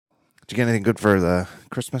Did you get anything good for the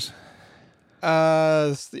Christmas?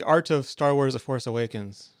 It's The Art of Star Wars: The Force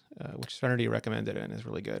Awakens, which Serenity recommended and is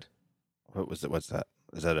really good. What was it? What's that?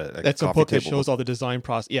 Is that a That's a coffee book that table shows book? all the design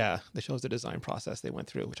process. Yeah, that shows the design process they went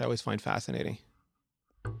through, which I always find fascinating.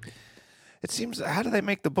 It seems. How do they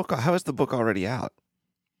make the book? How is the book already out?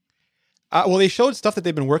 Well, they showed stuff that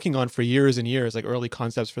they've been working on for years and years, like early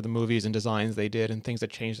concepts for the movies and designs they did, and things that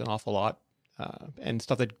changed an awful lot, and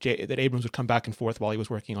stuff that that Abrams would come back and forth while he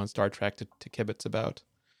was working on Star Trek to kibitz about.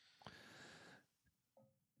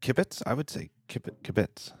 Kibitz? I would say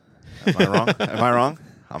kibitz. Am I wrong? Am I wrong?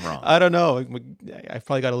 I'm wrong. I don't know. I've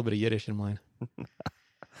probably got a little bit of Yiddish in mine.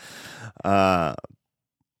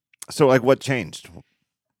 So, like, what changed?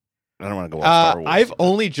 I don't want to go off Star Wars. I've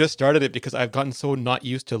only just started it because I've gotten so not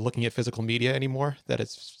used to looking at physical media anymore that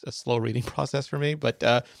it's a slow reading process for me. But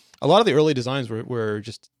a lot of the early designs were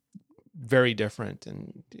just very different,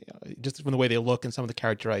 and just from the way they look and some of the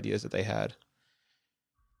character ideas that they had.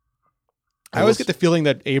 I always get the feeling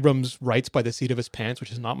that Abrams writes by the seat of his pants,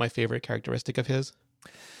 which is not my favorite characteristic of his.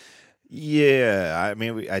 Yeah, I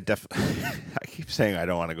mean, I definitely. I keep saying I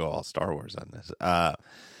don't want to go all Star Wars on this.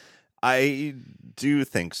 I do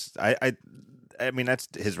think I mean, that's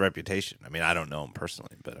his reputation. I mean, I don't know him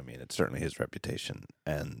personally, but I mean, it's certainly his reputation,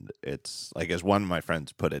 and it's like, as one of my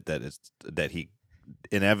friends put it, that he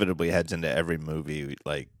inevitably heads into every movie,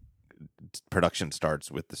 like, production starts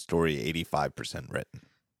with the story 85% written,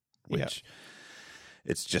 which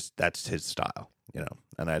it's just, that's his style,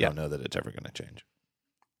 and I don't know that it's ever going to change.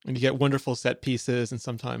 And you get wonderful set pieces, and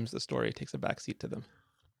sometimes the story takes a backseat to them.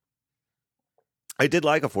 I did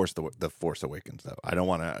like the Force Awakens, though. I don't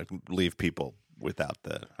want to leave people without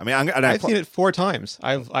the. I mean, I've seen it 4 times.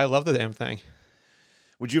 I love the damn thing.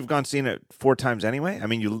 Would you have gone seen it 4 times anyway? I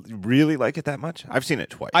mean, you really like it that much? I've seen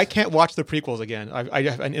it twice. I can't watch the prequels again. I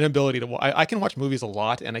have an inability to. I can watch movies a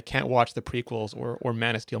lot, and I can't watch the prequels or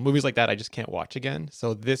Man of Steel. Movies like that, I just can't watch again.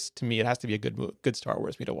 So this, to me, it has to be a good Star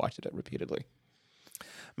Wars for me to watch it repeatedly.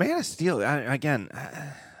 Man of Steel. I don't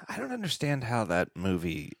understand how that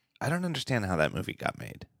movie. I don't understand how that movie got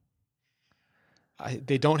made.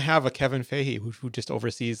 They don't have a Kevin Feige who just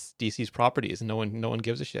oversees DC's properties, and no one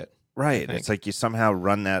gives a shit. Right. It's like you somehow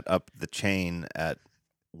run that up the chain at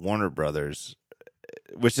Warner Brothers,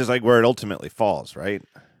 which is like where it ultimately falls, right?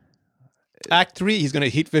 Act 3, he's going to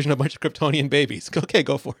heat vision a bunch of Kryptonian babies. Okay,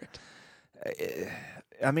 go for it.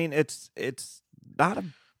 I mean, it's not a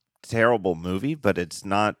terrible movie, but it's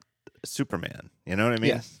not Superman. You know what I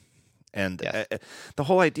mean? Yes. And the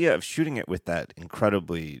whole idea of shooting it with that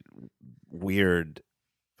incredibly weird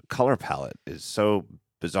color palette is so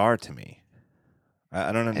bizarre to me.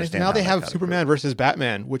 I don't understand. And now they have Superman versus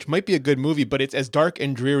Batman, which might be a good movie, but it's as dark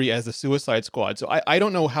and dreary as the Suicide Squad. So I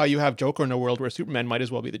don't know how you have Joker in a world where Superman might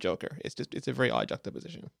as well be the Joker. It's a very odd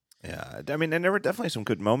juxtaposition. Yeah, I mean, and there were definitely some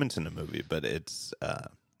good moments in the movie, but it's I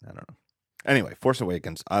don't know. Anyway, Force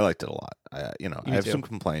Awakens, I liked it a lot. I have some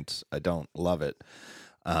complaints. I don't love it.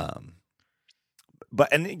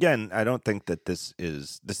 But and again, I don't think that this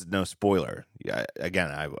is no spoiler. Yeah,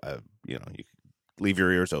 again, you leave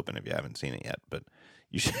your ears open if you haven't seen it yet, but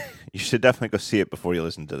you should definitely go see it before you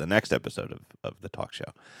listen to the next episode of the talk show.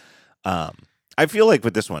 I feel like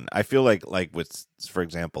with this one, with, for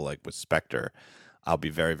example, like with Spectre, I'll be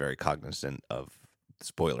very, very cognizant of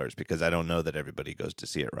spoilers because I don't know that everybody goes to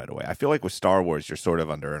see it right away. I feel like with Star Wars, you're sort of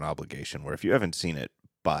under an obligation where if you haven't seen it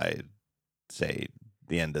by, say,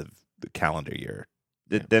 the end of the calendar year,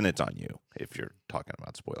 then it's on you if you're talking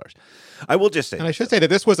about spoilers. I will just say, and I should say that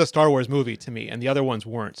this was a Star Wars movie to me, and the other ones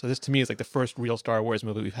weren't. So this to me is like the first real Star Wars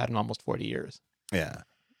movie we've had in almost 40 years. Yeah,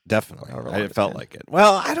 definitely. It felt like it.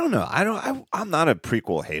 Well, I don't know. I'm not a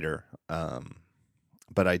prequel hater.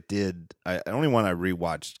 But the only one I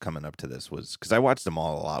rewatched coming up to this was because I watched them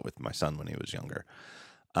all a lot with my son when he was younger.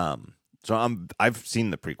 So I've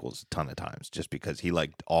seen the prequels a ton of times just because he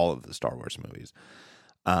liked all of the Star Wars movies.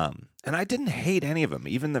 And I didn't hate any of them,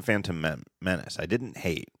 even the Phantom Menace. I didn't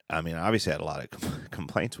hate. I mean, obviously I had a lot of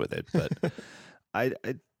complaints with it, but I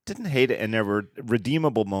didn't hate it, and there were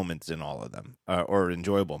redeemable moments in all of them, or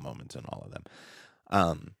enjoyable moments in all of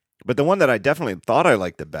them. But the one that I definitely thought I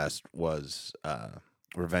liked the best was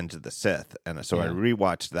Revenge of the Sith, and so I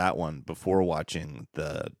rewatched that one before watching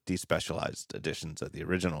the despecialized editions of the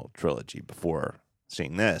original trilogy before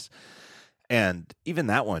seeing this, and even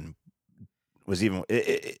that one was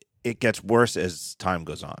it gets worse as time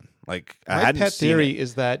goes on. Like my pet theory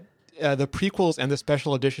is that the prequels and the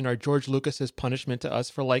special edition are George Lucas's punishment to us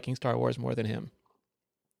for liking Star Wars more than him.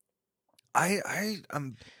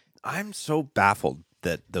 I'm so baffled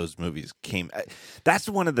that those movies came. That's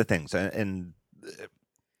one of the things, and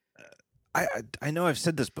I know I've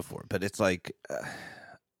said this before, but it's like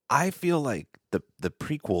I feel like the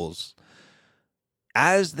prequels,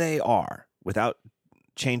 as they are, without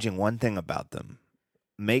changing one thing about them,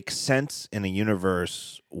 make sense in a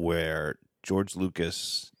universe where George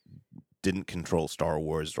Lucas didn't control Star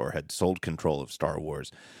Wars or had sold control of Star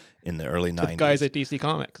Wars in the early 90s. Guys at DC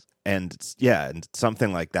Comics. And and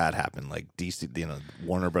something like that happened, like DC,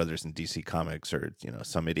 Warner Brothers and DC Comics, or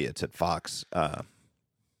some idiots at Fox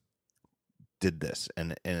did this,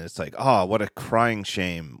 and it's like, oh, what a crying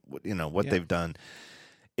shame, what they've done.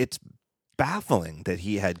 It's baffling that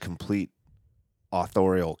he had complete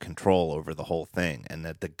authorial control over the whole thing, and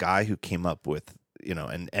that the guy who came up with,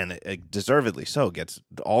 and deservedly so, gets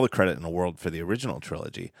all the credit in the world for the original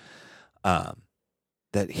trilogy.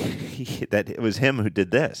 That that it was him who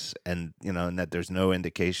did this, and and that there's no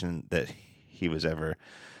indication that he was ever,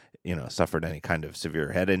 suffered any kind of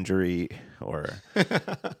severe head injury or.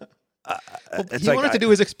 He wanted to do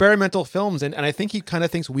his experimental films, and I think he kind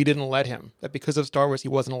of thinks we didn't let him. That because of Star Wars, he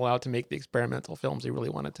wasn't allowed to make the experimental films he really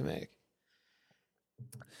wanted to make.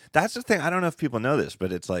 That's the thing. I don't know if people know this,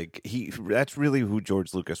 but it's like that's really who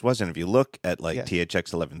George Lucas was. And if you look at like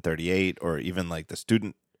THX 1138 or even like the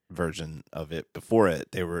student version of it before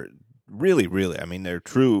it, they were really, really, I mean, they're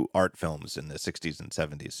true art films in the 60s and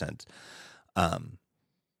 70s sense.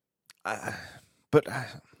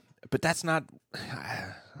 But that's not,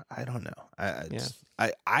 I don't know.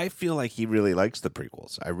 I feel like he really likes the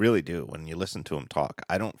prequels. I really do. When you listen to him talk,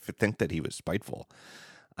 I don't think that he was spiteful.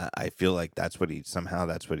 I feel like that's what he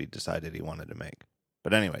decided he wanted to make.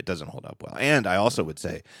 But anyway, it doesn't hold up well. And I also would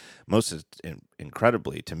say, most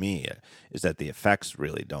incredibly to me, is that the effects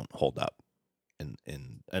really don't hold up,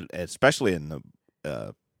 especially in the.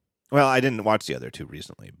 Well, I didn't watch the other two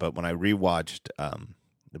recently, but when I rewatched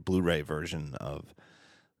the Blu-ray version of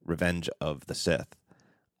Revenge of the Sith,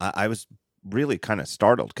 I was really kind of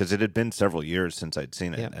startled because it had been several years since I'd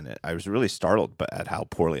seen it, and I was really startled at how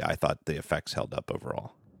poorly I thought the effects held up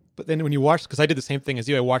overall. But then when you watch, because I did the same thing as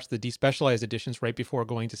you, I watched the despecialized editions right before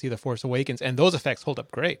going to see The Force Awakens, and those effects hold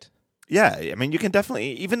up great. Yeah, I mean, you can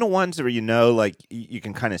definitely, even the ones where like you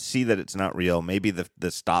can kind of see that it's not real. Maybe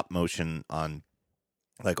the stop motion on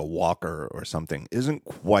like a walker or something isn't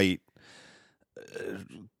quite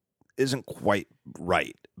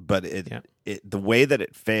right, but the way that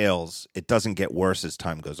it fails, it doesn't get worse as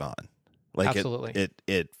time goes on. Like absolutely,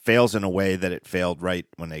 it fails in a way that it failed right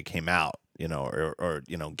when they came out. Or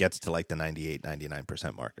gets to like the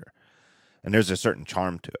 98-99% marker. And there's a certain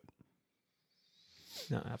charm to it.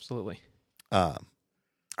 No, absolutely. I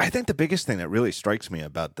think the biggest thing that really strikes me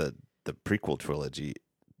about the prequel trilogy,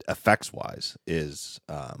 effects-wise, is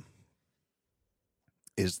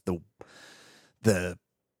the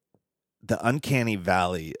uncanny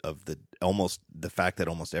valley of the fact that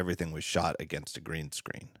almost everything was shot against a green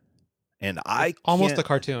screen. And almost a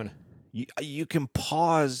cartoon. You can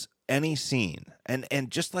pause any scene, and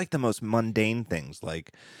just like the most mundane things,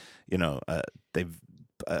 like they've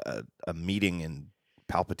a meeting in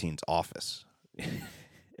Palpatine's office.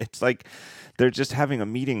 It's like they're just having a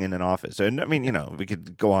meeting in an office. And I mean, we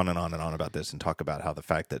could go on and on and on about this and talk about how the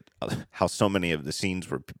fact that how so many of the scenes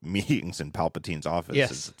were meetings in Palpatine's office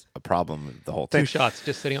is a problem with the whole thing. 2 shots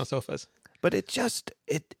just sitting on sofas. But it just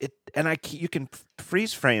you can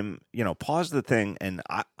freeze frame, pause the thing, and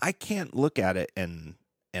I can't look at it and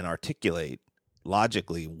articulate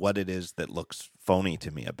logically what it is that looks phony to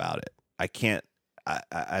me about it. I can't.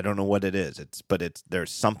 I don't know what it is. There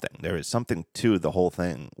is something to the whole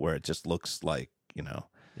thing where it just looks like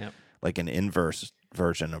like an inverse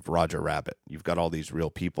version of Roger Rabbit. You've got all these real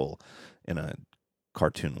people in a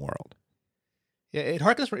cartoon world. Yeah,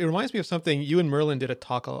 it reminds me of something you and Merlin did a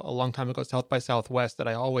talk a long time ago, South by Southwest, that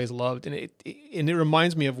I always loved, and it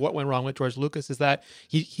reminds me of what went wrong with George Lucas is that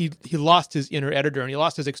he lost his inner editor and he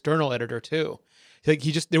lost his external editor too. Like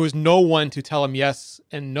there was no one to tell him yes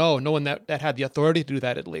and no one that had the authority to do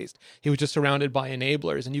that. At least he was just surrounded by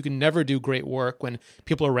enablers, and you can never do great work when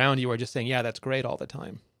people around you are just saying, "Yeah, that's great" all the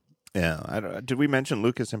time. Yeah, did we mention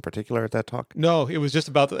Lucas in particular at that talk? No, it was just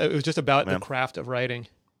about the craft of writing.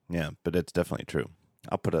 Yeah, but it's definitely true.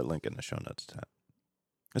 I'll put a link in the show notes to that.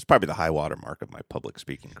 It's probably the high water mark of my public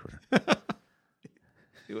speaking career.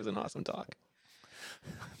 It was an awesome talk.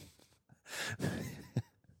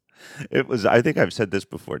 It was. I think I've said this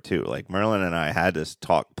before too. Like Merlin and I had this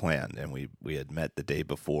talk planned, and we had met the day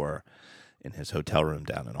before in his hotel room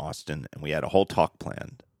down in Austin, and we had a whole talk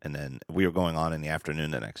planned. And then we were going on in the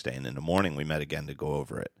afternoon the next day, and in the morning we met again to go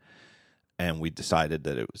over it. And we decided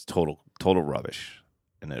that it was total rubbish.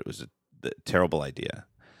 And it was a terrible idea.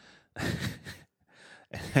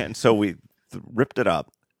 And so we ripped it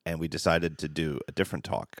up and we decided to do a different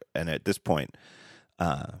talk. And at this point,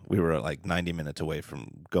 we were like 90 minutes away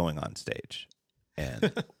from going on stage.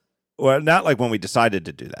 And well, not like when we decided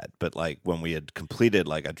to do that, but like when we had completed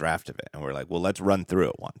like a draft of it, and we're like, well, let's run through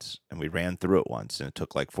it once. And we ran through it once, and it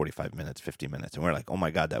took like 45 minutes, 50 minutes. And we're like, oh my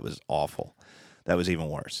God, that was awful. That was even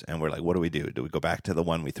worse. And we're like, what do we do? Do we go back to the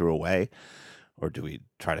one we threw away? Or do we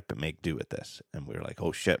try to make do with this? And we were like,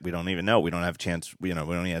 oh shit, we don't even know. We don't have a chance. We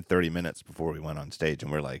only had 30 minutes before we went on stage,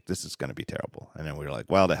 and we're like, this is going to be terrible. And then we were like,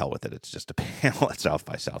 well, to hell with it. It's just a panel at South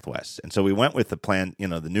by Southwest. And so we went with the plan,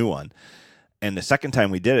 the new one. And the second time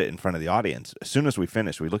we did it in front of the audience, as soon as we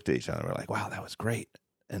finished, we looked at each other and we're like, wow, that was great.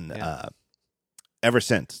 And ever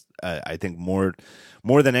since, I think more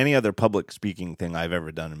than any other public speaking thing I've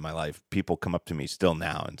ever done in my life, people come up to me still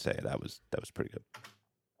now and say that was pretty good.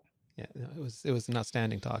 Yeah, it was an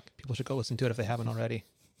outstanding talk. People should go listen to it if they haven't already.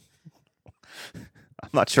 I'm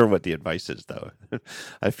not sure what the advice is, though.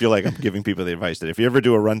 I feel like I'm giving people the advice that if you ever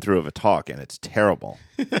do a run through of a talk and it's terrible,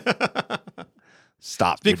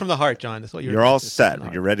 stop. Speak from the heart, John. That's what you're all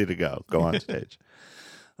set. You're ready to go. Go on stage.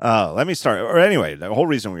 Let me start. Or anyway, the whole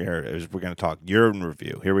reason we're here is we're going to talk year in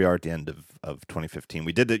review. Here we are at the end of 2015.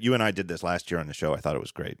 We did that. You and I did this last year on the show. I thought it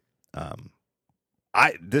was great.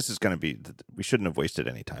 This is going to be. We shouldn't have wasted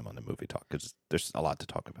any time on the movie talk because there's a lot to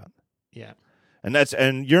talk about. Yeah. And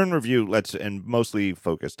year in review. And mostly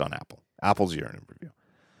focused on Apple. Apple's year in review.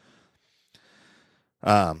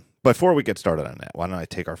 Before we get started on that, why don't I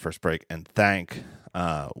take our first break and thank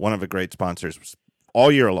one of the great sponsors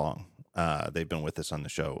all year long. They've been with us on the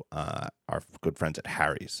show, our good friends at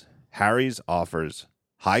Harry's. Harry's offers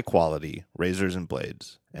high-quality razors and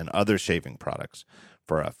blades and other shaving products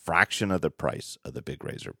for a fraction of the price of the big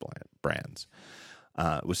razor brands.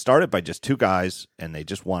 It was started by just two guys, and they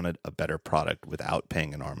just wanted a better product without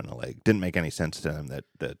paying an arm and a leg. Didn't make any sense to them that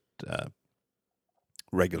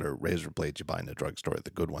regular razor blades you buy in the drugstore,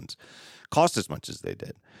 the good ones, cost as much as they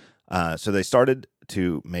did. So they started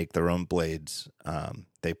to make their own blades.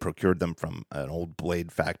 They procured them from an old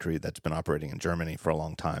blade factory that's been operating in Germany for a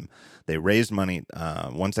long time. They raised money.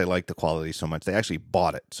 Once they liked the quality so much, they actually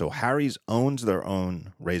bought it. So Harry's owns their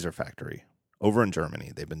own razor factory over in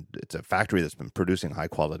Germany. It's a factory that's been producing high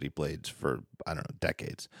quality blades for,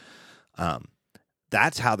 decades.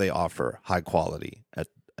 That's how they offer high quality at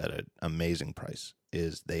an amazing price.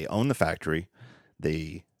 Is they own the factory.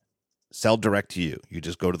 They sell direct to you. You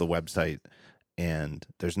just go to the website, and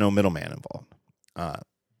there's no middleman involved.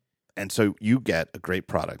 And so you get a great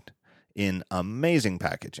product in amazing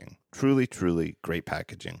packaging. Truly, truly great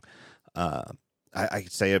packaging. I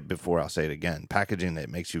say it before, I'll say it again. Packaging that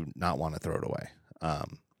makes you not want to throw it away.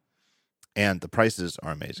 And the prices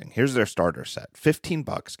are amazing. Here's their starter set.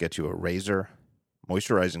 $15 gets you a razor,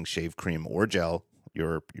 moisturizing shave cream or gel,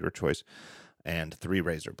 your choice, and 3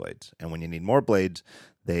 razor blades. And when you need more blades,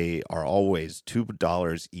 they are always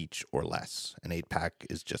 $2 each or less. An 8-pack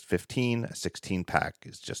is just $15, a 16-pack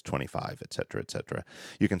is just $25, et cetera, et cetera.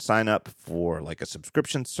 You can sign up for like a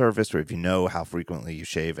subscription service, or if you know how frequently you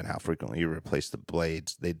shave and how frequently you replace the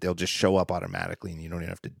blades, they'll just show up automatically, and you don't even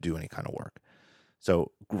have to do any kind of work.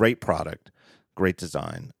 So great product, great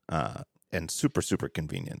design, and super, super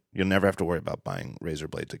convenient. You'll never have to worry about buying razor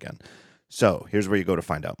blades again. So here's where you go to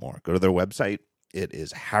find out more. Go to their website. It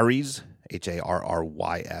is Harrys,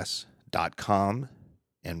 HARRYS.com.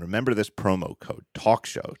 And remember this promo code,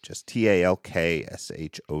 TALKSHOW, just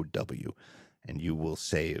TALKSHOW, and you will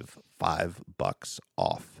save $5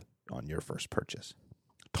 off on your first purchase.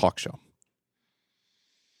 TALKSHOW.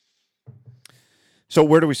 So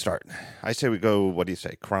where do we start? I say we go, what do you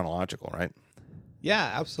say, chronological, right?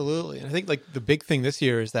 Yeah, absolutely. And I think like the big thing this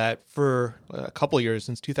year is that for a couple of years,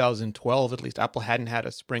 since 2012 at least, Apple hadn't had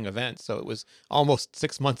a spring event. So it was almost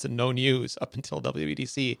 6 months and no news up until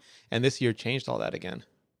WWDC. And this year changed all that again.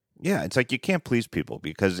 Yeah, it's like you can't please people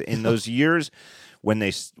because in those years when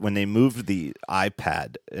they moved the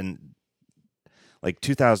iPad in like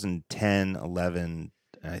 2010, 11,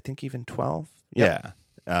 and I think even 12. Yep.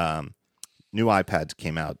 Yeah. New iPads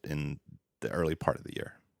came out in the early part of the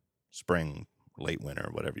year, spring, late winter,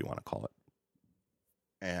 whatever you want to call it.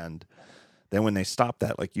 And then when they stopped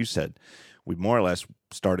that, like you said, we more or less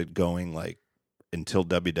started going like until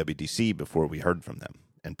WWDC before we heard from them.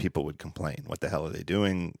 And people would complain, what the hell are they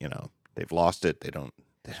doing? You know, they've lost it. They don't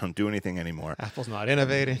do anything anymore. Apple's not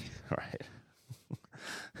innovating. Right.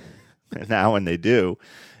 And now when they do,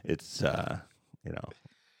 it's, they've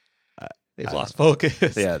lost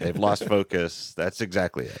focus. Yeah, they've lost focus. That's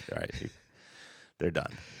exactly it. Right. They're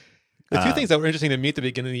done. The two things that were interesting to me at the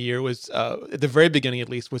beginning of the year was, at the very beginning at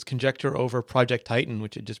least, was conjecture over Project Titan,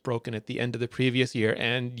 which had just broken at the end of the previous year,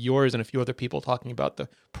 and yours and a few other people talking about the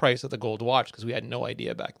price of the gold watch, because we had no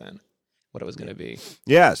idea back then what it was going to be.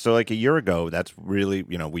 Yeah, so like a year ago, that's really,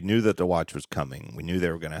 we knew that the watch was coming. We knew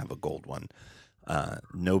they were going to have a gold one.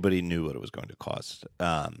 Nobody knew what it was going to cost.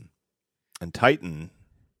 And Titan,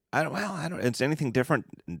 I don't. It's anything different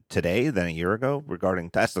today than a year ago regarding.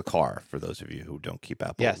 That's the car for those of you who don't keep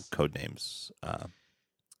Apple code names, at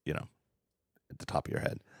the top of your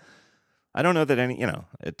head. I don't know that any.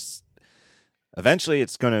 It's eventually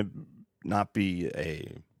it's going to not be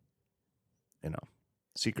a,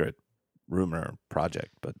 secret rumor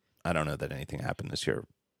project, but I don't know that anything happened this year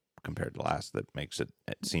compared to last that makes it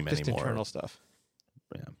seem just any more internal stuff.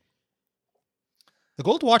 Yeah. The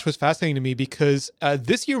gold watch was fascinating to me because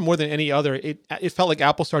this year, more than any other, it felt like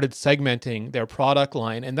Apple started segmenting their product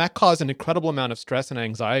line, and that caused an incredible amount of stress and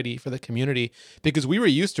anxiety for the community because we were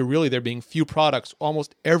used to really there being few products.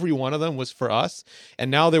 Almost every one of them was for us, and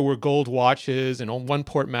now there were gold watches and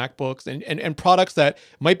one-port MacBooks and products that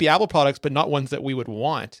might be Apple products, but not ones that we would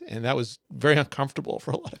want, and that was very uncomfortable for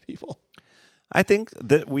a lot of people. I think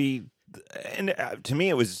that to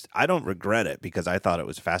me, I don't regret it because I thought it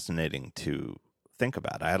was fascinating to think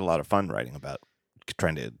about. I had a lot of fun writing about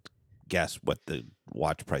trying to guess what the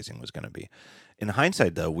watch pricing was going to be. In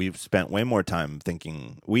hindsight, though, we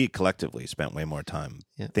collectively spent way more time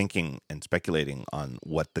thinking and speculating on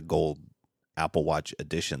what the gold Apple Watch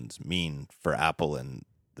editions mean for Apple and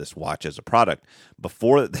this watch as a product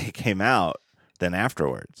before they came out than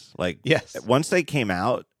afterwards. Once they came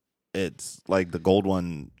out, it's like the gold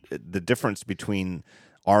one, the difference between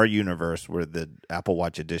our universe where the Apple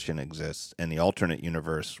Watch edition exists and the alternate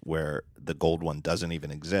universe where the gold one doesn't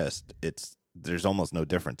even exist, there's almost no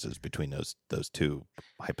differences between those two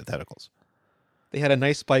hypotheticals. They had a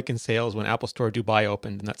nice spike in sales when Apple Store Dubai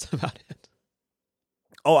opened, and that's about it.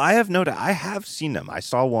 Oh, I have seen them. I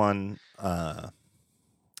saw one, I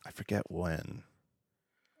forget when.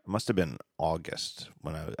 It must have been August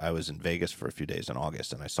when I was in Vegas for a few days in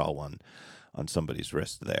August, and I saw one on somebody's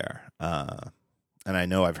wrist there. And I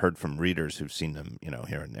know I've heard from readers who've seen them,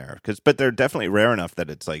 here and there. But they're definitely rare enough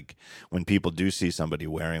that it's like when people do see somebody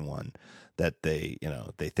wearing one, that they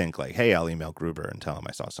think like, hey, I'll email Gruber and tell him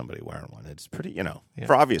I saw somebody wearing one. It's pretty,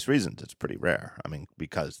 for obvious reasons, it's pretty rare. I mean,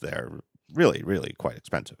 because they're really, really quite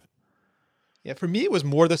expensive. Yeah, for me, it was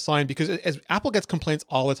more the sign because as Apple gets complaints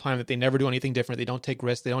all the time that they never do anything different. They don't take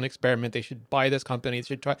risks. They don't experiment. They should buy this company. They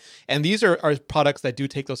should try. And these are products that do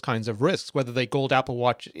take those kinds of risks, whether the gold Apple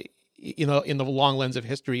Watch, in the long lens of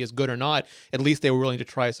history is good or not. At least they were willing to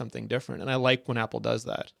try something different. And I like when Apple does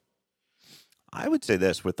that. I would say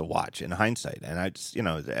this with the watch in hindsight. And I just,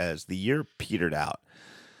 as the year petered out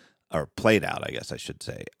or played out, I guess I should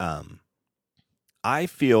say, I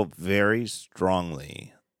feel very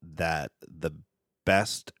strongly that the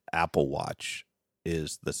best Apple Watch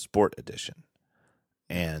is the Sport Edition.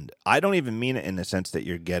 And I don't even mean it in the sense that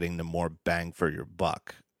you're getting the more bang for your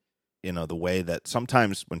buck. The way that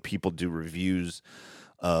sometimes when people do reviews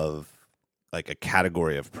of like a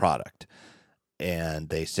category of product and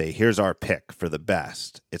they say, here's our pick for the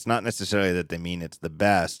best, it's not necessarily that they mean it's the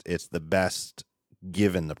best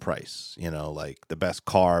given the price. Like the best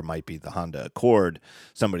car might be the Honda Accord,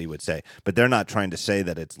 somebody would say, but they're not trying to say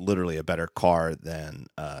that it's literally a better car than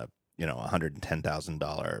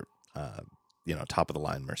 $110,000 top of the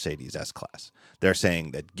line Mercedes S-Class. They're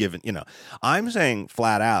saying that I'm saying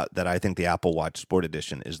flat out that I think the Apple Watch Sport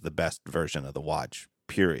Edition is the best version of the watch,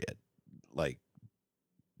 period. Like,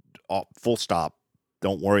 full stop.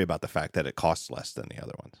 Don't worry about the fact that it costs less than the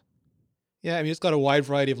other ones. Yeah, I mean, it's got a wide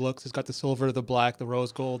variety of looks. It's got the silver, the black, the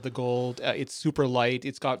rose gold, the gold. It's super light.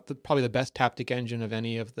 It's got probably the best Taptic engine of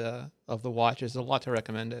any of the watches. There's a lot to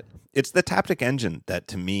recommend it. It's the Taptic engine that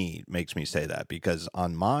to me makes me say that, because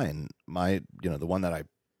on mine, the one that I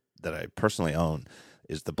personally own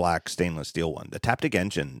is the black stainless steel one. The Taptic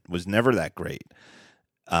engine was never that great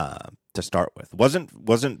to start with.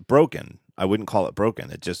 Wasn't broken. I wouldn't call it broken.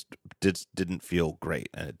 It just didn't feel great.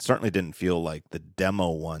 And it certainly didn't feel like the demo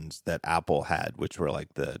ones that Apple had, which were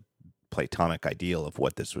like the platonic ideal of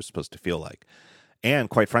what this was supposed to feel like. And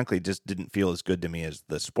quite frankly, just didn't feel as good to me as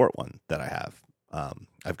the sport one that I have.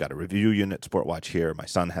 I've got a review unit sport watch here. My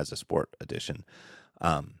son has a sport edition.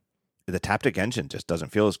 The Taptic engine just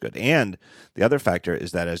doesn't feel as good. And the other factor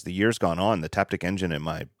is that as the years gone on, the Taptic engine in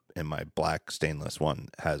my black stainless one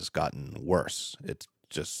has gotten worse. It's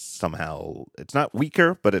just somehow, it's not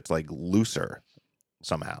weaker, but it's like looser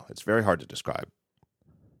somehow. It's very hard to describe.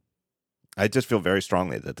 I just feel very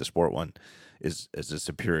strongly that the Sport one is a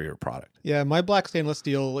superior product. Yeah, my black stainless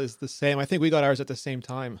steel is the same. I think we got ours at the same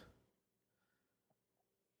time.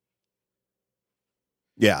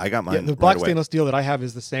 Yeah, I got mine. Yeah, the black stainless steel that I have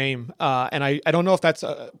is the same. And I don't know if that's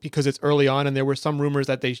because it's early on, and there were some rumors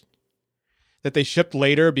that they shipped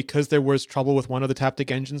later because there was trouble with one of the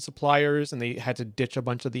Taptic engine suppliers, and they had to ditch a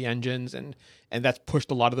bunch of the engines, and that's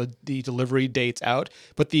pushed a lot of the delivery dates out.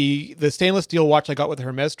 But the stainless steel watch I got with the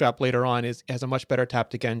Hermes strap later on has a much better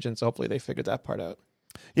Taptic engine, so hopefully they figured that part out.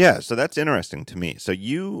 Yeah, so that's interesting to me. So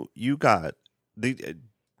you got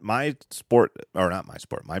my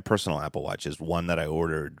personal Apple Watch is one that I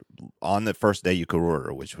ordered on the first day you could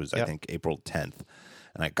order, which was I think April 10th,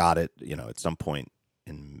 and I got it, at some point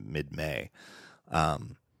in mid-May.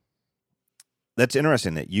 That's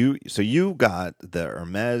interesting that you got the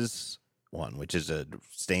Hermes one, which is a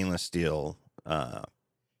stainless steel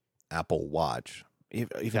Apple Watch.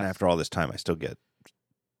 Even after all this time, I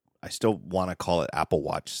still want to call it Apple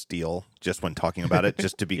Watch Steel just when talking about it,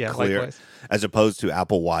 just to be clear, likewise. As opposed to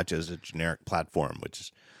Apple Watch as a generic platform, which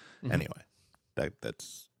is, anyway,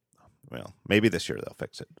 that's, maybe this year they'll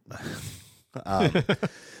fix it.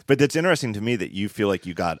 But it's interesting to me that you feel like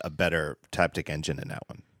you got a better Taptic engine in that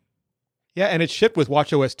one. Yeah, and it's shipped with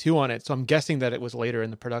WatchOS 2 on it, so I'm guessing that it was later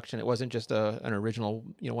in the production. It wasn't just an original,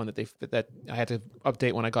 one that I had to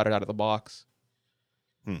update when I got it out of the box.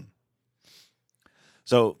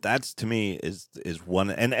 So that's, to me, is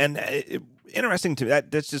one, and interesting to me.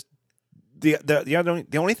 That's just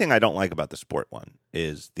the only thing I don't like about the Sport one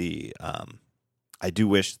is I do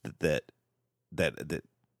wish that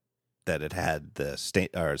it had the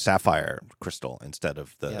sapphire crystal instead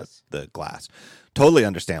of the glass. Totally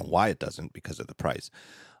understand why it doesn't because of the price.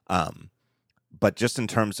 But just in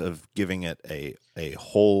terms of giving it a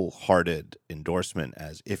wholehearted endorsement,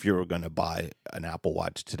 as if you were going to buy an Apple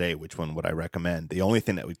Watch today, which one would I recommend? The only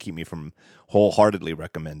thing that would keep me from wholeheartedly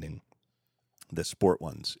recommending the Sport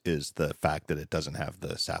ones is the fact that it doesn't have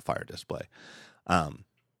the sapphire display.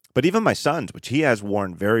 But even my son's, which he has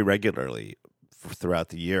worn very regularly throughout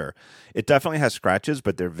the year, it definitely has scratches,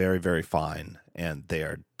 but they're very, very fine, and they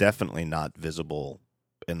are definitely not visible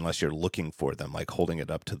unless you're looking for them, like holding it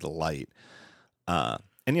up to the light.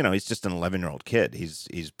 And he's just an 11-year-old kid.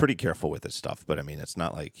 He's pretty careful with his stuff, but I mean, it's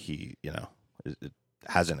not like he, it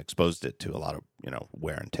hasn't exposed it to a lot of,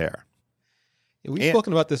 wear and tear. We've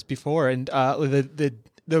spoken about this before, and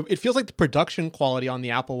it feels like the production quality on the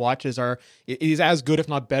Apple Watches is as good, if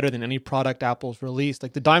not better, than any product Apple's released.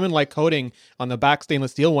 Like the diamond-like coating on the back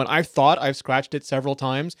stainless steel one, I've scratched it several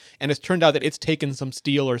times, and it's turned out that it's taken some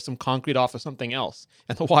steel or some concrete off of something else,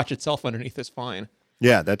 and the watch itself underneath is fine.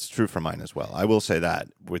 Yeah, that's true for mine as well. I will say that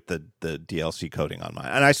with the DLC coating on mine.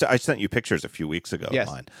 And I sent you pictures a few weeks ago of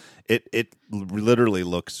mine. It literally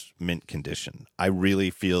looks mint condition. I really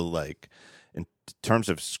feel like in terms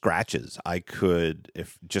of scratches, I could,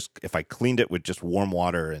 if I cleaned it with just warm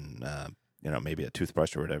water and maybe a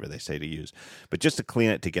toothbrush or whatever they say to use, but just to clean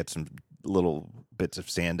it to get some little bits of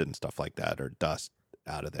sand and stuff like that or dust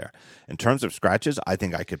out of there. In terms of scratches, I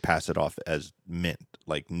think I could pass it off as mint,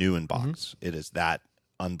 like new in box. It is that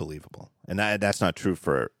unbelievable. And that's not true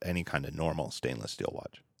for any kind of normal stainless steel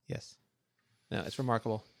watch. Yes. No, it's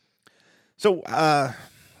remarkable. So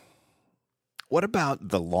what about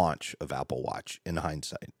the launch of Apple Watch in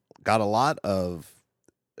hindsight? Got a lot of,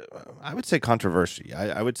 I would say, controversy.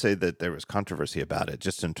 I would say that there was controversy about it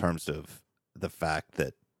just in terms of the fact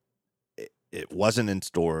that it wasn't in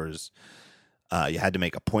stores. You had to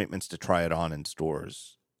make appointments to try it on in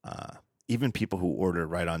stores. Even people who ordered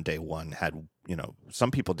right on day one had,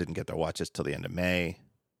 some people didn't get their watches till the end of May.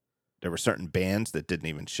 There were certain bands that didn't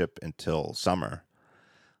even ship until summer.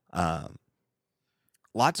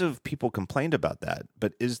 Lots of people complained about that,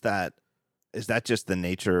 but is that just the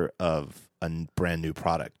nature of a brand new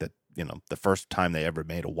product that, the first time they ever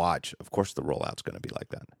made a watch, of course the rollout's going to be like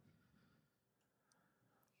that?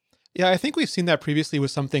 Yeah, I think we've seen that previously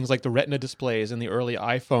with some things like the Retina displays in the early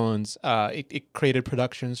iPhones. It created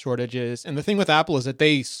production shortages. And the thing with Apple is that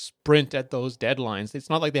they sprint at those deadlines. It's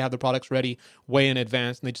not like they have the products ready way in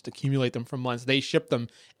advance and they just accumulate them for months. They ship them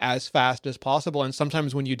as fast as possible. And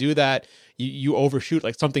sometimes when you do that, you overshoot,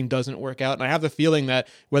 like something doesn't work out. And I have the feeling that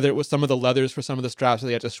whether it was some of the leathers for some of the straps that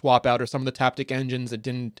they had to swap out or some of the Taptic engines that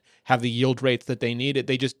didn't have the yield rates that they needed,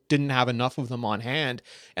 they just didn't have enough of them on hand.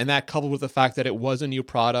 And that, coupled with the fact that it was a new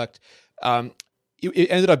product,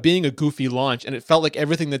 it ended up being a goofy launch, and it felt like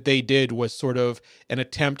everything that they did was sort of an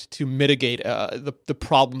attempt to mitigate the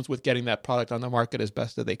problems with getting that product on the market as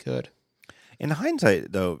best as they could. In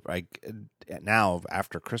hindsight, though, like now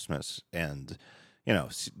after Christmas, and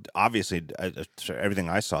obviously everything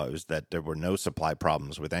I saw was that there were no supply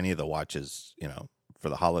problems with any of the watches, for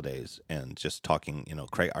the holidays. And just talking,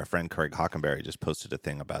 our friend Craig Hockenberry just posted a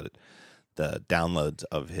thing about it, the downloads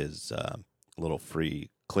of his little free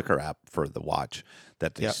clicker app for the watch,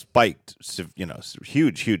 that they spiked,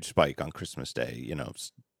 huge spike on Christmas Day,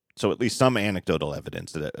 so at least some anecdotal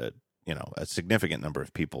evidence that, a significant number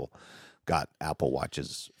of people got Apple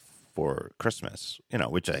Watches for Christmas,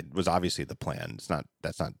 which was obviously the plan.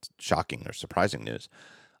 That's not shocking or surprising news.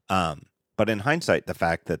 But in hindsight, the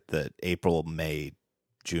fact that the April, May,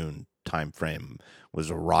 June timeframe was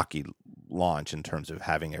a rocky launch in terms of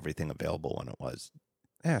having everything available when it was,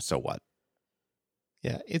 so what?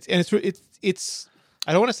 Yeah, it's.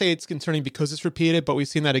 I don't want to say it's concerning because it's repeated, but we've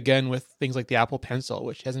seen that again with things like the Apple Pencil,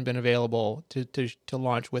 which hasn't been available to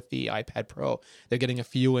launch with the iPad Pro. They're getting a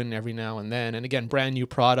few in every now and then. And again, brand new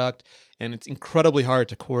product, and it's incredibly hard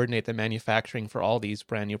to coordinate the manufacturing for all these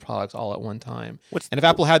brand new products all at one time. And if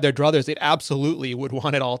Apple had their druthers, they absolutely would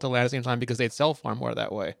want it all to land at the same time because they'd sell far more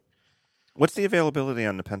that way. What's the availability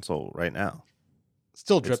on the Pencil right now?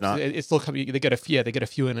 Still drips. It's still coming. They get a few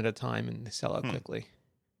in at a time, and they sell out quickly.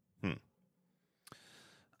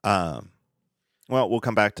 Well, we'll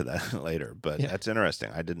come back to that later, but that's interesting.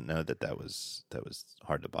 I didn't know that was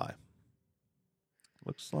hard to buy.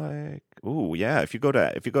 Looks like, if you go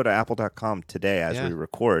to apple.com today as we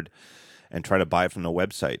record and try to buy it from the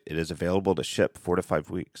website, it is available to ship 4 to 5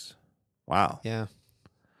 weeks. Wow. Yeah.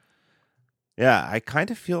 Yeah, I kind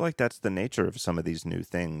of feel like that's the nature of some of these new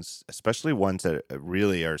things, especially ones that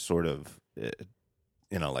really are sort of,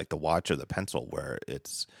 like the watch or the Pencil, where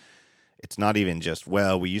it's not even just,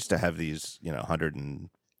 we used to have these,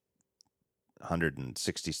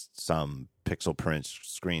 160 some pixel per inch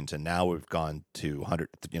screens, and now we've gone to 100,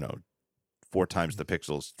 4 times the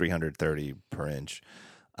pixels, 330 per inch.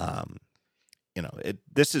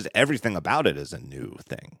 This is, everything about it is a new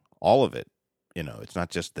thing. All of it, it's not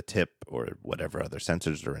just the tip or whatever other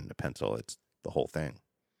sensors are in the Pencil. It's the whole thing.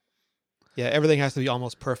 Yeah, everything has to be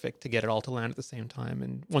almost perfect to get it all to land at the same time.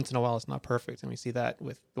 And once in a while, it's not perfect. And we see that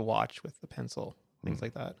with the watch, with the Pencil, things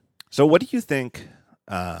like that. So what do you think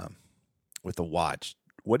with the watch?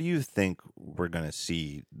 What do you think we're going to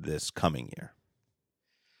see this coming year?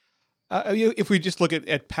 If we just look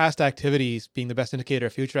at past activities being the best indicator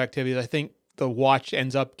of future activities, I think the watch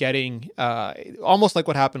ends up getting almost like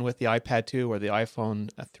what happened with the iPad 2 or the iPhone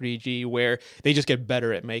 3G, where they just get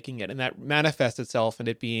better at making it. And that manifests itself in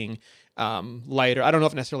it being lighter. I don't know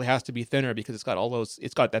if it necessarily has to be thinner because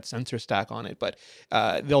it's got that sensor stack on it, but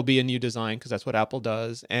there'll be a new design because that's what Apple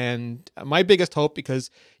does. And my biggest hope,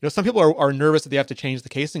 because some people are nervous that they have to change the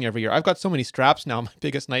casing every year. I've got so many straps now. My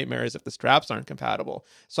biggest nightmare is if the straps aren't compatible.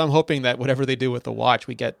 So I'm hoping that whatever they do with the watch,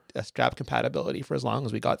 we get a strap compatibility for as long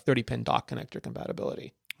as we got 30-pin dock connector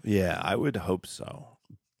compatibility. Yeah, I would hope so.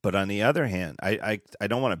 But on the other hand, I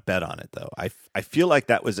don't want to bet on it, though. I feel like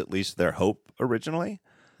that was at least their hope originally.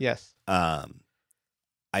 Yes.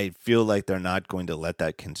 I feel like they're not going to let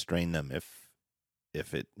that constrain them if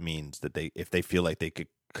it means that if they feel like they could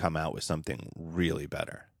come out with something really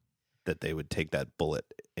better, that they would take that bullet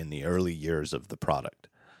in the early years of the product.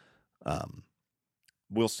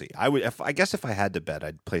 We'll see. I guess if I had to bet,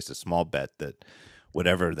 I'd place a small bet that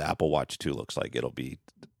whatever the Apple Watch 2 looks like, it'll be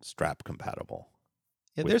strap compatible.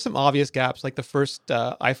 Yeah, there's some obvious gaps. Like the first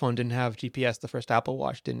iPhone didn't have GPS. The first Apple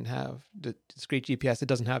Watch didn't have discrete GPS. It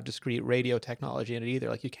doesn't have discrete radio technology in it either.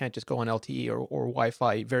 Like you can't just go on LTE or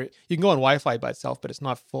Wi-Fi. You can go on Wi-Fi by itself, but it's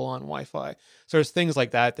not full on Wi-Fi. So there's things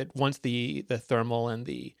like that once the thermal and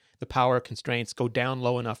the power constraints go down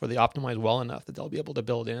low enough or they optimize well enough that they'll be able to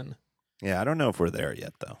build in. Yeah, I don't know if we're there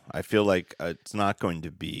yet, though. I feel like it's not going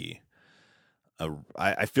to be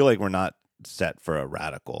I feel like we're not set for a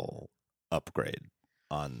radical upgrade.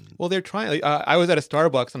 Well, they're trying. I was at a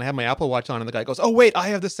Starbucks and I had my Apple Watch on, and the guy goes, "Oh wait, I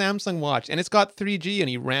have the Samsung watch, and it's got 3G." And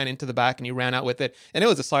he ran into the back and he ran out with it, and it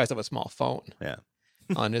was the size of a small phone. Yeah,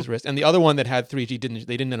 on his wrist. And the other one that had 3G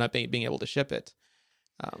didn't end up being able to ship it.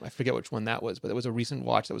 I forget which one that was, but it was a recent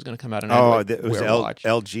watch that was going to come out. It was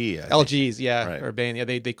LG. LG's, yeah, right. Or Bane. Yeah,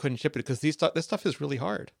 they couldn't ship it because this stuff is really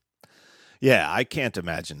hard. Yeah, I can't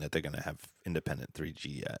imagine that they're going to have independent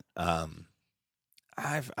 3G yet.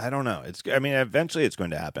 I don't know. Eventually it's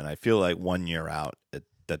going to happen. I feel like 1 year out,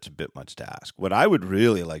 that's a bit much to ask. What I would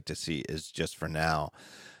really like to see is just for now,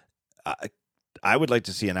 I would like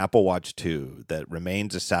to see an Apple Watch 2 that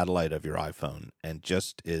remains a satellite of your iPhone and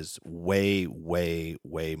just is way, way,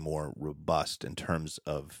 way more robust in terms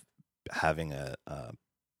of having a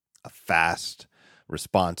fast,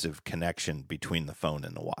 responsive connection between the phone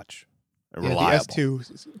and the watch. The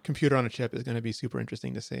S2 computer on a chip is going to be super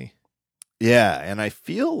interesting to see. Yeah, and I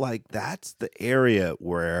feel like that's the area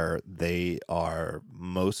where they are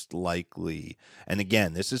most likely. And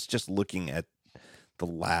again, this is just looking at the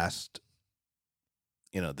last,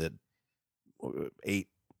 the 8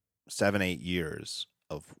 years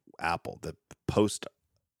of Apple, the post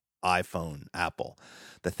iPhone Apple.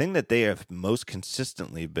 The thing that they have most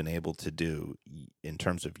consistently been able to do in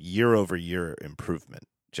terms of year over year improvement,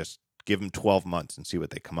 just give them 12 months and see what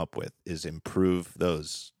they come up with, is improve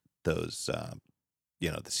those the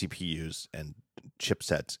CPUs and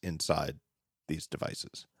chipsets inside these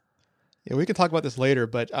devices. Yeah, we can talk about this later,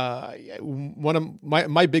 but one of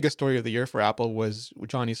my biggest story of the year for Apple was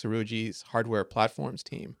Johnny Sarugi's hardware platforms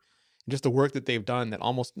team. Just the work that they've done that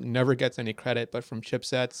almost never gets any credit, but from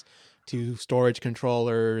chipsets to storage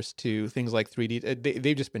controllers to things like 3D,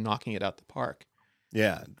 they've just been knocking it out the park.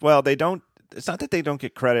 Yeah. Well, they don't. It's not that they don't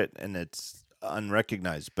get credit and it's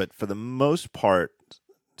unrecognized, but for the most part,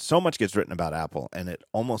 so much gets written about Apple, and it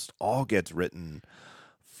almost all gets written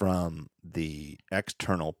from the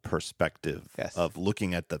external perspective of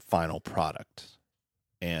looking at the final product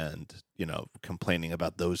and, complaining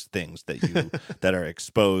about those things that you that are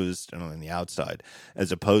exposed on the outside,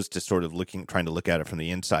 as opposed to sort of trying to look at it from the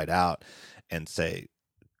inside out and say,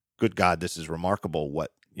 good God, this is remarkable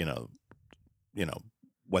what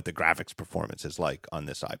what the graphics performance is like on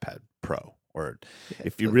this iPad Pro. Or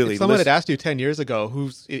if someone had asked you 10 years ago,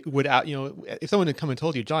 if someone had come and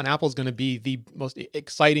told you, John, Apple's going to be the most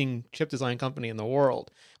exciting chip design company in the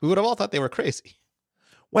world, we would have all thought they were crazy.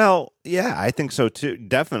 Well, yeah, I think so too.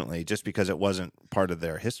 Definitely, just because it wasn't part of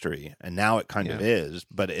their history, and now it kind of is.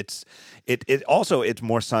 But it's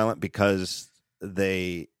more silent because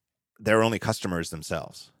they're only customers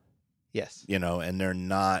themselves. Yes, and they're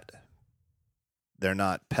not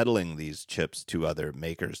peddling these chips to other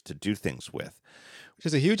makers to do things with, which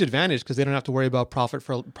is a huge advantage because they don't have to worry about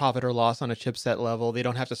profit or loss on a chipset level. They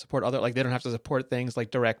don't have to support they don't have to support things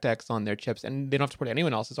like DirectX on their chips, and they don't have to support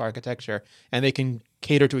anyone else's architecture. And they can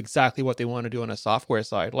cater to exactly what they want to do on a software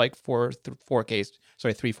side, like three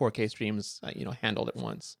 4K streams, handled at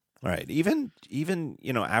once. Right. Even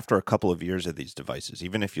after a couple of years of these devices,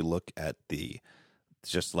 even if you look at the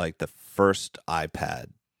first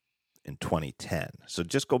iPad in 2010. So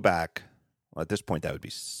just go back. Well, at this point, that would be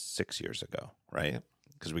 6 years ago, right?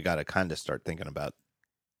 Because we got to kind of start thinking about.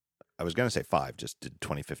 I was going to say 5, just did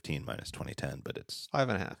 2015 minus 2010, but it's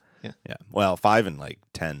 5.5. Yeah. Yeah. Well, 5 and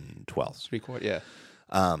 10 12. 3/4. Yeah.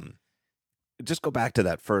 Just go back to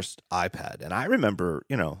that first iPad, and I remember,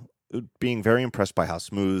 being very impressed by how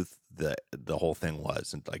smooth the whole thing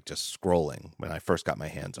was, and just scrolling when I first got my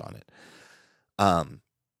hands on it.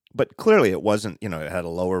 But clearly it wasn't, it had a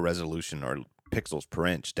lower resolution or pixels per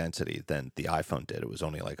inch density than the iPhone did. It was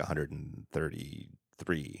only like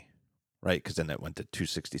 133, right? Because then it went to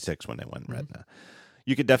 266 when they went Retina.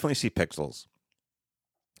 You could definitely see pixels,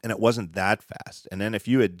 and it wasn't that fast. And then if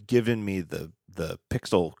you had given me the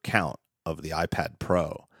pixel count of the iPad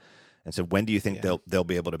Pro and said, when do you think they'll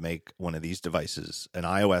be able to make one of these devices, an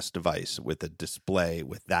iOS device with a display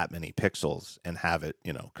with that many pixels and have it,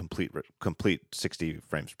 complete 60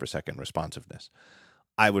 frames per second responsiveness?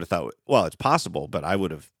 I would have thought, well, it's possible, but I would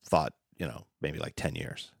have thought, maybe like 10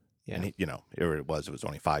 years. Yeah. And it was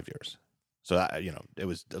only 5 years. So that, it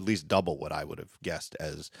was at least double what I would have guessed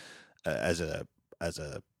as a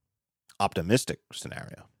optimistic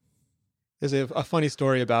scenario. There's a funny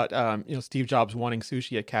story about Steve Jobs wanting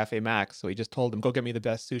sushi at Cafe Max, so he just told him, "Go get me the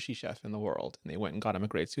best sushi chef in the world," and they went and got him a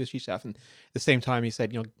great sushi chef. And at the same time, he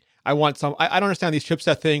said, I want some. I don't understand these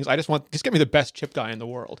chipset things. I just get me the best chip guy in the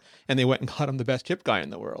world. And they went and got him the best chip guy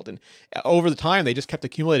in the world. And over the time, they just kept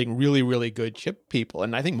accumulating really, really good chip people.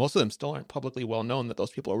 And I think most of them still aren't publicly well known that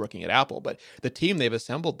those people are working at Apple. But the team they've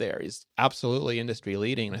assembled there is absolutely industry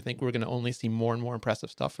leading. And I think we're going to only see more and more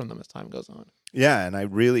impressive stuff from them as time goes on. Yeah, and I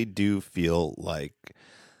really do feel like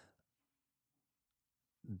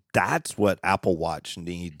that's what Apple Watch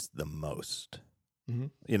needs the most.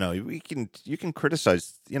 Mm-hmm. You can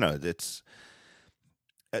criticize, it's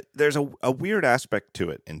there's a weird aspect to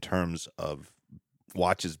it in terms of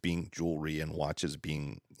watches being jewelry and watches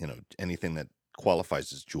being, anything that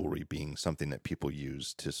qualifies as jewelry being something that people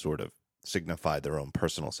use to sort of signify their own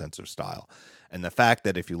personal sense of style. And the fact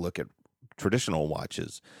that if you look at traditional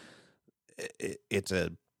watches, it's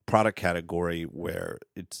a product category where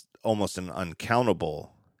it's almost an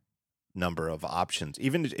uncountable number of options.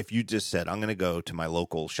 Even if you just said, I'm going to go to my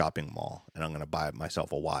local shopping mall and I'm going to buy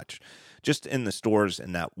myself a watch, just in the stores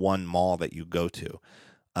in that one mall that you go to,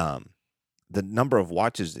 the number of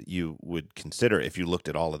watches that you would consider if you looked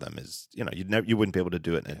at all of them is, you wouldn't be able to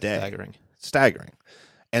do it in a day. Staggering.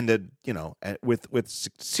 and with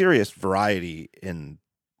serious variety in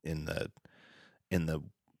the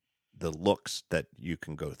looks that you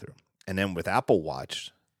can go through. And then with Apple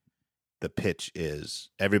Watch, the pitch is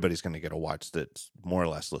everybody's going to get a watch that more or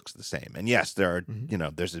less looks the same. And yes, there are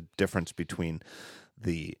there's a difference between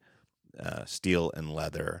the steel and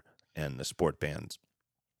leather and the sport bands,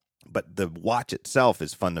 but the watch itself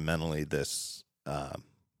is fundamentally this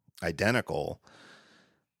identical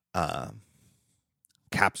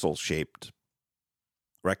capsule-shaped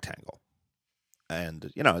rectangle.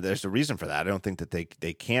 And, there's a reason for that. I don't think that they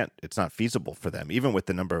can't, it's not feasible for them, even with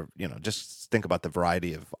the number of, just think about the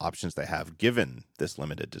variety of options they have given this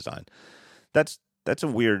limited design. That's a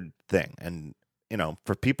weird thing. And,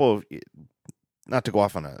 for people, not to go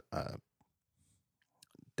off on a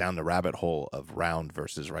down the rabbit hole of round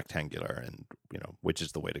versus rectangular and, which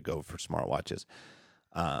is the way to go for smartwatches.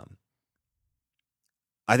 I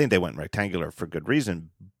think they went rectangular for good reason,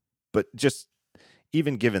 but just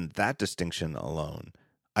even given that distinction alone,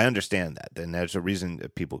 I understand that. And there's a reason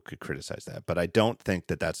that people could criticize that. But I don't think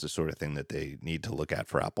that that's the sort of thing that they need to look at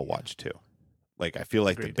for Apple Watch 2. Like, I feel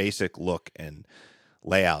like the basic look and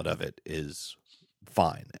layout of it is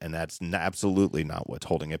fine. And that's absolutely not what's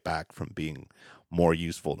holding it back from being more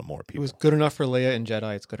useful to more people. It was good enough for Leia and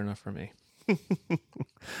Jedi. It's good enough for me.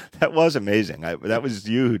 That was amazing. That was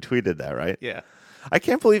you who tweeted that, right? Yeah. I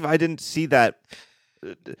can't believe I didn't see that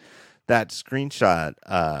screenshot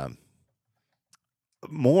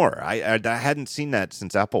more. I hadn't seen that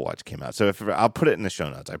since Apple Watch came out. So I'll put it in the show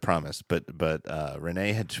notes, I promise. But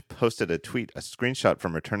Rene had posted a screenshot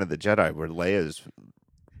from Return of the Jedi where Leia's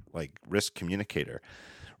like wrist communicator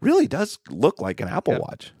really does look like an Apple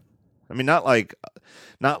Watch. I mean, not like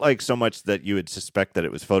so much that you would suspect that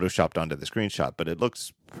it was photoshopped onto the screenshot, but it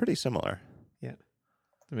looks pretty similar. Yeah,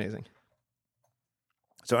 amazing.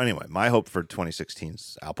 So anyway, my hope for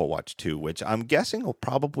 2016's Apple Watch 2, which I'm guessing will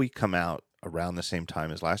probably come out around the same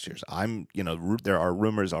time as last year's. There are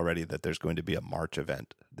rumors already that there's going to be a March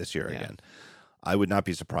event this year again. I would not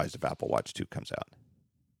be surprised if Apple Watch 2 comes out.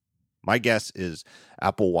 My guess is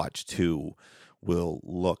Apple Watch 2 will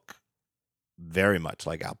look very much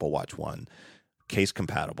like Apple Watch 1, case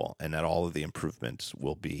compatible, and that all of the improvements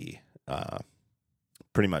will be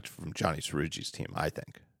pretty much from Johnny Cerrugi's team, I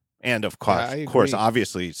think. And of course,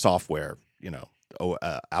 obviously, software.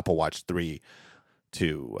 Apple Watch 3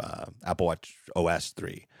 to Apple Watch OS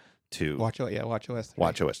 3 to Watch OS 3.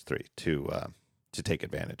 Watch OS 3 to take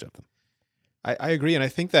advantage of them. I agree, and I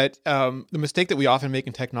think that the mistake that we often make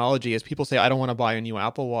in technology is people say, "I don't want to buy a new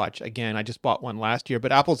Apple Watch again. I just bought one last year."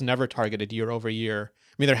 But Apple's never targeted year over year.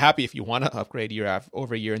 I mean, they're happy if you want to upgrade year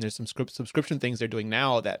over year, and there's some subscription things they're doing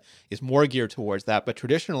now that is more geared towards that. But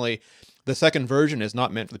traditionally, the second version is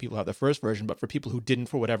not meant for the people who have the first version, but for people who didn't,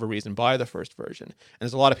 for whatever reason, buy the first version. And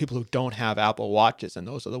there's a lot of people who don't have Apple Watches, and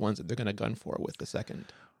those are the ones that they're going to gun for with the second.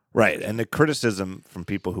 Right, and the criticism from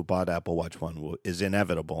people who bought Apple Watch 1 is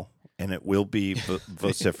inevitable, and it will be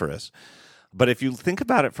vociferous. But if you think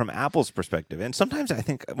about it from Apple's perspective, and sometimes I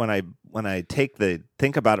think when I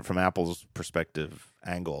think about it from Apple's perspective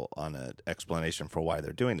angle on an explanation for why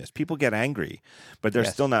they're doing this, people get angry, but they're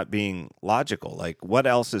still not being logical. Like, what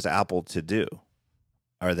else is Apple to do?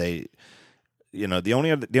 Are they, the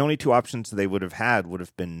only two options they would have had would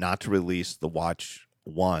have been not to release the Watch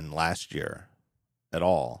 1 last year at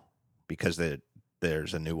all, because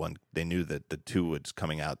there's a new one. They knew that the 2 was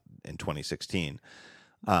coming out in 2016.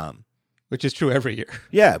 Which is true every year.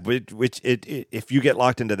 Yeah, if you get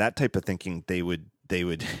locked into that type of thinking, they would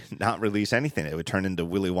not release anything. It would turn into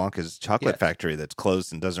Willy Wonka's chocolate factory that's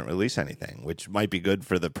closed and doesn't release anything, which might be good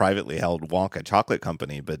for the privately held Wonka chocolate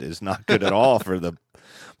company, but is not good at all for the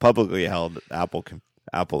publicly held Apple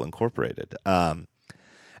Incorporated. And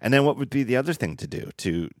then what would be the other thing to do?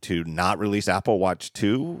 To not release Apple Watch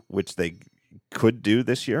 2, which they could do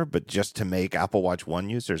this year, but just to make Apple Watch 1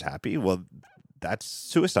 users happy? Well, that's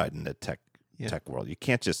suicide in the tech world. You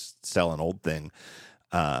can't just sell an old thing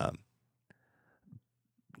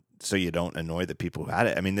so you don't annoy the people who had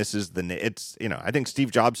it. I mean, I think Steve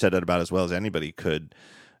Jobs said it about as well as anybody could,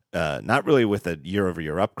 not really with a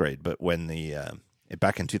year-over-year upgrade, but when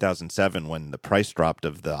back in 2007, when the price dropped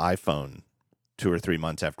of the iPhone 2 or 3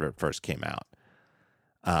 months after it first came out,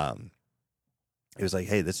 it was like,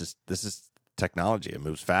 hey, this is technology. It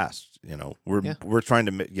moves fast. We're trying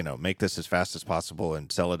to make this as fast as possible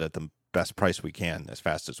and sell it at the best price we can as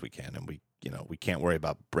fast as we can, and we can't worry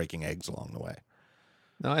about breaking eggs along the way.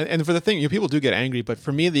 No, and for the thing, people do get angry, but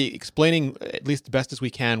for me, the explaining at least the best as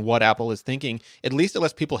we can what Apple is thinking, at least it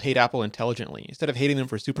lets people hate Apple intelligently. Instead of hating them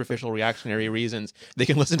for superficial reactionary reasons, they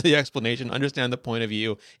can listen to the explanation, understand the point of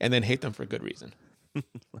view, and then hate them for good reason.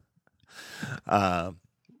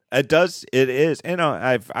 It does. It is.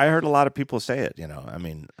 I heard a lot of people say it. I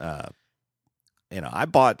mean, I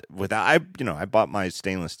bought I bought my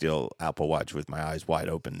stainless steel Apple Watch with my eyes wide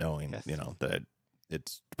open, knowing Yes. That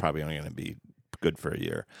it's probably only going to be good for a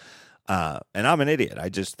year. And I'm an idiot. I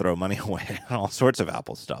just throw money away on all sorts of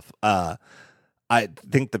Apple stuff. I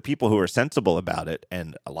think the people who are sensible about it,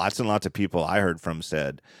 and lots of people I heard from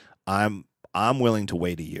said, I'm willing to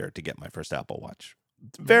wait a year to get my first Apple Watch.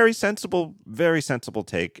 Very sensible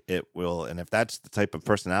take. It will, and if that's the type of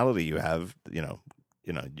personality you have, I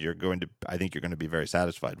think you're going to be very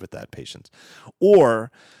satisfied with that patience.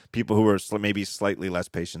 Or people who are maybe slightly less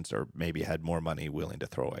patient, or maybe had more money willing to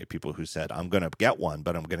throw away. People who said, I'm going to get one,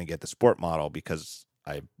 but I'm going to get the sport model because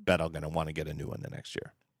I bet I'm going to want to get a new one the next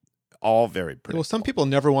year. All very predictable. Well, some people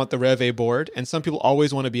never want the Rev A board, and some people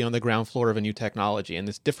always want to be on the ground floor of a new technology. And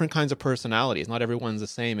there's different kinds of personalities. Not everyone's the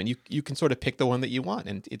same, and you can sort of pick the one that you want,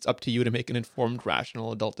 and it's up to you to make an informed,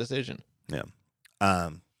 rational adult decision. Yeah.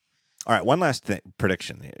 All right. One last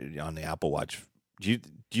prediction on the Apple Watch. Do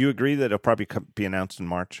you agree that it'll probably be announced in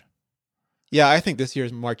March? Yeah, I think this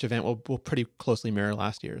year's March event will pretty closely mirror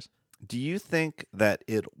last year's. Do you think that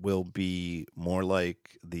it will be more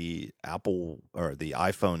like the Apple or the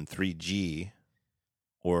iPhone 3G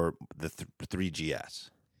or the 3GS?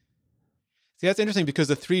 See, that's interesting because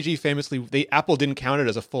the 3G famously, Apple didn't count it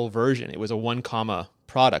as a full version. It was a 1 comma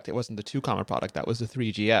product. It wasn't the 2 comma product. That was the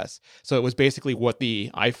 3GS. So it was basically what the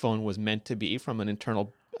iPhone was meant to be from an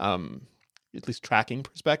internal, at least tracking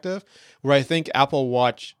perspective, where I think Apple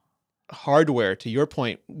Watch hardware, to your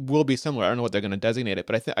point, will be similar. I don't know what they're going to designate it,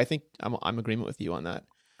 but I think I'm in agreement with you on that.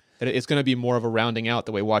 That it's going to be more of a rounding out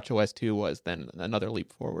the way watchOS 2 was than another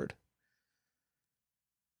leap forward.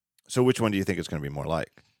 So which one do you think it's going to be more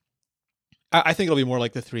like? I think it'll be more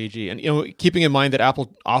like the 3G. And, keeping in mind that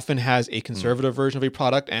Apple often has a conservative version of a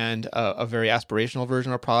product and a very aspirational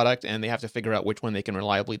version of a product, and they have to figure out which one they can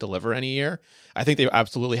reliably deliver any year. I think they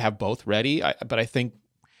absolutely have both ready. But I think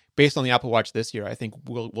based on the Apple Watch this year, I think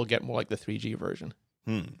we'll get more like the 3G version.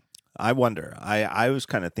 I wonder. I was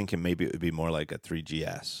kind of thinking maybe it would be more like a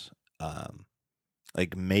 3GS.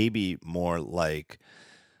 Like maybe more like,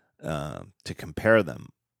 to compare them,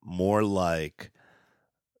 more like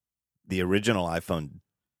the original iPhone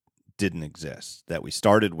didn't exist, that we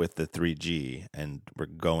started with the 3G and we're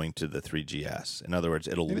going to the 3GS. In other words,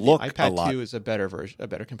 it'll look the iPad a lot. 2 is a better version, a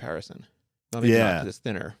better comparison. Not because it's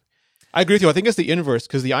thinner. I agree with you. I think it's the inverse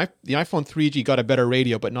because the iPhone 3G got a better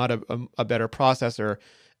radio, but not a better processor.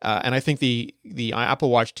 And I think the Apple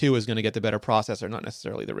Watch 2 is going to get the better processor, not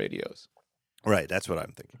necessarily the radios. Right. That's what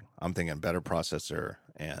I'm thinking. I'm thinking better processor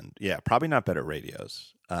and, probably not better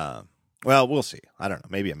radios. Well, we'll see. I don't know.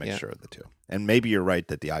 Maybe a mixture of the two. And maybe you're right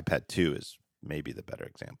that the iPad 2 is maybe the better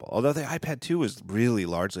example. Although the iPad 2 is really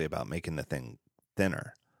largely about making the thing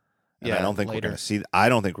thinner. And I don't think we're going to see. I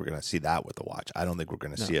don't think we're going to see that with the watch. I don't think we're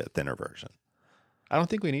going to see a thinner version. I don't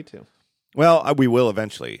think we need to. Well, we will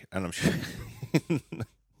eventually, and I'm sure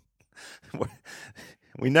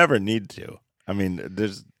we never need to. I mean,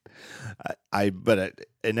 but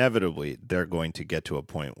inevitably they're going to get to a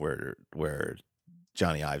point where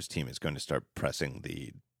Johnny Ive's team is going to start pressing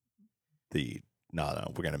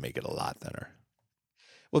no, we're going to make it a lot thinner.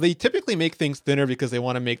 Well, they typically make things thinner because they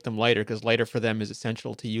want to make them lighter, because lighter for them is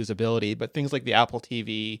essential to usability. But things like the Apple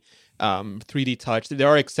TV, 3D Touch, there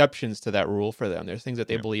are exceptions to that rule for them. There's things that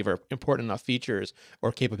they believe are important enough features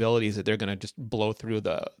or capabilities that they're going to just blow through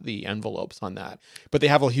the envelopes on that. But they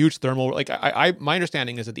have a huge thermal. Like my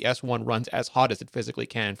understanding is that the S1 runs as hot as it physically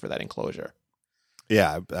can for that enclosure.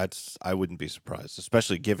 Yeah, I wouldn't be surprised,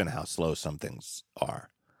 especially given how slow some things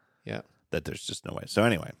are. Yeah. That there's just no way. So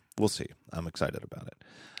anyway, we'll see. I'm excited about it.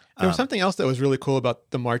 There was something else that was really cool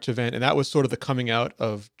about the March event, and that was sort of the coming out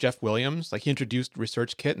of Jeff Williams. Like, he introduced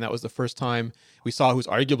ResearchKit, and that was the first time we saw who's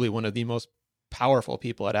arguably one of the most powerful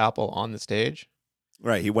people at Apple on the stage.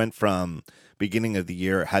 Right. He went from beginning of the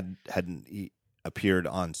year, hadn't he appeared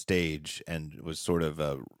on stage, and was sort of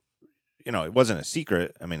it wasn't a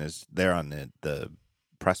secret. I mean, it's there on the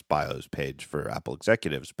press bios page for Apple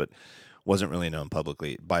executives, but wasn't really known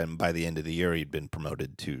publicly. By the end of the year, he'd been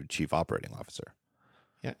promoted to Chief Operating Officer.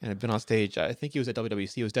 Yeah, and had been on stage. I think he was at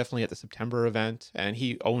WWDC. He was definitely at the September event, and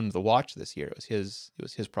he owned the watch this year. It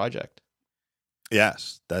was his project.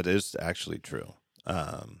 Yes, that is actually true,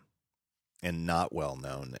 and not well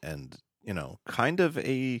known, and kind of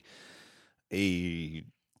a. I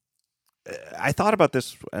thought about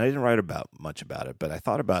this. I didn't write much about it, but I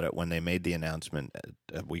thought about it when they made the announcement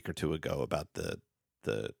a week or two ago about the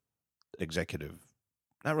executive,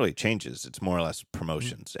 not really changes. It's more or less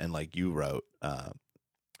promotions. And like you wrote,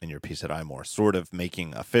 in your piece at iMore, sort of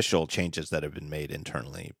making official changes that have been made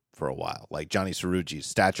internally for a while. Like Johnny Cerrugi's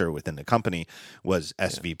stature within the company was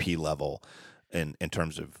SVP level in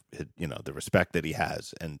terms of, you know, the respect that he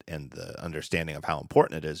has and the understanding of how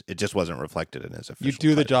important it is. It just wasn't reflected in his official You do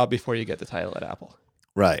the title. job before you get the title at Apple.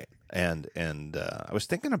 Right. And I was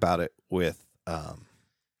thinking about it with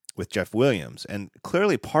Jeff Williams, and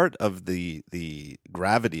clearly part of the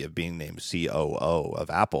gravity of being named COO of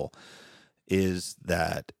Apple is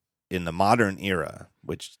that in the modern era,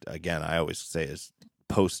 which again I always say is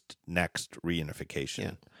post Next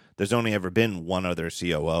reunification, there's only ever been one other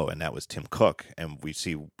COO, and that was Tim Cook, and we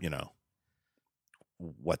see, you know,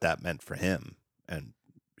 what that meant for him, and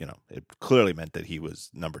you know, it clearly meant that he was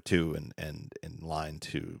number 2 and in line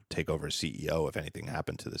to take over as CEO if anything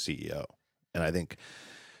happened to the CEO. And I think,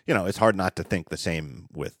 you know, it's hard not to think the same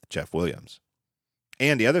with Jeff Williams.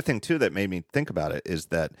 And the other thing too that made me think about it is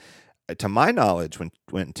that, to my knowledge,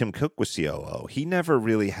 when Tim Cook was COO, he never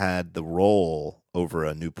really had the role over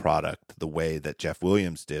a new product the way that Jeff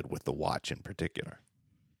Williams did with the watch in particular.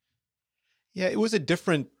 Yeah, it was a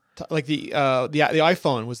different, like the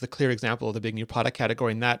iPhone was the clear example of the big new product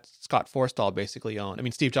category, and that Scott Forstall basically owned. I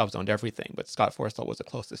mean, Steve Jobs owned everything, but Scott Forstall was the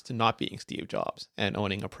closest to not being Steve Jobs and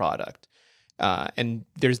owning a product. And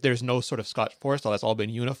there's no sort of Scott Forstall. That's all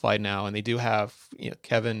been unified now, and they do have, you know,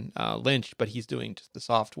 Kevin Lynch, but he's doing just the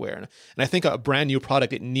software. And I think a brand new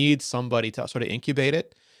product, it needs somebody to sort of incubate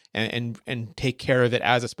it and take care of it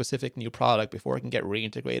as a specific new product before it can get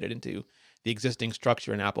reintegrated into the existing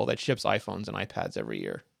structure in Apple that ships iPhones and iPads every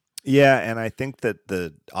year. Yeah, and I think that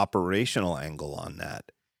the operational angle on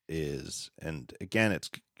that is, and again,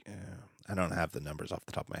 it's I don't have the numbers off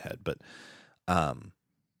the top of my head, but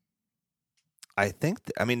I think,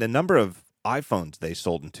 I mean, the number of iPhones they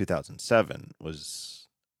sold in 2007 was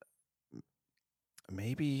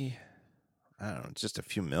maybe, I don't know, just a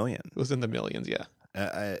few million. It was in the millions, yeah.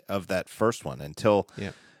 Of that first one until,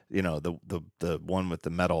 you know, the one with the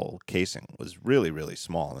metal casing was really, really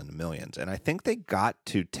small in the millions. And I think they got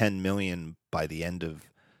to 10 million by the end of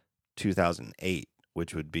 2008,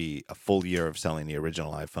 which would be a full year of selling the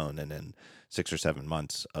original iPhone and then 6 or 7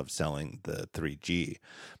 months of selling the 3G.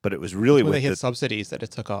 But it was really when they hit subsidies that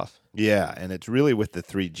it took off. Yeah, and it's really with the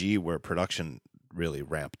 3G where production really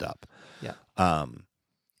ramped up. Yeah.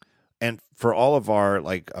 And for all of our,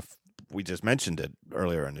 like, we just mentioned it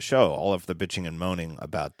earlier in the show, all of the bitching and moaning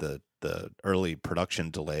about the early production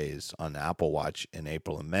delays on the Apple Watch in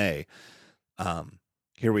April and May,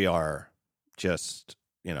 here we are just,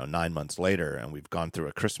 you know, 9 months later, and we've gone through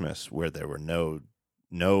a Christmas where there were no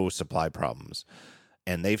supply problems,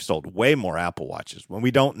 and they've sold way more Apple Watches. When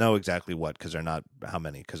we don't know exactly what, because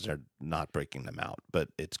they're not breaking them out, but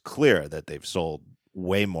it's clear that they've sold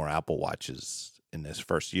way more Apple Watches in this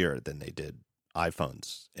first year than they did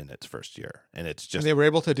iPhones in its first year. And it's just, and they were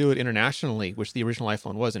able to do it internationally, which the original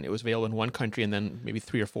iPhone wasn't. It was available in one country and then maybe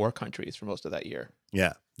 3 or 4 countries for most of that year.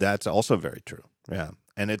 Yeah, that's also very true. Yeah.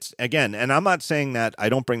 And it's, again, and I'm not saying that, I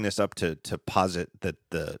don't bring this up to posit that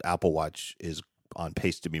the Apple Watch is on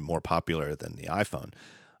pace to be more popular than the iPhone.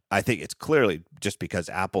 I think it's clearly just because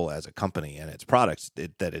Apple as a company and its products,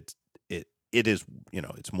 it is, you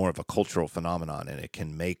know, it's more of a cultural phenomenon, and it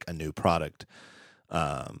can make a new product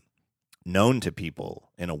known to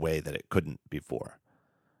people in a way that it couldn't before.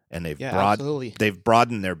 And they've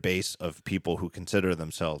broadened their base of people who consider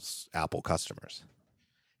themselves Apple customers.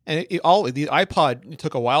 And the iPod, it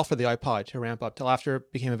took a while for the iPod to ramp up till after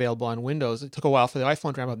it became available on Windows. It took a while for the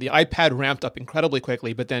iPhone to ramp up. The iPad ramped up incredibly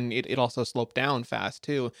quickly, but then it also sloped down fast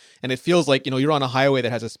too. And it feels like, you know, you're on a highway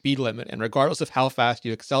that has a speed limit, and regardless of how fast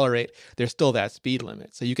you accelerate, there's still that speed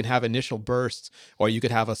limit. So you can have initial bursts, or you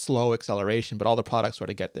could have a slow acceleration, but all the products sort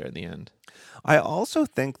of get there in the end. I also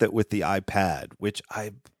think that with the iPad, which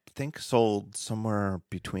I think sold somewhere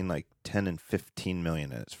between like 10 and 15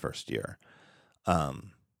 million in its first year.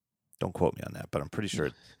 Don't quote me on that, but I'm pretty sure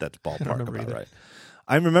that's ballpark about right.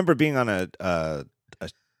 I remember being on a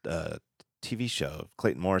TV show,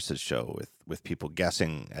 Clayton Morris's show, with people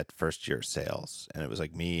guessing at first year sales, and it was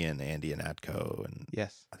like me and Andy and Atco, and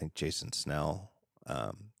I think Jason Snell.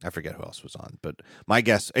 I forget who else was on, but my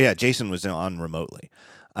guess, Jason was on remotely,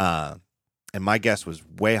 and my guess was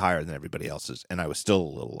way higher than everybody else's, and I was still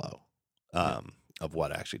a little low of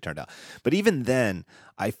what actually turned out. But even then,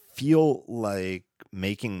 I feel like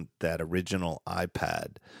making that original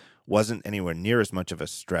iPad wasn't anywhere near as much of a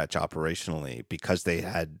stretch operationally, because they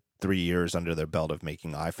had 3 years under their belt of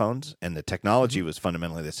making iPhones, and the technology was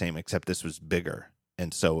fundamentally the same, except this was bigger.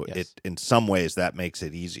 And so it, in some ways, that makes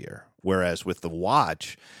it easier. Whereas with the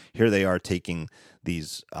watch, here they are taking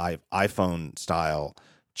these iPhone style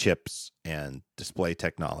chips and display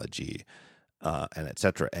technology and et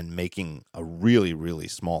cetera, and making a really, really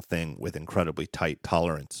small thing with incredibly tight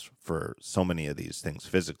tolerance for so many of these things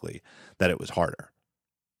physically, that it was harder.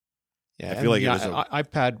 Yeah, I feel like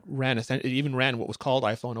iPad ran, it even ran what was called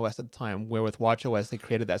iPhone OS at the time, where with Watch OS they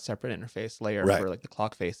created that separate interface layer for like the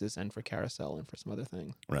clock faces and for carousel and for some other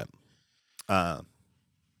things. Right.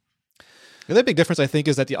 The other big difference, I think,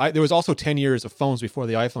 is that there was also 10 years of phones before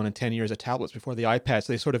the iPhone and 10 years of tablets before the iPad,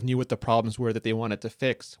 so they sort of knew what the problems were that they wanted to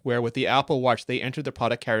fix, where with the Apple Watch, they entered the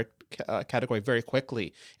product category very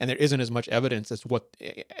quickly, and there isn't as much evidence as what...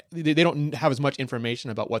 They don't have as much information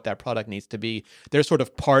about what that product needs to be. They're sort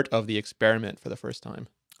of part of the experiment for the first time.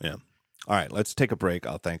 Yeah. All right, let's take a break.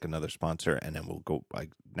 I'll thank another sponsor, and then we'll go...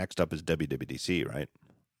 next up is WWDC, right?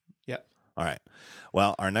 Yeah. All right.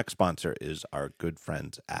 Well, our next sponsor is our good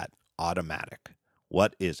friends at Automatic.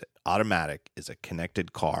 What is it? Automatic is a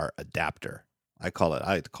connected car adapter. I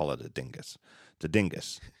like to call it a dingus. It's a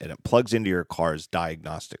dingus, and it plugs into your car's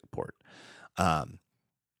diagnostic port.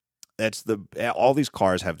 All these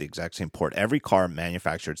cars have the exact same port. Every car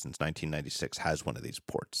manufactured since 1996 has one of these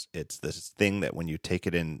ports. It's this thing that when you take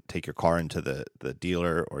your car into the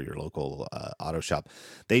dealer or your local auto shop,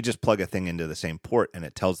 they just plug a thing into the same port, and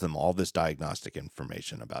it tells them all this diagnostic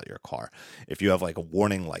information about your car. If you have like a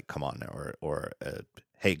warning light come on, or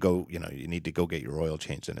hey, go, you need to go get your oil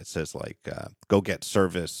changed, and it says like go get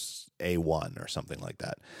service A1 or something like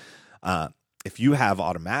that. If you have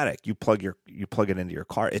Automatic, you plug it into your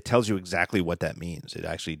car, it tells you exactly what that means. It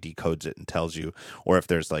actually decodes it and tells you, or if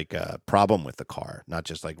there's like a problem with the car, not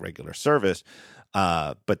just like regular service,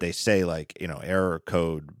 but they say like, error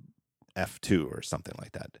code F2 or something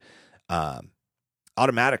like that.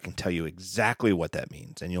 Automatic can tell you exactly what that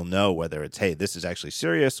means, and you'll know whether it's, hey, this is actually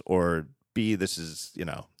serious, or B, this is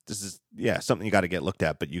something you got to get looked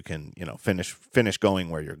at, but you can, finish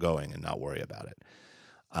going where you're going and not worry about it.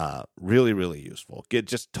 Really, really useful. It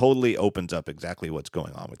just totally opens up exactly what's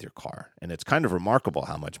going on with your car. And it's kind of remarkable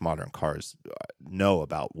how much modern cars know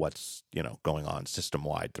about what's, going on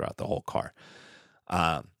system-wide throughout the whole car.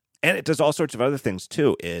 And it does all sorts of other things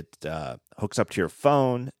too. It hooks up to your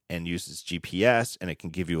phone and uses GPS, and it can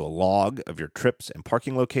give you a log of your trips and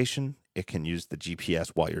parking location. It can use the GPS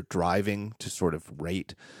while you're driving to sort of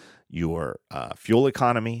rate your fuel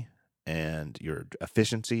economy and your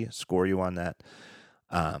efficiency, score you on that.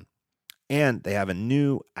 And they have a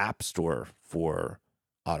new app store for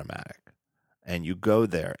Automatic, and you go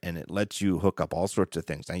there and it lets you hook up all sorts of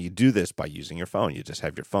things. Now you do this by using your phone. You just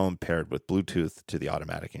have your phone paired with Bluetooth to the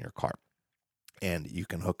Automatic in your car, and you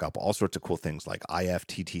can hook up all sorts of cool things like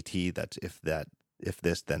IFTTT. That's if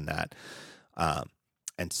this, then that,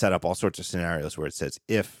 and set up all sorts of scenarios where it says,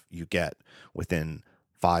 if you get within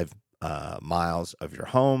 5 miles of your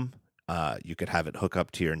home, you could have it hook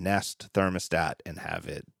up to your Nest thermostat and have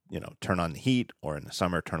it, turn on the heat, or in the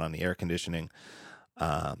summer, turn on the air conditioning.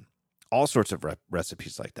 All sorts of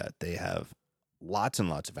recipes like that. They have lots and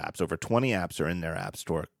lots of apps. Over 20 apps are in their app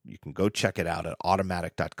store. You can go check it out at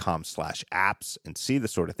automatic.com/apps and see the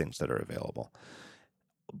sort of things that are available.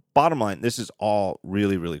 Bottom line, this is all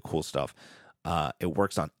really, really cool stuff. It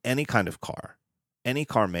works on any kind of car. Any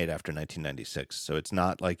car made after 1996, so it's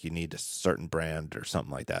not like you need a certain brand or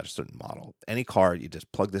something like that, a certain model. Any car, you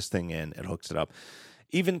just plug this thing in, it hooks it up.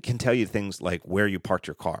 Even can tell you things like where you parked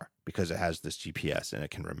your car, because it has this GPS and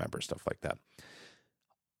it can remember stuff like that.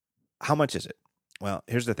 How much is it? Well,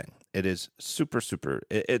 here's the thing. It is super,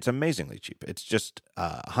 it's amazingly cheap. It's just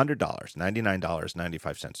 $100,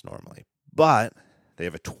 $99.95 normally. But they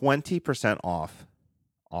have a 20% off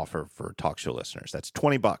offer for talk show listeners. That's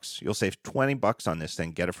 $20. You'll save $20 on this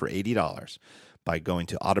thing. Get it for $80 by going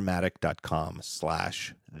to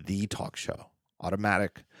automatic.com/thetalkshow.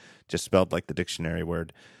 Automatic, just spelled like the dictionary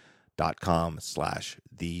word,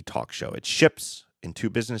 .com/thetalkshow. It ships in 2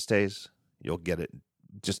 business days. You'll get it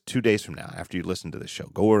just 2 days from now after you listen to this show.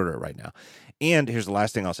 Go order it right now. And here's the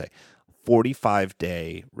last thing I'll say.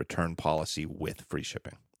 45-day return policy with free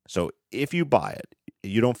shipping. So if you buy it,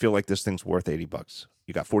 you don't feel like this thing's worth $80.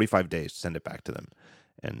 You got 45 days to send it back to them,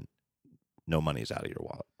 and no money's out of your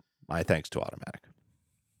wallet. My thanks to Automatic.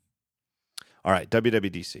 All right,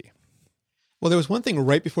 WWDC. Well, there was one thing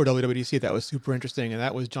right before WWDC that was super interesting, and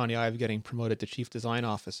that was Johnny Ive getting promoted to Chief Design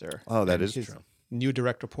Officer. Oh, that is true. New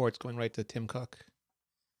direct reports going right to Tim Cook.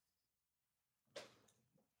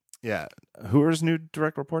 Yeah. Who are his new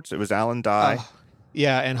direct reports? It was Alan Dye.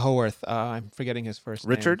 Yeah, and Howarth. I'm forgetting his first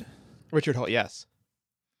name. Richard Howarth, yes.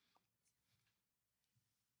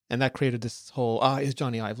 And that created this whole, is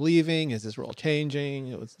Johnny Ive leaving? Is this role changing?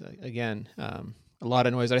 It was, again, a lot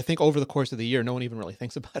of noise. I think over the course of the year, no one even really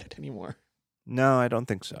thinks about it anymore. No, I don't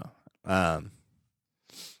think so. And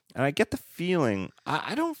I get the feeling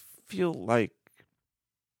I don't feel like,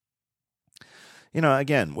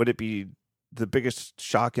 again, would it be the biggest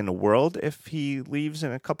shock in the world if he leaves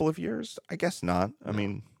in a couple of years? I guess not. I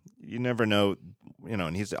mean, you never know,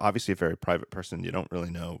 and he's obviously a very private person. You don't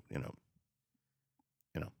really know,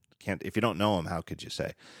 can't, if you don't know him, how could you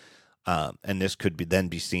say? And this could then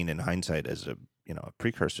be seen in hindsight as a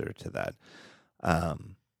precursor to that.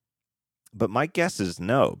 But my guess is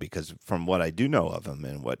no, because from what I do know of him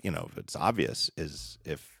and what, it's obvious is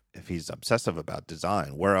if he's obsessive about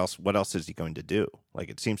design, what else is he going to do? Like,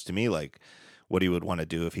 it seems to me like what he would want to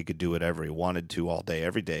do if he could do whatever he wanted to all day,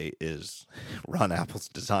 every day, is run Apple's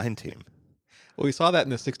design team. Well, we saw that in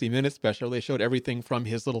the 60 Minutes special. They showed everything from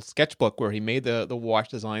his little sketchbook where he made the watch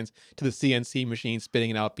designs to the CNC machine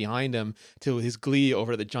spitting it out behind him to his glee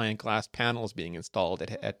over the giant glass panels being installed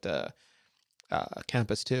at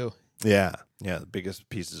Campus 2. Yeah, the biggest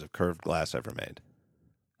pieces of curved glass ever made.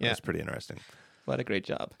 That's pretty interesting. What a great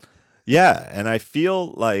job. Yeah, and I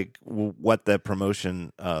feel like what the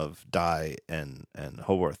promotion of Dye and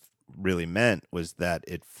Haworth really meant was that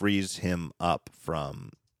it frees him up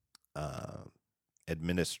from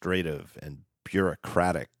administrative and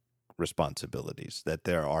bureaucratic responsibilities. That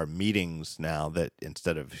there are meetings now that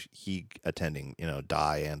instead of he attending,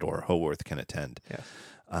 Dye and or Haworth can attend. Yes.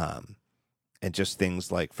 And just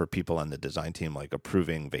things like for people on the design team, like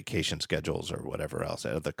approving vacation schedules or whatever else,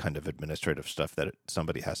 the kind of administrative stuff that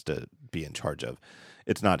somebody has to be in charge of.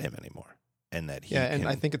 It's not him anymore. And that he and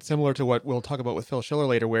I think it's similar to what we'll talk about with Phil Schiller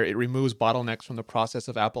later, where it removes bottlenecks from the process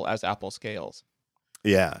of Apple as Apple scales.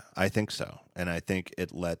 Yeah, I think so. And I think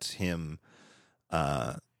it lets him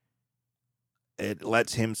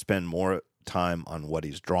spend more time on what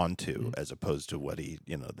he's drawn to as opposed to what he,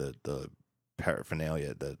 the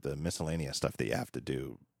paraphernalia, the miscellaneous stuff that you have to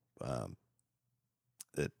do,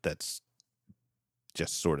 that's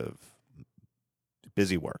just sort of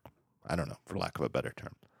busy work. I don't know, for lack of a better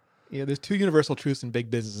term. Yeah, there's two universal truths in big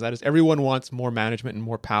business. That is, everyone wants more management and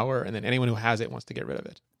more power, and then anyone who has it wants to get rid of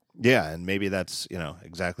it. Yeah, and maybe that's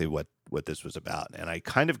exactly what this was about. And I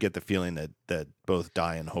kind of get the feeling that both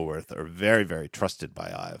Dye and Haworth are very, very trusted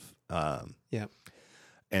by Ive. Yeah.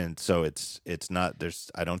 And so it's not,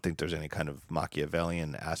 I don't think there's any kind of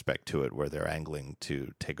Machiavellian aspect to it where they're angling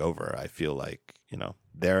to take over. I feel like,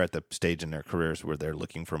 they're at the stage in their careers where they're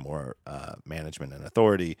looking for more management and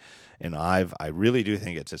authority. And I really do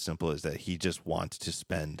think it's as simple as that he just wants to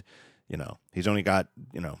spend, he's only got,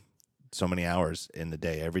 so many hours in the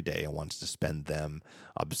day, every day, and wants to spend them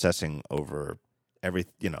obsessing over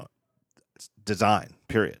design,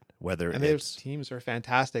 period. And those teams are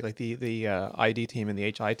fantastic. Like the ID team and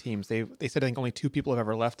the HI teams, they said I think only 2 people have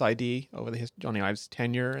ever left ID over Johnny Ive's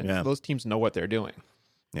tenure, and those teams know what they're doing.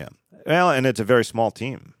 Yeah. Well, and it's a very small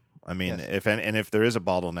team. I mean, if there is a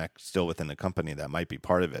bottleneck still within the company, that might be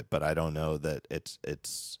part of it. But I don't know that it's.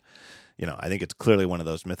 I think it's clearly one of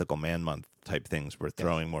those mythical man month type things where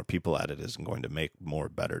throwing more people at it isn't going to make more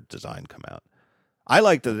better design come out. I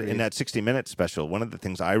liked in that 60 Minutes special, one of the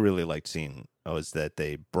things I really liked seeing was that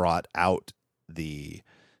they brought out the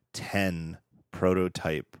 10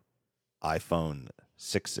 prototype iPhone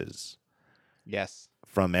 6s. Yes.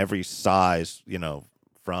 From every size,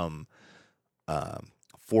 from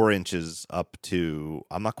 4 inches up to,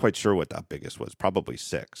 I'm not quite sure what that biggest was, probably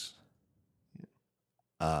 6.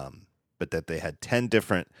 But that they had 10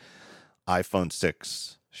 different iPhone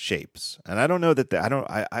 6 shapes. And I don't know that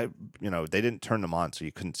they didn't turn them on, so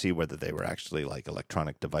you couldn't see whether they were actually like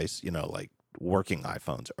electronic device, like working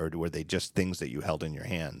iPhones, or were they just things that you held in your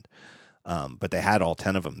hand. But they had all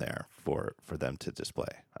 10 of them there for them to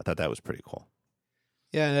display. I thought that was pretty cool.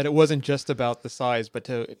 Yeah, and that it wasn't just about the size, but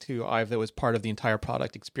to Ive, that was part of the entire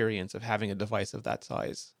product experience of having a device of that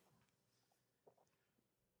size.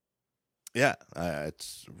 Yeah,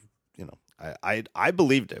 it's I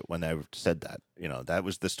believed it when I said that. That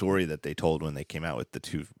was the story that they told when they came out with the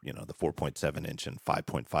two, the 4.7 inch and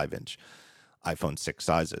 5.5 inch iPhone 6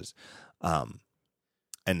 sizes. And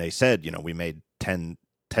they said, we made 10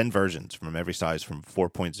 versions from every size from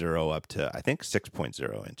 4.0 up to, I think,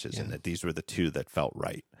 6.0 inches, and that these were the two that felt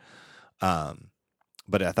right.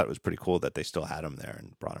 But I thought it was pretty cool that they still had them there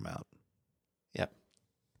and brought them out. Yep.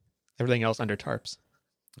 Everything else under tarps.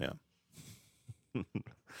 Yeah.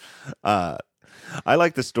 I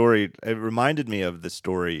like the story. It reminded me of the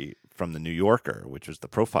story from the New Yorker, which was the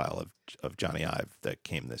profile of Johnny Ive that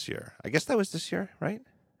came this year. I guess that was this year, right?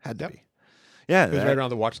 Had to be. Yeah, it was right around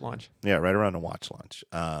the watch launch. Yeah, right around the watch launch.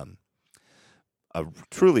 A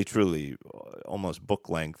truly, truly, almost book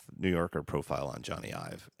length New Yorker profile on Johnny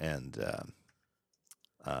Ive, and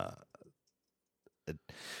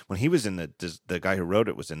when he was in the guy who wrote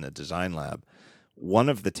it was in the design lab. One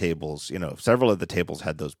of the tables, several of the tables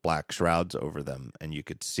had those black shrouds over them, and you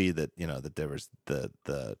could see that, that there was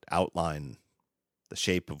the outline, the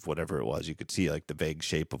shape of whatever it was. You could see like the vague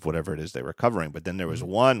shape of whatever it is they were covering. But then there was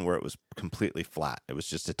one where it was completely flat. It was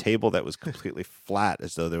just a table that was completely flat,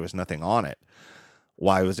 as though there was nothing on it.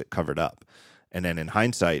 Why was it covered up? And then in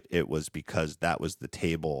hindsight, it was because that was the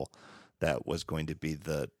table that was going to be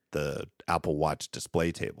the Apple Watch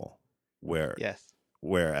display table, where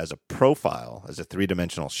as a profile, as a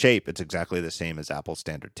three-dimensional shape, it's exactly the same as Apple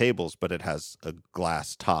standard tables, but it has a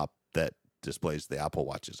glass top that displays the Apple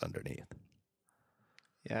Watches underneath.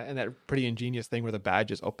 Yeah, and that pretty ingenious thing where the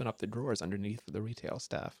badges open up the drawers underneath the retail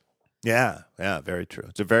staff. Yeah, very true.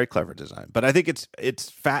 It's a very clever design, but I think it's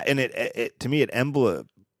fat, and it to me it's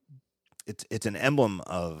an emblem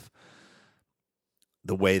of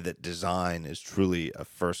the way that design is truly a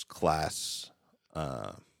first-class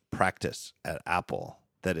practice at Apple,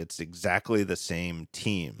 that it's exactly the same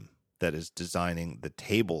team that is designing the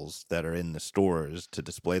tables that are in the stores to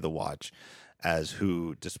display the watch as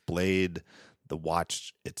who displayed the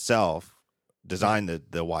watch itself, designed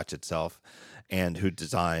the watch itself, and who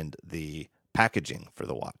designed the packaging for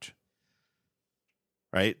the watch.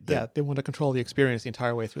 Right? They want to control the experience the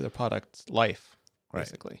entire way through the product's life,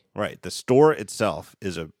 basically. Right. The store itself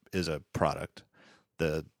is a product.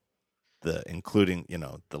 The including,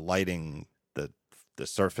 the lighting, the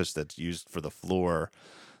surface that's used for the floor,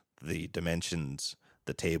 the dimensions,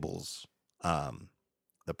 the tables,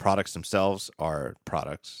 the products themselves are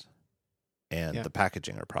products, and the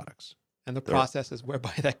packaging are products. And the process is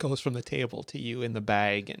whereby that goes from the table to you in the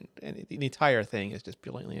bag, and the entire thing is just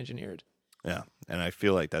brilliantly engineered. Yeah, and I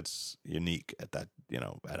feel like that's unique at that,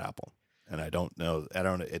 at Apple. And I think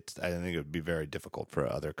it would be very difficult for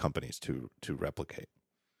other companies to replicate.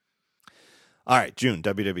 All right, June,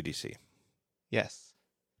 WWDC. Yes.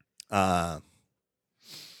 I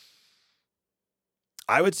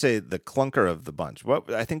would say the clunker of the bunch.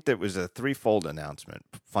 I think there was a threefold announcement,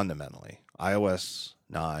 fundamentally. iOS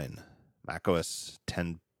 9, macOS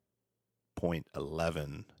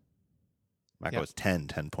 10.11, macOS 10,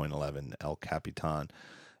 10.11, El Capitan,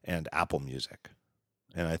 and Apple Music.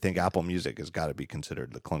 And I think Apple Music has got to be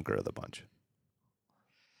considered the clunker of the bunch.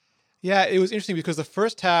 Yeah, it was interesting because the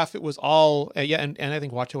first half, it was all, and I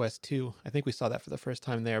think watchOS 2, I think we saw that for the first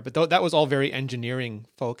time there. But that was all very engineering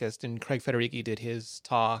focused, and Craig Federighi did his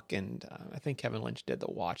talk, and I think Kevin Lynch did the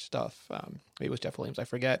watch stuff. Maybe it was Jeff Williams, I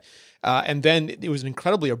forget. And then it was an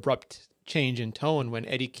incredibly abrupt change in tone when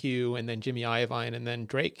Eddie Q and then Jimmy Iovine and then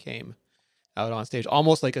Drake came out on stage,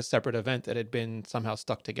 almost like a separate event that had been somehow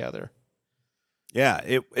stuck together. Yeah,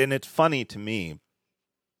 and it's funny to me,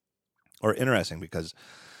 or interesting, because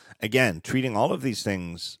again, treating all of these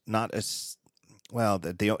things not as well,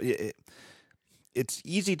 it's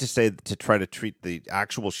easy to try to treat the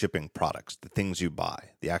actual shipping products, the things you buy,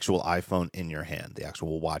 the actual iPhone in your hand, the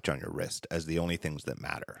actual watch on your wrist, as the only things that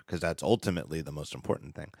matter, because that's ultimately the most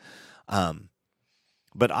important thing.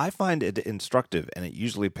 But I find it instructive, and it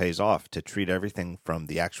usually pays off, to treat everything from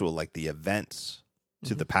the actual, like the events,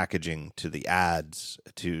 to the packaging, to the ads,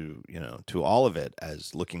 to all of it,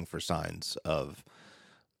 as looking for signs of,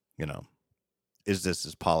 is this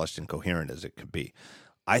as polished and coherent as it could be?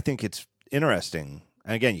 I think it's interesting,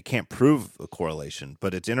 and again, you can't prove a correlation,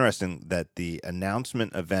 but it's interesting that the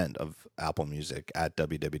announcement event of Apple Music at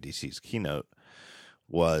WWDC's keynote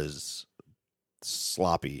was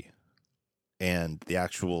sloppy, and the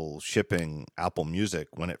actual shipping Apple Music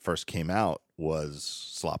when it first came out was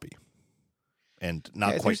sloppy and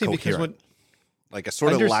not quite coherent. Like a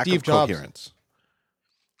sort of lack of coherence.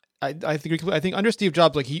 I think under Steve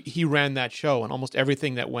Jobs, like he ran that show, and almost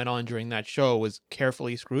everything that went on during that show was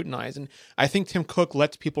carefully scrutinized. And I think Tim Cook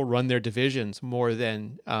lets people run their divisions more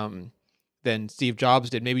than Steve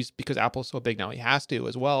Jobs did. Maybe it's because Apple's so big now, he has to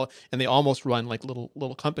as well. And they almost run like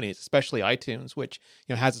little companies, especially iTunes, which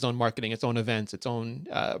has its own marketing, its own events, its own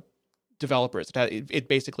developers. It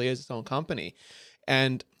basically is its own company.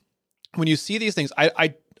 And when you see these things,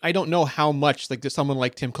 I don't know how much like someone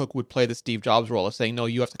like Tim Cook would play the Steve Jobs role of saying, no,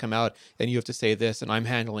 you have to come out and you have to say this, and I'm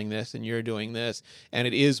handling this, and you're doing this. And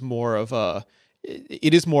it is more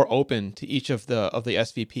open to each of the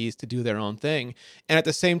SVPs to do their own thing. And at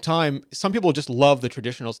the same time, some people just love the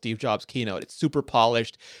traditional Steve Jobs keynote. It's super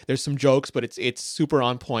polished. There's some jokes, but it's super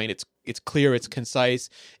on point. It's clear, it's concise.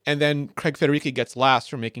 And then Craig Federighi gets laughs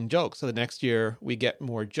for making jokes. So the next year we get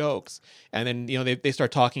more jokes. And then, they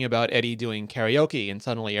start talking about Eddie doing karaoke, and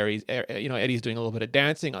suddenly Eddie's doing a little bit of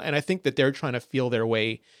dancing. And I think that they're trying to feel their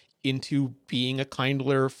way into being a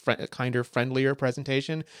kinder, friendlier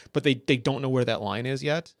presentation, but they don't know where that line is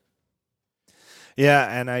yet. Yeah,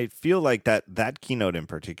 and I feel like that keynote in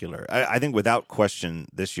particular, I think without question,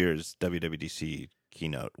 this year's WWDC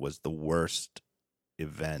keynote was the worst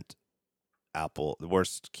event the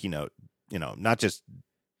worst keynote, not just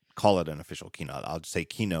call it an official keynote. I'll just say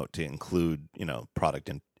keynote to include, product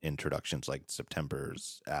introductions like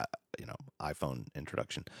September's, iPhone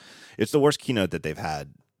introduction. It's the worst keynote that they've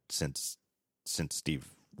had since Steve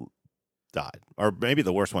died, or maybe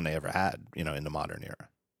the worst one they ever had, in the modern era,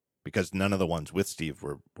 because none of the ones with Steve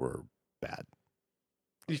were bad.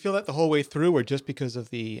 Do you feel that the whole way through, or just because of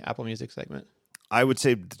the Apple Music segment? I would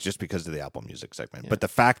say just because of the Apple Music segment. Yeah. But the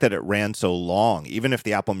fact that it ran so long, even if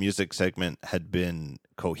the Apple Music segment had been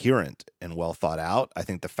coherent and well thought out, I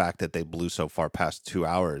think the fact that they blew so far past 2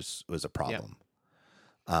 hours was a problem.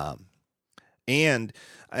 Yeah. And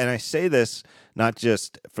I say this not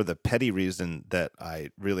just for the petty reason that I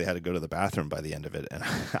really had to go to the bathroom by the end of it, and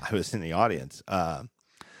I was in the audience.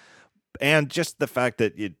 And just the fact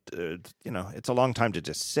that it's a long time to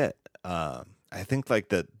just sit. I think like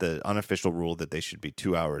the unofficial rule that they should be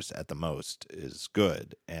 2 hours at the most is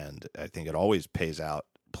good, and I think it always plays out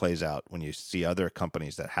when you see other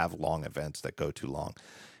companies that have long events that go too long.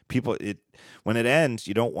 When it ends,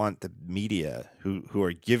 you don't want the media who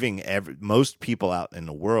are giving most people out in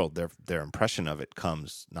the world their impression of it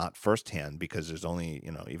comes not firsthand, because there's only,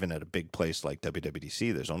 even at a big place like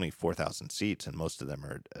WWDC, there's only 4,000 seats, and most of them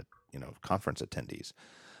are conference attendees.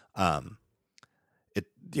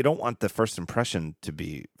 You don't want the first impression to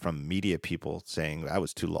be from media people saying that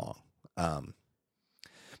was too long.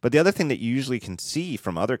 But the other thing that you usually can see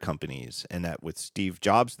from other companies, and that with Steve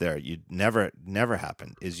Jobs there, never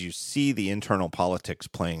happened, is you see the internal politics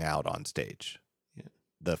playing out on stage. Yeah.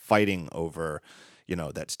 The fighting over,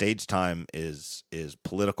 that stage time is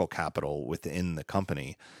political capital within the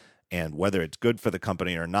company, and whether it's good for the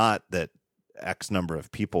company or not that X number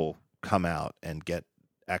of people come out and get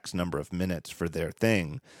X number of minutes for their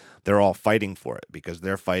thing, they're all fighting for it because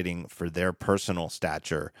they're fighting for their personal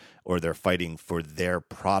stature, or they're fighting for their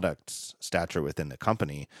product's stature within the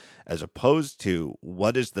company, as opposed to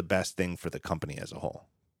what is the best thing for the company as a whole.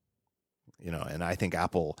 And I think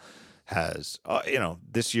Apple has,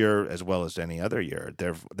 this year as well as any other year,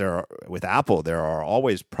 with Apple, there are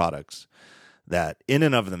always products that in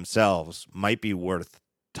and of themselves might be worth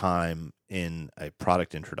time in a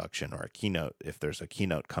product introduction or a keynote, if there's a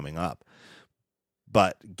keynote coming up,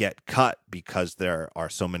 but get cut because there are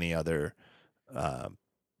so many other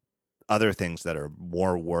things that are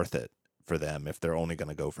more worth it for them if they're only going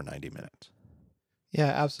to go for 90 minutes. Yeah,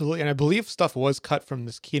 absolutely. And I believe stuff was cut from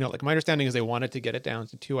this keynote. Like, my understanding is they wanted to get it down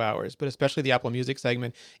to 2 hours, but especially the Apple Music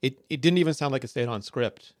segment, it didn't even sound like it stayed on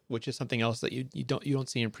script, which is something else that you don't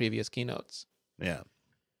see in previous keynotes. Yeah.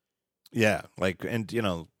 Yeah, like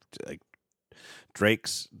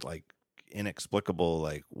Drake's like inexplicable,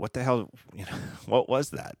 like, what the hell, what was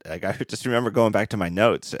that? Like, I just remember going back to my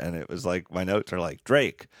notes, and it was like, my notes are like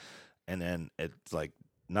Drake, and then it's like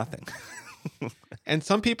nothing. And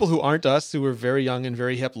some people who aren't us, who were very young and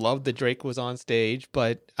very hip, loved that Drake was on stage.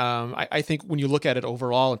 But I think when you look at it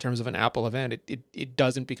overall in terms of an Apple event, it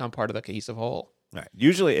doesn't become part of the cohesive whole. Right.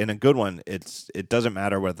 Usually in a good one, it doesn't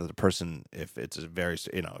matter whether the person, if it's a very,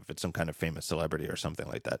 if it's some kind of famous celebrity or something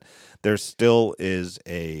like that, there still is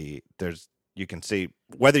you can see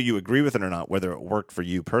whether you agree with it or not, whether it worked for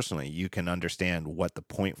you personally, you can understand what the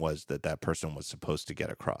point was that person was supposed to get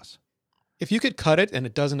across. If you could cut it and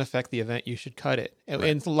it doesn't affect the event, you should cut it. Right.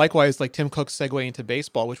 And likewise, like Tim Cook's segue into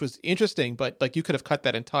baseball, which was interesting, but like you could have cut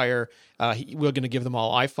that entire, we're going to give them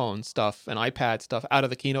all iPhone stuff and iPad stuff out of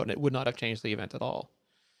the keynote, and it would not have changed the event at all.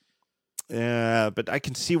 Yeah, but I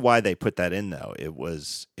can see why they put that in, though. It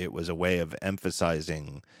was a way of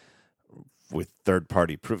emphasizing with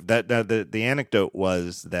third-party proof. That the anecdote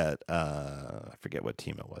was that I forget what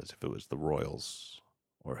team it was, if it was the Royals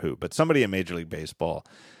or who, but somebody in Major League Baseball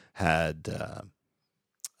had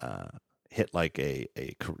hit like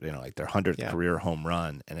like their 100th career home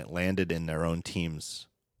run, and it landed in their own team's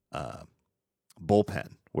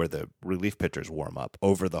bullpen where the relief pitchers warm up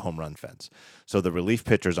over the home run fence. So the relief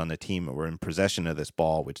pitchers on the team were in possession of this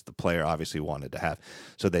ball, which the player obviously wanted to have.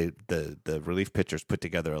 So the relief pitchers put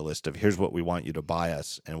together a list of, here's what we want you to buy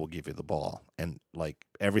us, and we'll give you the ball. And like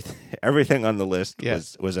everything on the list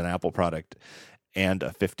was an Apple product and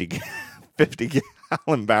a 50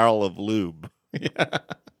 gallon barrel of lube. Yeah.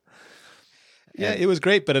 Yeah, it was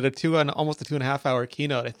great, but at almost a 2.5 hour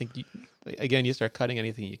keynote, I think you start cutting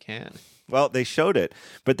anything you can. Well, they showed it,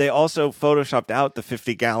 but they also photoshopped out the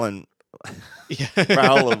 50 gallon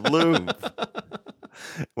barrel of lube,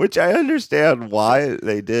 which I understand why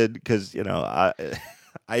they did, because I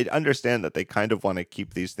understand that they kind of want to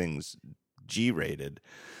keep these things G rated,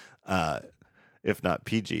 if not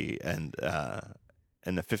PG, and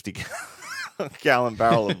the 50 gallon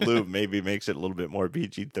barrel of lube maybe makes it a little bit more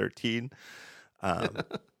PG-13.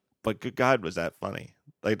 But good God, was that funny?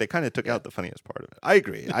 Like, they kind of took out the funniest part of it. I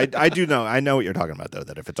agree. I do know. I know what you're talking about, though.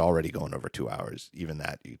 That if it's already going over 2 hours, even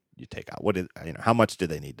that you take out. How much do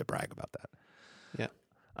they need to brag about that?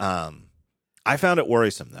 Yeah. I found it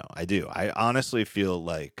worrisome, though. I do. I honestly feel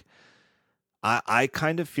like I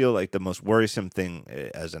kind of feel like the most worrisome thing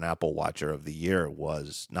as an Apple watcher of the year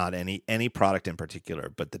was not any product in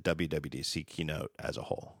particular, but the WWDC keynote as a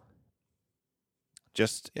whole.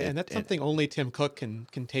 And that's something only Tim Cook can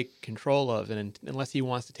take control of, and unless he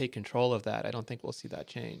wants to take control of that, I don't think we'll see that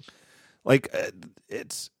change. Like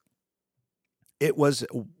it was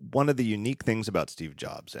one of the unique things about Steve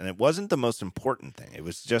Jobs, and it wasn't the most important thing. It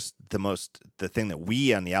was just the thing that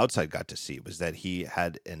we on the outside got to see was that he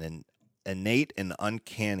had an innate and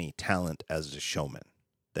uncanny talent as a showman.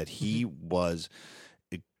 That he was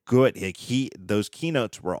good. Those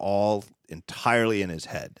keynotes were all entirely in his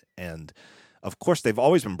head, and of course, they've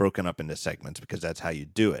always been broken up into segments because that's how you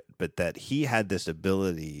do it. But that he had this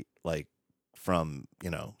ability, like from,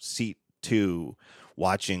 seat 2,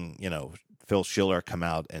 watching, Phil Schiller come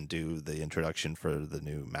out and do the introduction for the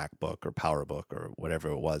new MacBook or PowerBook or whatever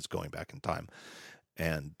it was going back in time.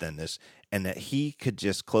 And then and that he could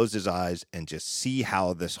just close his eyes and just see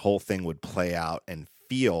how this whole thing would play out and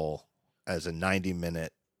feel as a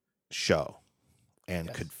 90-minute show,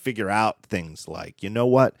 and could figure out things like, you know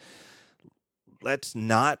what? Let's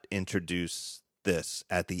not introduce this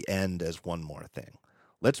at the end as one more thing.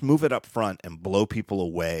 Let's move it up front and blow people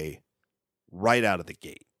away right out of the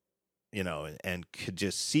gate, and could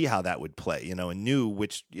just see how that would play, and knew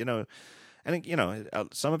which, and,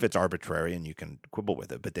 some of it's arbitrary and you can quibble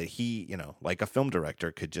with it, but that he, like a film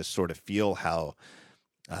director, could just sort of feel how,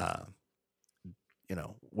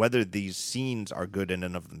 whether these scenes are good in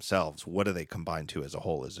and of themselves, what do they combine to as a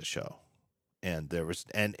whole as a show? And there was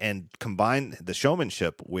and combine the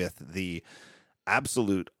showmanship with the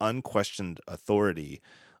absolute unquestioned authority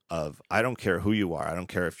of, I don't care who you are, I don't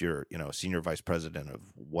care if you're senior vice president of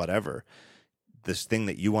whatever, this thing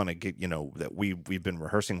that you want to get, that we've been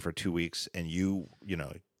rehearsing for 2 weeks and you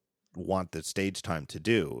want the stage time to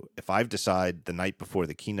do. If I've decided the night before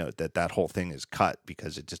the keynote that whole thing is cut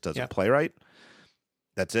because it just doesn't play right,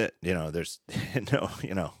 that's it. There's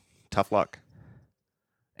tough luck.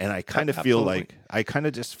 And I kind of feel like,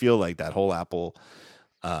 just feel like that whole Apple,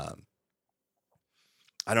 I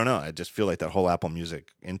don't know. I just feel like that whole Apple Music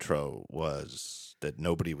intro was that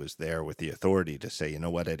nobody was there with the authority to say, you know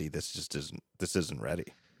what, Eddie, this isn't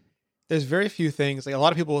ready. There's very few things. Like, a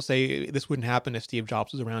lot of people will say this wouldn't happen if Steve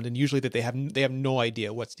Jobs was around, and usually that they have no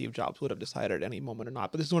idea what Steve Jobs would have decided at any moment or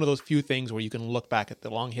not. But this is one of those few things where you can look back at the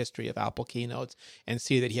long history of Apple keynotes and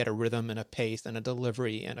see that he had a rhythm and a pace and a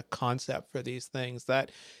delivery and a concept for these things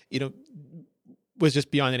that, was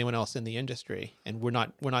just beyond anyone else in the industry, and we're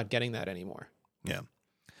not getting that anymore. Yeah.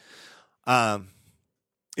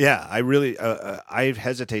 Yeah, I really I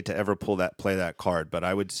hesitate to ever play that card, but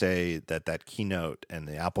I would say that keynote and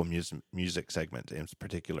the Apple Music segment in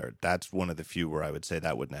particular, that's one of the few where I would say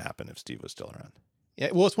that wouldn't happen if Steve was still around.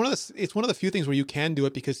 Yeah, well, it's one of the few things where you can do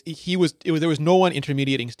it because there was no one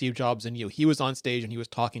intermediating Steve Jobs and you. He was on stage and he was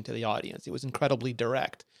talking to the audience. It was incredibly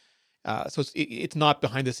direct. So it's not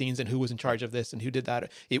behind the scenes and who was in charge of this and who did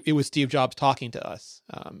that. It was Steve Jobs talking to us,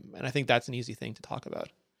 and I think that's an easy thing to talk about.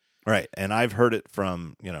 Right, and I've heard it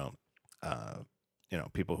from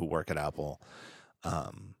people who work at Apple,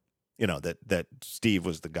 that Steve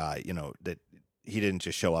was the guy, that he didn't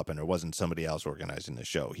just show up and there wasn't somebody else organizing the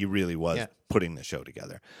show. He really was putting the show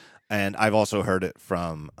together. And I've also heard it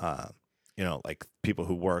from like people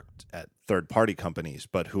who worked at third-party companies,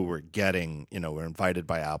 but who were getting, were invited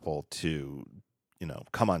by Apple to,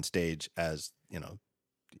 come on stage as,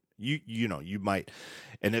 you might,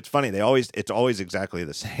 and it's funny, it's always exactly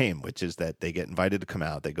the same, which is that they get invited to come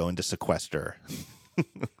out, they go into sequester.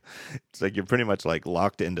 It's like you're pretty much like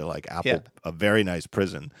locked into like Apple, a very nice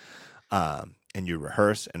prison, and you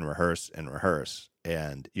rehearse and rehearse and rehearse,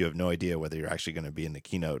 and you have no idea whether you're actually going to be in the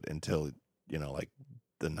keynote until like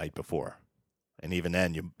the night before, and even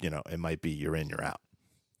then it might be you're in, you're out.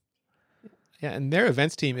 Yeah, and their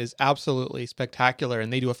events team is absolutely spectacular,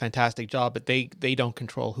 and they do a fantastic job, but they don't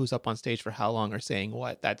control who's up on stage for how long or saying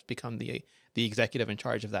what. That's become the executive in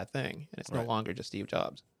charge of that thing, and it's no longer just Steve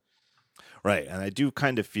Jobs. Right, and I do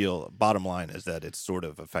kind of feel, bottom line is that it's sort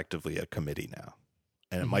of effectively a committee now,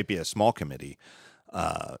 and it might be a small committee,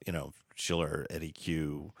 Schiller, Eddie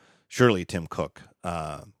Q, surely Tim Cook,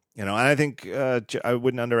 And I think I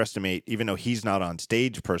wouldn't underestimate, even though he's not on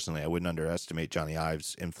stage personally, I wouldn't underestimate Johnny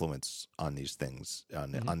Ive's influence on these things,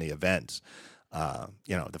 on the events.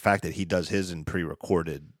 The fact that he does his in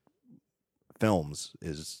pre-recorded films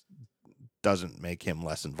doesn't make him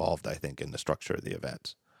less involved, I think, in the structure of the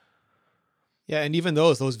events. Yeah, and even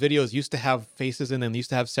those videos used to have faces in them. They used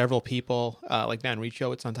to have several people, like Van Ritchie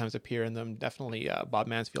would sometimes appear in them. Definitely Bob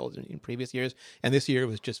Mansfield in previous years. And this year it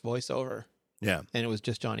was just voiceover. Yeah. And it was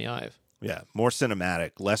just Johnny Ive. Yeah, more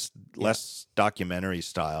cinematic, less documentary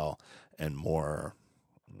style, and more,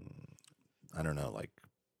 I don't know, like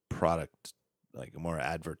product, like more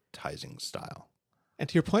advertising style. And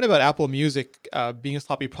to your point about Apple Music being a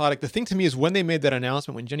sloppy product, the thing to me is when they made that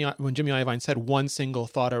announcement, when Jimmy Iovine said one single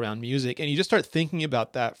thought around music, and you just start thinking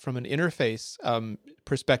about that from an interface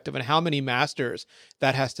perspective and how many masters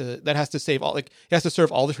that has to save all, like it has to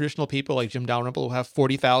serve all the traditional people like Jim Dalrymple who have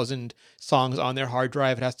 40,000 songs on their hard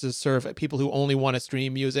drive. It has to serve people who only want to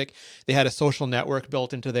stream music. They had a social network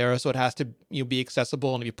built into there, so it has to be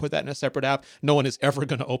accessible. And if you put that in a separate app, no one is ever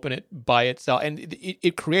going to open it by itself, and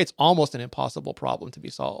it creates almost an impossible problem to be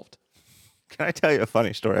solved. Can I tell you a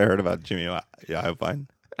funny story I heard about Jimmy Iovine?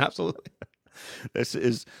 Absolutely. This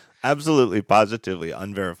is absolutely positively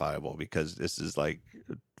unverifiable because this is like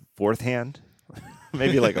fourth hand,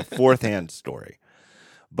 maybe like a fourth hand story.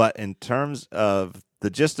 But in terms of the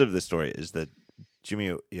gist of the story is that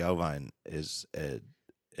Jimmy Iovine is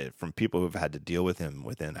from people who've had to deal with him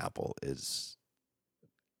within Apple is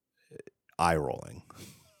eye rolling.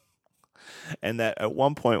 And that at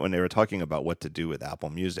one point when they were talking about what to do with Apple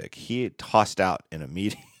Music, he tossed out in a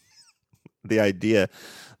meeting the idea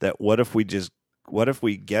that what if we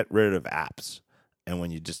get rid of apps, and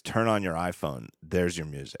when you just turn on your iPhone, there's your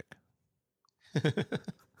music.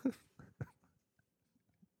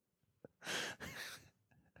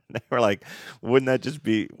 They were like, wouldn't that just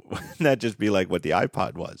be like what the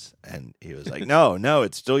iPod was? And he was like, no,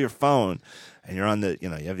 it's still your phone, and you're on the, you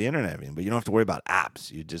have the internet, but you don't have to worry about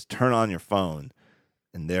apps. You just turn on your phone,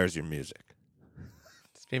 and there's your music.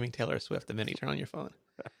 Streaming Taylor Swift the minute you turn on your phone.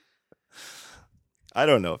 I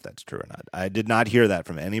don't know if that's true or not. I did not hear that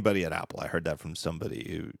from anybody at Apple. I heard that from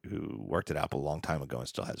somebody who worked at Apple a long time ago and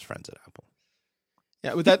still has friends at Apple.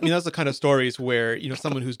 Yeah, but that's the kind of stories where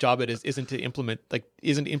someone whose job it is isn't to implement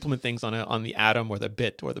things on the atom or the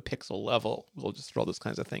bit or the pixel level. We'll just throw those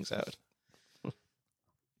kinds of things out.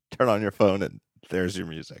 Turn on your phone and there's your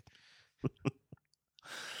music.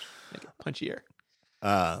 Make it punchier.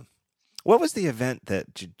 What was the event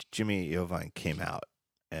that Jimmy Iovine came out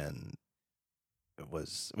and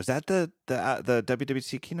was that the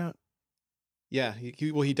WWDC keynote? Yeah, he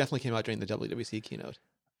definitely came out during the WWDC keynote.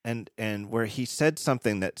 And where he said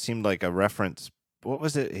something that seemed like a reference. What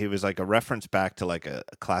was it? He was like a reference back to like a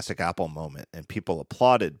classic Apple moment, and people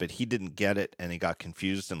applauded, but he didn't get it, and he got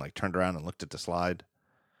confused and like turned around and looked at the slide.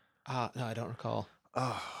 No, I don't recall.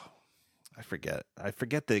 Oh, I forget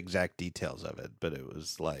the exact details of it, but it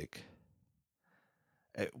was like,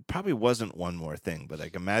 it probably wasn't one more thing, but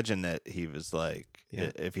like imagine that he was like,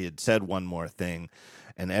 if he had said one more thing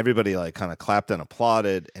and everybody like kind of clapped and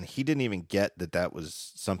applauded, and he didn't even get that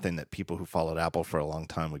was something that people who followed Apple for a long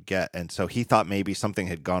time would get. And so he thought maybe something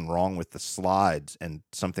had gone wrong with the slides and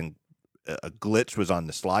a glitch was on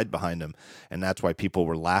the slide behind him. And that's why people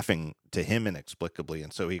were laughing to him inexplicably.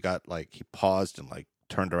 And so he paused and like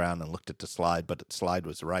turned around and looked at the slide, but the slide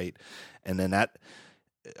was right. And then that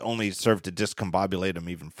only served to discombobulate him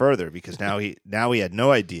even further, because now he had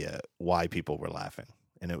no idea why people were laughing,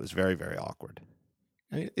 and it was very, very awkward.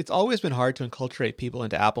 I mean, it's always been hard to enculturate people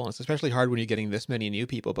into Apple, and it's especially hard when you're getting this many new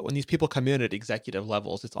people. But when these people come in at executive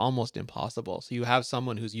levels, it's almost impossible. So you have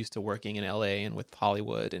someone who's used to working in LA and with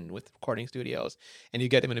Hollywood and with recording studios, and you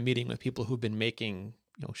get them in a meeting with people who've been making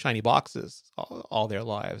shiny boxes all their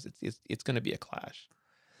lives. It's going to be a clash.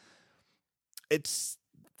 It's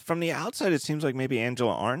from the outside, it seems like maybe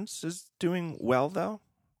Angela Arns is doing well, though.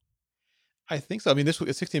 I think so. I mean,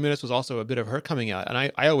 60 Minutes was also a bit of her coming out. And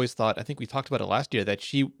I always thought, I think we talked about it last year, that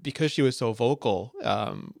because she was so vocal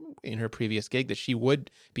in her previous gig, that she would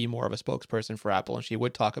be more of a spokesperson for Apple and she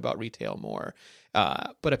would talk about retail more.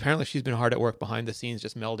 But apparently she's been hard at work behind the scenes,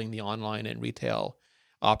 just melding the online and retail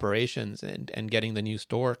operations and getting the new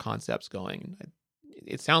store concepts going.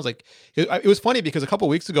 It sounds like it was funny because a couple of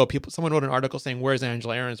weeks ago, someone wrote an article saying, "Where's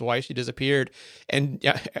Angela Ahrens? Why she disappeared?" And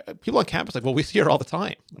people on campus like, "Well, we see her all the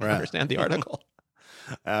time." I don't understand the article.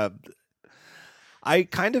 I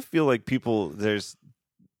kind of feel like there's,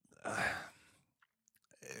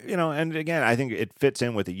 and again, I think it fits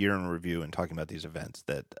in with a year in review and talking about these events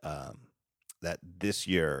that this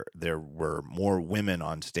year there were more women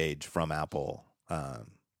on stage from Apple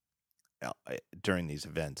during these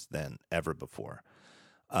events than ever before.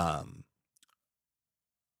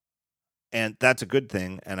 And that's a good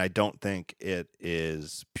thing, and I don't think it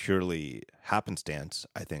is purely happenstance.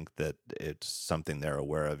 I think that it's something they're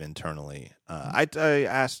aware of internally. I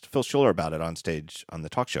asked Phil Schiller about it on stage on the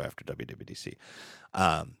talk show after WWDC.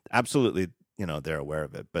 Absolutely, they're aware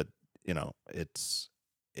of it, but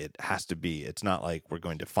it has to be. It's not like we're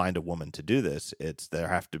going to find a woman to do this.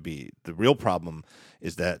 The real problem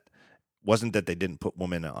is that wasn't that they didn't put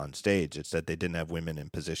women on stage. It's that they didn't have women in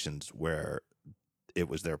positions where it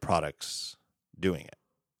was their products doing it,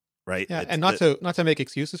 right? Yeah, and not to make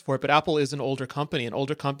excuses for it, but Apple is an older company, and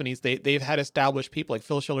older companies they've had established people. Like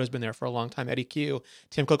Phil Schiller's been there for a long time, Eddie Q,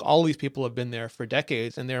 Tim Cook, all these people have been there for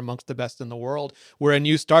decades, and they're amongst the best in the world. Where a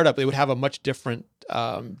new startup, they would have a much different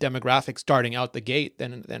demographic starting out the gate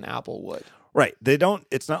than Apple would. Right. They don't.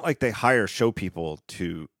 It's not like they hire show people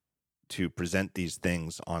to present these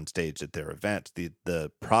things on stage at their events.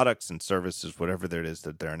 The products and services, whatever it is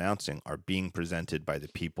that they're announcing, are being presented by the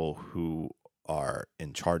people who are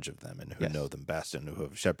in charge of them and who know them best and who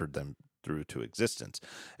have shepherded them through to existence.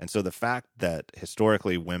 And so the fact that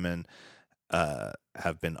historically women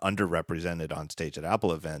have been underrepresented on stage at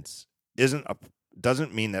Apple events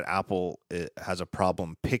doesn't mean that Apple has a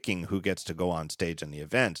problem picking who gets to go on stage in the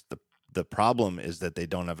events. The problem is that they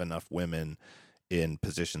don't have enough women in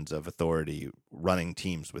positions of authority running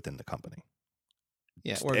teams within the company.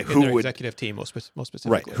 Yeah, or in their executive team, most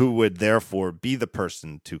specifically. Right, who would therefore be the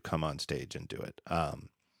person to come on stage and do it.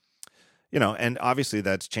 And obviously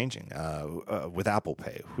that's changing with Apple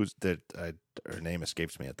Pay. Her name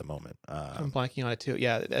escapes me at the moment. I'm blanking on it too.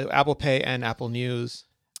 Yeah, Apple Pay and Apple News.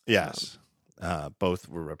 Yes. Both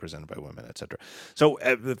were represented by women, etc. So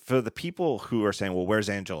for the people who are saying, well, where's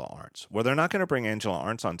Angela Arendt? Well, they're not going to bring Angela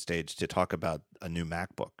Arendt on stage to talk about a new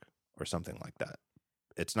MacBook or something like that.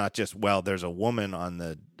 It's not just, well, there's a woman on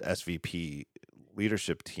the SVP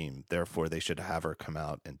leadership team, therefore they should have her come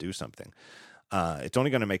out and do something. It's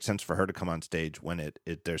only going to make sense for her to come on stage when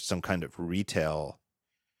there's some kind of retail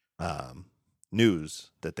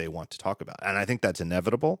news that they want to talk about. And I think that's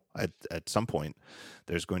inevitable. At some point,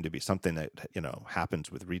 there's going to be something that,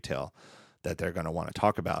 happens with retail that they're going to want to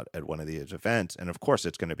talk about at one of these events. And of course,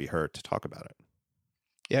 it's going to be her to talk about it.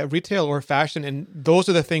 Yeah, retail or fashion. And those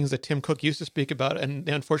are the things that Tim Cook used to speak about. And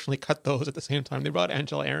they unfortunately cut those at the same time. They brought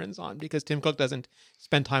Angela Ahrendts on because Tim Cook doesn't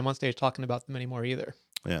spend time on stage talking about them anymore either.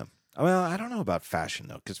 Yeah. Well, I don't know about fashion,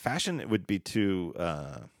 though, because fashion, it would be too...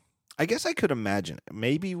 I guess I could imagine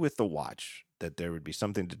maybe with the watch that there would be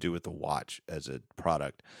something to do with the watch as a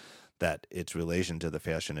product, that its relation to the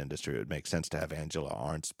fashion industry, it would make sense to have Angela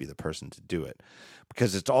Ahrendts be the person to do it,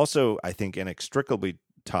 because it's also, I think, inextricably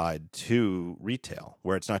tied to retail,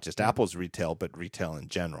 where it's not just Apple's retail, but retail in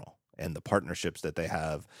general, and the partnerships that they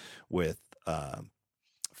have with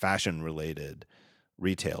fashion-related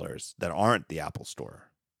retailers that aren't the Apple Store.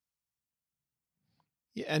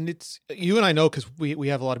 Yeah, and it's you and I know because we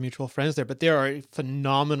have a lot of mutual friends there, but there are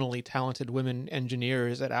phenomenally talented women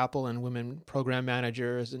engineers at Apple and women program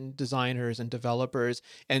managers and designers and developers,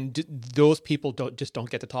 and those people don't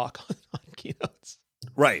get to talk on keynotes.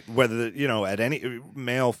 Right. Whether, at any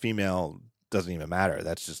male, female, doesn't even matter.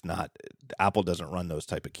 That's just not, Apple doesn't run those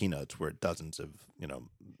type of keynotes where dozens of,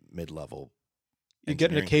 mid-level. You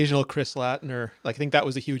get an occasional Chris Latner. I think that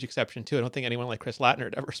was a huge exception too. I don't think anyone like Chris Latner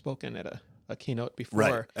had ever spoken at a keynote before.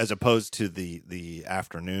 Right. As opposed to the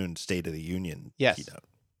afternoon State of the Union keynote,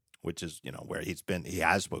 which is, where he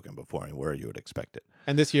has spoken before and where you would expect it.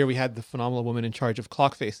 And this year we had the phenomenal woman in charge of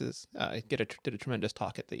clock faces did a tremendous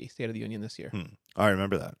talk at the State of the Union this year. I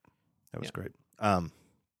remember that. That was great.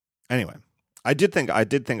 Anyway, I did think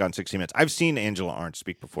on 60 Minutes. I've seen Angela Ahrendts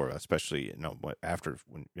speak before, especially after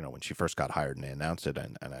when she first got hired and they announced it,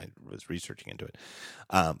 and I was researching into it.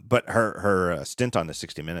 But her stint on the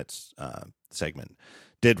 60 Minutes segment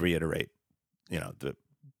did reiterate,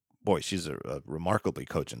 she's a remarkably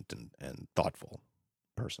cogent and thoughtful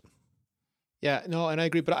person. Yeah, no, and I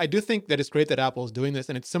agree. But I do think that it's great that Apple is doing this.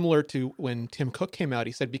 And it's similar to when Tim Cook came out.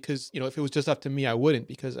 He said, because, if it was just up to me, I wouldn't,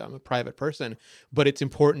 because I'm a private person. But it's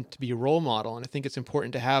important to be a role model. And I think it's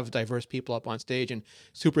important to have diverse people up on stage in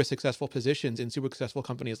super successful positions in super successful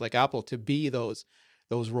companies like Apple to be those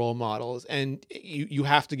role models. And you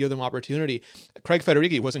have to give them opportunity. Craig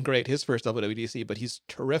Federighi wasn't great his first WWDC, but he's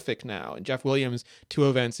terrific now. And Jeff Williams, 2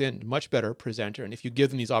 events in, much better presenter. And if you give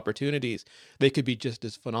them these opportunities, they could be just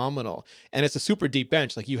as phenomenal. And it's a super deep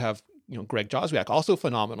bench. Like you have Greg Joswiak, also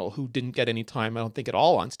phenomenal, who didn't get any time, I don't think, at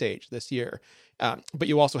all on stage this year. But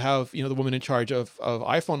you also have, the woman in charge of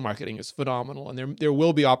iPhone marketing is phenomenal. And there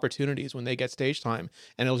will be opportunities when they get stage time.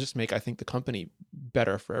 And it'll just make, I think, the company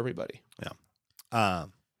better for everybody. Yeah.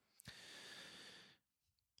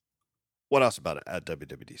 What else about it at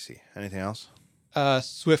WWDC? Anything else?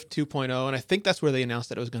 Swift 2.0. And I think that's where they announced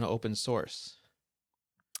that it was going to open source.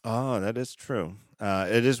 Oh, that is true.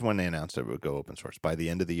 It is when they announced it would go open source by the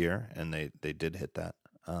end of the year, and they did hit that.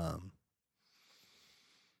 I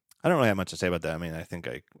don't really have much to say about that. I mean, I think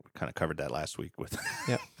I kind of covered that last week with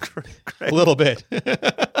Craig, a little bit.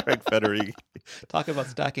 Craig Federighi. Talk about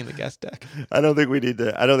stacking the guest deck. I don't think we need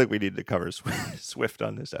to cover Swift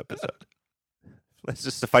on this episode. Let's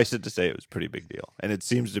just suffice it to say it was a pretty big deal, and it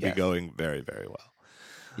seems to be going very, very well.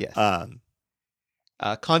 Yes.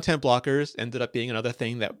 Content blockers ended up being another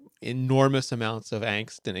thing that enormous amounts of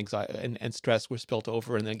angst and anxiety and stress were spilt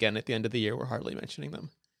over, and again at the end of the year we're hardly mentioning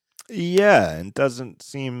them. Yeah, and doesn't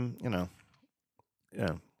seem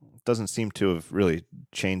doesn't seem to have really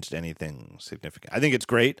changed anything significant. I think it's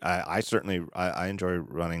great. I certainly enjoy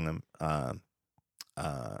running them, and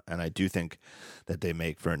I do think that they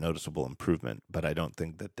make for a noticeable improvement. But I don't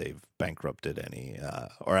think that they've bankrupted any,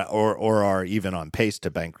 or are even on pace to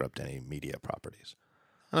bankrupt any media properties.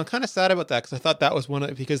 And I'm kind of sad about that because I thought that was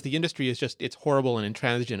because the industry is it's horrible and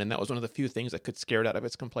intransigent, and that was one of the few things that could scare it out of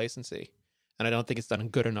its complacency. And I don't think it's done a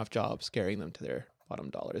good enough job scaring them to their bottom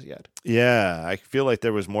dollars yet. Yeah, I feel like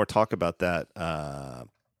there was more talk about that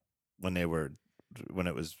when it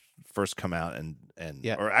was first come out and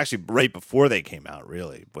or actually right before they came out,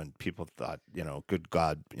 really, when people thought, good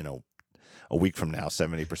God, a week from now,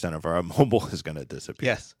 70% of our mobile is going to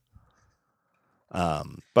disappear. Yes.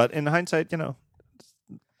 But in hindsight, there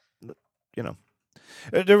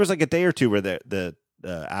was like a day or two where the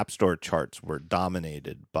App Store charts were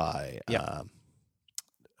dominated by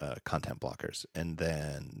content blockers, and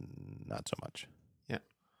then not so much. Yeah.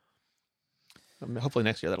 Hopefully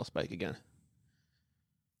next year that'll spike again.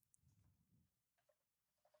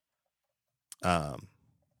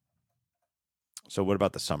 So what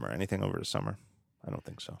about the summer? Anything over the summer? I don't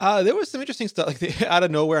think so. There was some interesting stuff. Like out of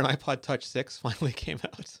nowhere, an iPod Touch 6 finally came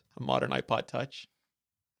out. A modern iPod Touch.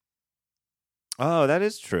 Oh, that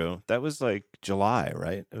is true. That was like July,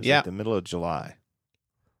 right? It was like the middle of July.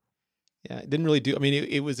 Yeah, it didn't really do. I mean,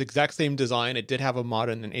 it was exact same design. It did have a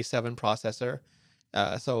modern A7 processor,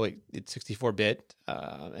 so it's 64-bit,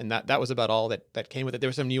 and that was about all that came with it. There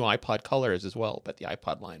were some new iPod colors as well, but the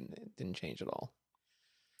iPod line didn't change at all.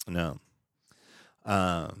 No.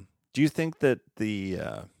 Do you think that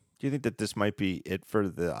this might be it for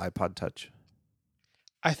the iPod Touch?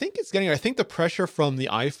 I think the pressure from the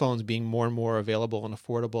iPhones being more and more available and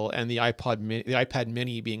affordable, and the iPad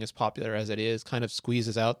Mini being as popular as it is, kind of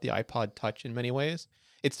squeezes out the iPod Touch in many ways.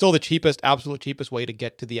 It's still the absolute cheapest way to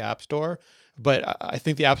get to the App Store, but I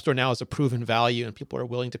think the App Store now is a proven value, and people are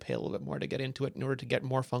willing to pay a little bit more to get into it in order to get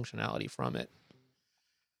more functionality from it.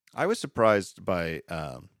 I was surprised by.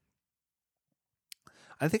 I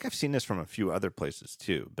think I've seen this from a few other places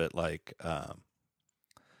too, but like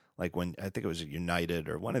when I think it was United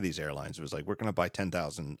or one of these airlines was like, we're going to buy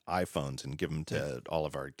 10,000 iPhones and give them to all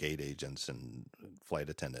of our gate agents and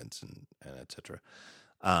flight attendants and et cetera.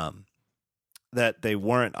 That they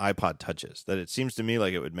weren't iPod Touches. That it seems to me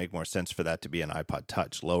like it would make more sense for that to be an iPod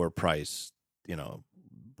Touch, lower price.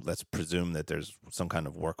 Let's presume that there's some kind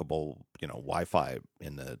of workable, Wi-Fi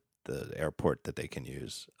in the airport that they can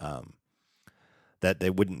use. That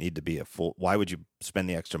they wouldn't need to be a full. Why would you spend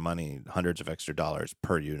the extra money, hundreds of extra dollars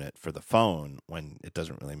per unit for the phone when it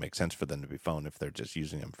doesn't really make sense for them to be phone if they're just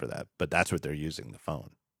using them for that? But that's what they're using the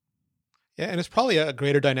phone. Yeah, and it's probably a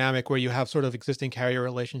greater dynamic where you have sort of existing carrier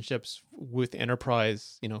relationships with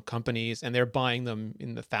enterprise, companies, and they're buying them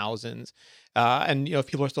in the thousands. And if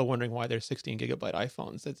people are still wondering why there's 16 gigabyte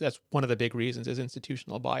iPhones, that's one of the big reasons is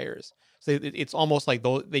institutional buyers. So it's almost like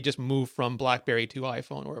they just move from BlackBerry to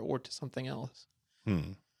iPhone or to something else.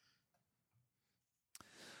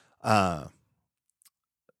 But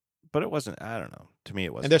it wasn't. I don't know. To me,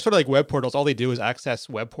 it wasn't. And they're sort of like web portals. All they do is access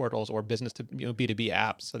web portals or business to B2B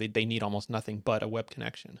apps. So they need almost nothing but a web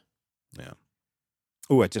connection. Yeah.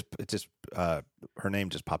 Oh, it just her name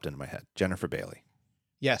just popped into my head. Jennifer Bailey.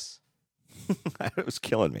 Yes. It was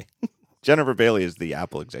killing me. Jennifer Bailey is the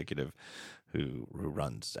Apple executive who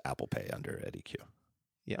runs Apple Pay under Eddie Q.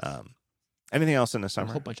 Yeah. Anything else in the summer?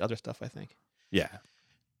 A whole bunch of other stuff, I think. Yeah.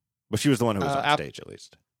 Well, she was the one who was on stage, at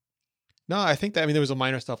least. No, I think that, there was a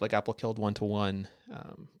minor stuff like Apple killed 1-to-1,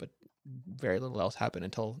 but very little else happened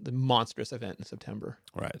until the monstrous event in September.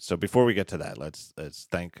 Right. So before we get to that, let's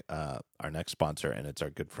thank our next sponsor, and it's our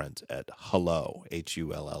good friends at Hullo,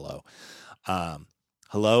 Hullo.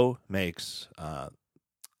 Hullo makes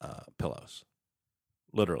pillows.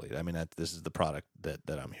 Literally. I mean, this is the product that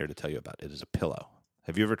I'm here to tell you about. It is a pillow.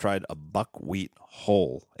 Have you ever tried a buckwheat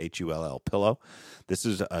hull, Hull pillow? This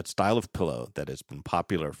is a style of pillow that has been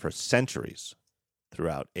popular for centuries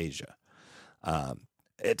throughout Asia.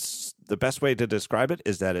 It's the best way to describe it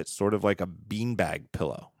is that it's sort of like a beanbag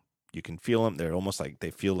pillow. You can feel them. They're almost like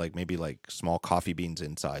they feel like maybe like small coffee beans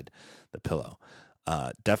inside the pillow.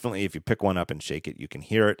 Definitely, if you pick one up and shake it, you can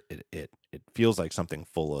hear it. It feels like something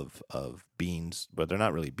full of beans, but they're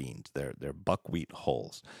not really beans. They're buckwheat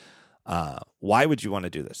hulls. Why would you want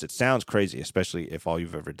to do this? It sounds crazy, especially if all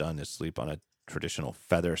you've ever done is sleep on a traditional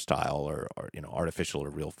feather style or artificial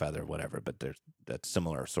or real feather, whatever. But there's that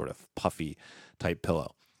similar sort of puffy type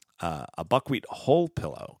pillow. A buckwheat hull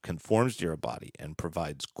pillow conforms to your body and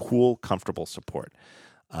provides cool, comfortable support.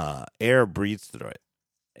 Air breathes through it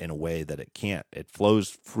in a way that it can't. It flows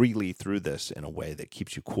freely through this in a way that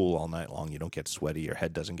keeps you cool all night long. You don't get sweaty. Your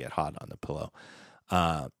head doesn't get hot on the pillow.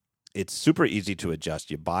 It's super easy to adjust.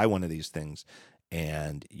 You buy one of these things,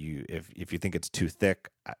 and if you think it's too thick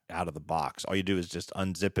out of the box, all you do is just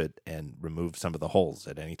unzip it and remove some of the holes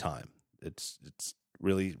at any time. It's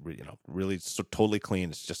really really totally clean.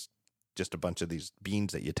 It's just a bunch of these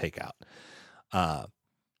beans that you take out.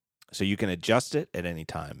 So you can adjust it at any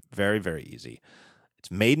time. Very, very easy. It's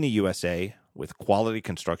made in the USA with quality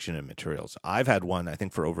construction and materials. I've had one, I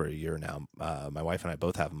think, for over a year now. My wife and I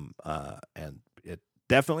both have them, and it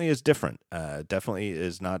definitely is different. Definitely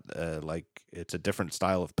is not like it's a different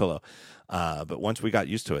style of pillow. But once we got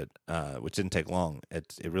used to it, which didn't take long,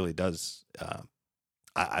 it really does.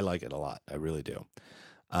 I like it a lot. I really do.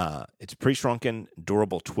 It's pre-shrunken,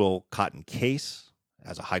 durable twill cotton case,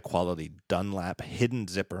 has a high-quality Dunlap hidden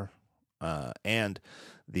zipper, and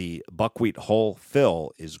the buckwheat hull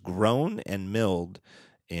fill is grown and milled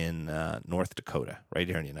in North Dakota, right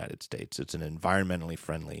here in the United States. It's an environmentally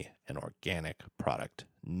friendly and organic product.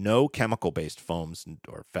 No chemical-based foams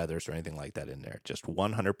or feathers or anything like that in there. Just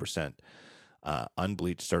 100%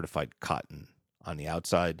 unbleached certified cotton on the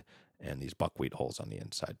outside and these buckwheat hulls on the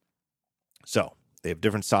inside. So they have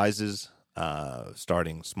different sizes,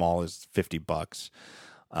 starting small is $50,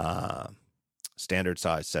 standard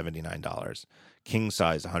size $79, king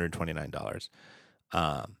size $129.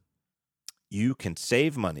 You can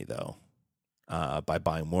save money though by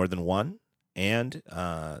buying more than one, and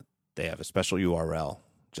they have a special URL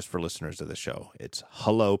just for listeners of the show. It's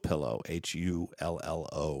Hullo Pillow,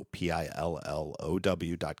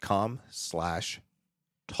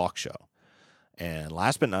 HULLOPILLOW.com/talkshow. And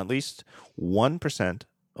last but not least, 1%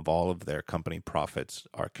 of all of their company profits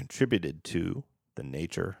are contributed to the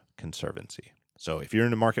Nature Conservancy. So if you're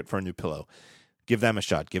in the market for a new pillow, give them a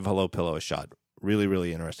shot. Give Hullo Pillow a shot. Really,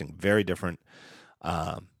 really interesting. Very different.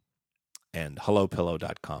 And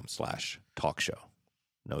hullopillow.com/talkshow.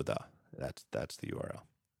 No, that's the URL.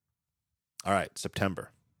 All right, September.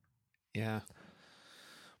 Yeah.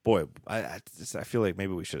 Boy, I feel like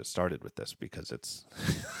maybe we should have started with this because it's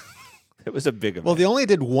it was a big event. Well, they only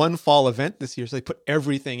did one fall event this year, so they put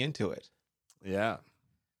everything into it. Yeah.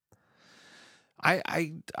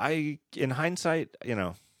 I in hindsight,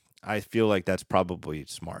 I feel like that's probably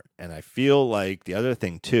smart. And I feel like the other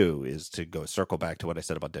thing too is to circle back to what I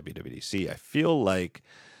said about WWDC. I feel like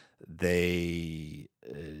they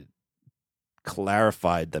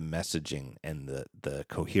clarified the messaging and the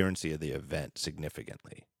coherency of the event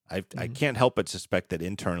significantly. I can't help but suspect that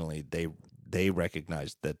internally they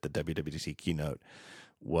recognized that the WWDC keynote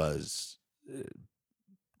was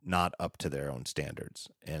not up to their own standards,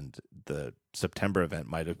 and the September event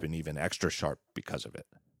might have been even extra sharp because of it.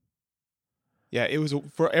 Yeah, it was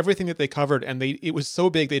for everything that they covered, and it was so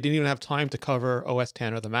big they didn't even have time to cover OS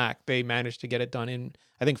X or the Mac. They managed to get it done in,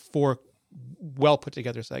 I think, 4 well put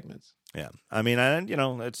together segments. Yeah, I mean,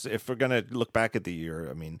 it's if we're gonna look back at the year,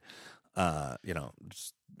 I mean,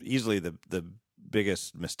 easily the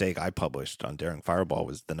biggest mistake I published on Daring Fireball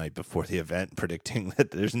was the night before the event, predicting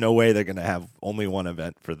that there's no way they're gonna have only one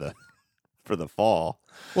event for the fall.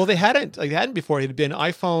 Well, they hadn't before. It had been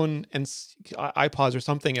iPhone and iPods or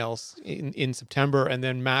something else in September, and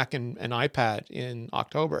then Mac and iPad in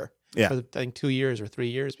October. Yeah, for, I think 2 years or 3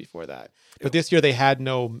 years before that. But this year they had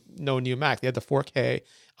no new Mac. They had the 4K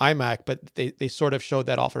iMac, but they sort of showed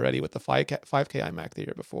that off already with the 5K iMac the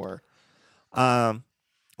year before.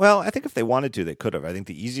 Well, I think if they wanted to, they could have. I think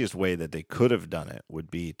the easiest way that they could have done it would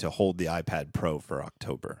be to hold the iPad Pro for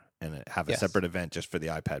October and have a Yes. separate event just for the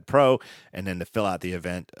iPad Pro, and then to fill out the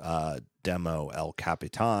event, demo El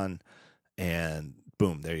Capitan, and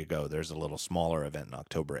boom, there you go. There's a little smaller event in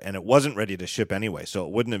October, and it wasn't ready to ship anyway, so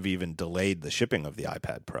it wouldn't have even delayed the shipping of the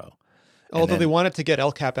iPad Pro. Although they wanted to get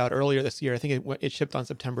El Cap out earlier this year. I think it shipped on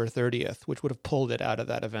September 30th, which would have pulled it out of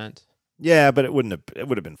that event. Yeah, but it would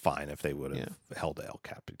have been fine if they would have held El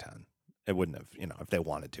Capitan. It wouldn't have, if they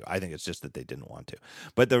wanted to. I think it's just that they didn't want to.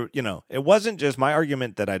 But it wasn't just my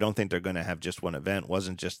argument that I don't think they're going to have just one event.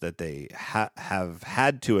 Wasn't just that they have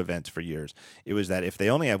had two events for years. It was that if they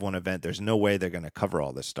only have one event, there's no way they're going to cover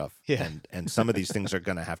all this stuff. Yeah. And some of these things are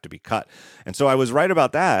going to have to be cut. And so I was right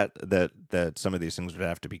about that some of these things would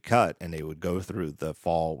have to be cut, and they would go through the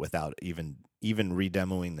fall without even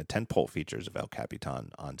redemoing the tentpole features of El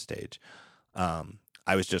Capitan on stage.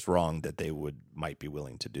 I was just wrong that they might be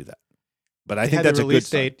willing to do that. But I think that's a good release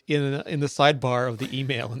date in the sidebar of the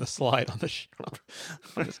email in the slide on the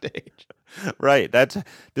stage. Right.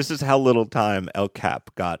 This is how little time El Cap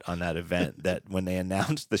got on that event. That when they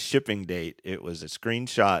announced the shipping date, it was a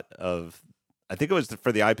screenshot of, I think it was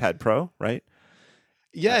for the iPad Pro, right?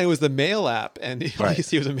 Yeah, it was the mail app, and Right. you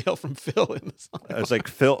see it was a mail from Phil in the sidebar. It was like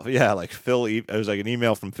Phil. Yeah, like Phil. It was like an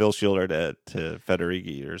email from Phil Schiller to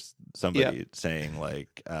Federighi or somebody saying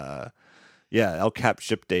like. El Cap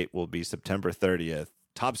ship date will be September 30th.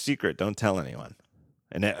 Top secret, don't tell anyone.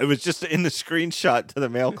 And it was just in the screenshot to the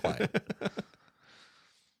mail client.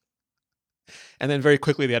 And then very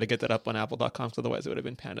quickly they had to get that up on Apple.com, so otherwise it would have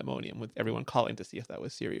been pandemonium with everyone calling to see if that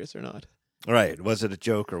was serious or not. Right. Was it a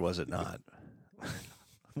joke or was it not?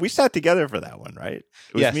 We sat together for that one, right?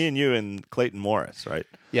 It was me and you and Clayton Morris, right?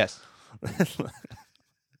 Yes.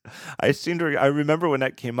 I remember when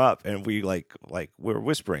that came up, and we like we were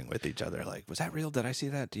whispering with each other, like, "Was that real? Did I see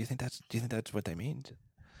that? Do you think that's what they mean?"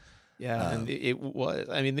 Yeah, and it was.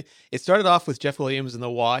 I mean, it started off with Jeff Williams and the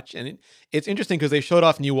watch, and it's interesting because they showed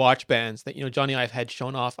off new watch bands that Johnny Ive had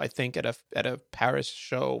shown off, I think, at a Paris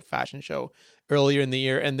fashion show earlier in the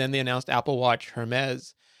year, and then they announced Apple Watch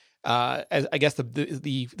Hermes as I guess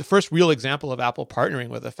the first real example of Apple partnering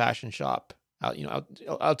with a fashion shop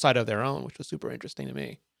outside of their own, which was super interesting to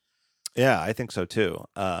me. Yeah, I think so too.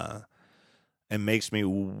 It makes me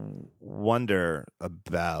wonder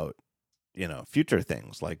about future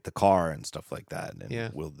things like the car and stuff like that.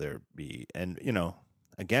 And will there be? And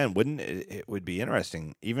again, wouldn't it would be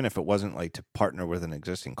interesting, even if it wasn't like to partner with an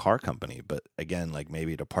existing car company, but again, like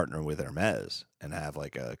maybe to partner with Hermes and have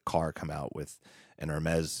like a car come out with an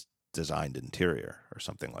Hermes designed interior or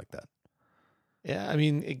something like that. Yeah, I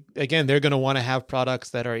mean, again, they're going to want to have products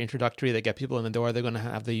that are introductory, that get people in the door. They're going to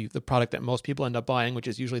have the product that most people end up buying, which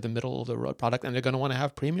is usually the middle of the road product, and they're going to want to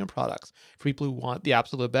have premium products for people who want the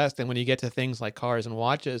absolute best. And when you get to things like cars and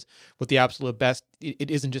watches, with the absolute best, it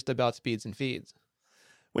isn't just about speeds and feeds.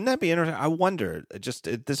 Wouldn't that be interesting? I wonder.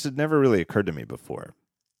 This had never really occurred to me before,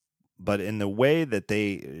 but in the way that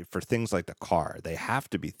for things like the car, they have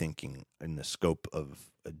to be thinking in the scope of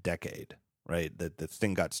a decade, right? That this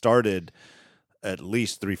thing got started at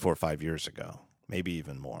least 3, 4, 5 years ago, maybe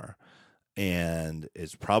even more, and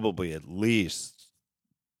is probably at least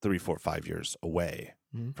 3, 4, 5 years away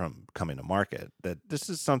from coming to market. That this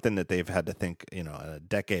is something that they've had to think, a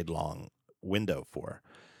decade-long window for.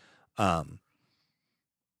 And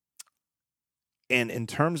in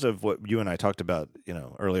terms of what you and I talked about,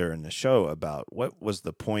 earlier in the show about what was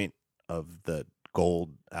the point of the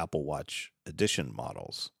gold Apple Watch edition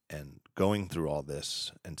models and going through all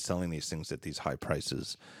this and selling these things at these high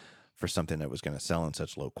prices for something that was going to sell in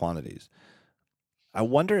such low quantities. I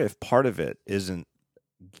wonder if part of it isn't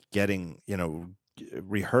getting,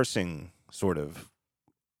 rehearsing, sort of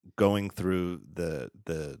going through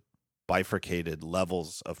the bifurcated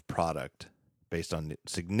levels of product based on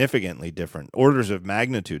significantly different orders of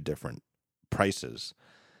magnitude, different prices,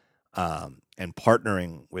 and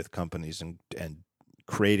partnering with companies and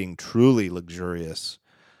creating truly luxurious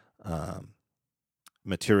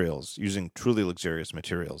materials, using truly luxurious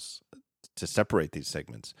materials to separate these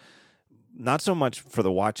segments. Not so much for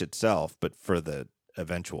the watch itself, but for the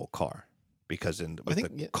eventual car. Because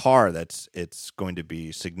the car, it's going to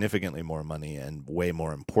be significantly more money and way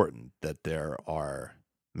more important that there are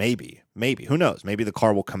maybe, who knows? Maybe the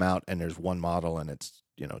car will come out and there's one model and it's,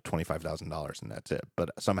 $25,000 and that's it.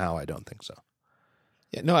 But somehow I don't think so.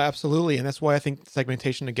 Yeah, no, absolutely. And that's why I think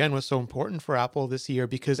segmentation, again, was so important for Apple this year,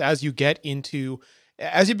 because as you get into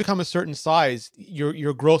as you become a certain size,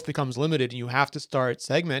 your growth becomes limited and you have to start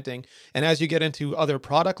segmenting. And as you get into other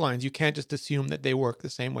product lines, you can't just assume that they work the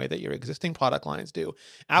same way that your existing product lines do.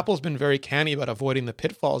 Apple's been very canny about avoiding the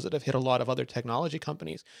pitfalls that have hit a lot of other technology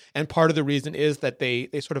companies. And part of the reason is that they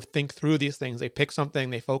sort of think through these things. They pick something,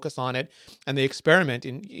 they focus on it, and they experiment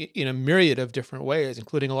in a myriad of different ways,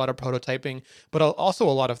 including a lot of prototyping, but also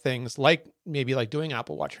a lot of things like maybe like doing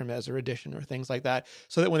Apple Watch Hermes or Edition or things like that,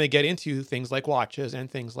 so that when they get into things like watches and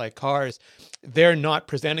things like cars, they're not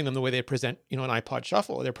presenting them the way they present, an iPod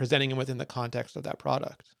Shuffle. They're presenting them within the context of that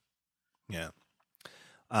product. Yeah.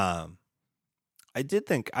 I do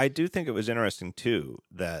think it was interesting too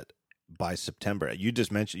that by September, you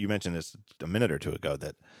mentioned this a minute or two ago,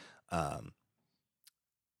 that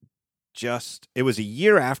it was a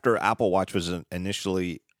year after Apple Watch was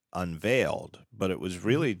initially unveiled, but it was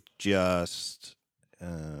really just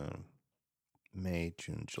May,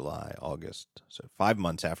 June, July, August. So 5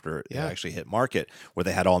 months after it actually hit market, where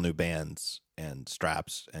they had all new bands and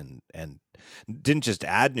straps and didn't just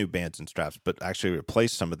add new bands and straps, but actually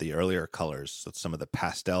replaced some of the earlier colors, so some of the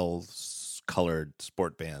pastel colored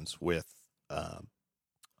sport bands with,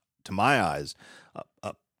 to my eyes,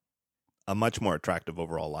 a much more attractive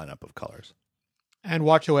overall lineup of colors. And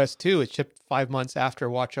WatchOS 2, it shipped 5 months after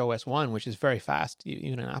WatchOS 1, which is very fast,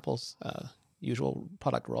 even in Apple's usual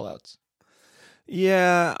product rollouts.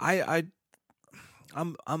 Yeah,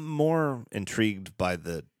 I'm more intrigued by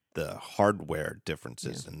the hardware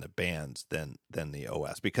differences in the bands than the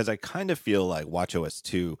OS, because I kind of feel like WatchOS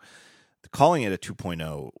 2, calling it a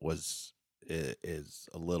 2.0 is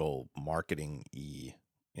a little marketing-y.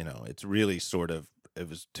 It's really it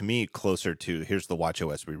was, to me, closer to, here's the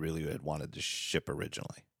WatchOS we really had wanted to ship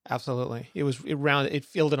originally. Absolutely. It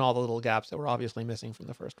filled in all the little gaps that were obviously missing from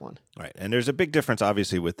the first one. Right. And there's a big difference,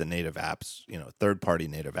 obviously, with the native apps, third-party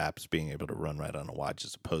native apps being able to run right on a watch,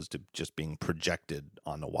 as opposed to just being projected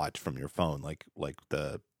on the watch from your phone, like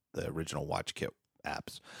the original WatchKit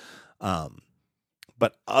apps.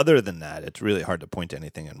 But other than that, it's really hard to point to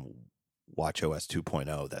anything in WatchOS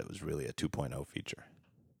 2.0 that was really a 2.0 feature.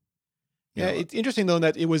 It's interesting though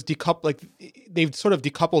that it was decoupled. Like, they've sort of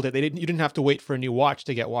decoupled it. You didn't have to wait for a new watch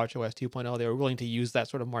to get WatchOS 2.0. They were willing to use that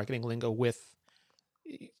sort of marketing lingo with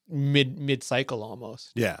mid cycle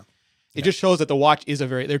almost. Yeah, it just shows that the watch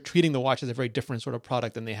they're treating the watch as a very different sort of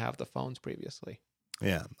product than they have the phones previously.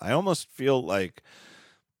 Yeah, I almost feel like,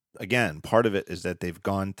 again, part of it is that they've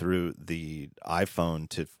gone through the iPhone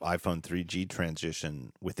to iPhone 3G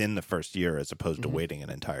transition within the first year, as opposed to waiting an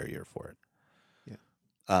entire year for it.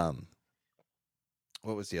 Yeah.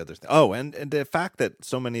 What was the other thing? Oh, and the fact that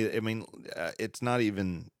so many, it's not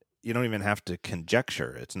even, you don't even have to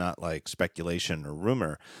conjecture. It's not like speculation or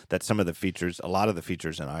rumor that a lot of the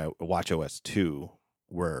features in WatchOS 2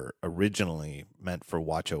 were originally meant for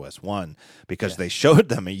WatchOS 1, because they showed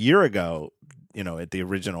them a year ago, at the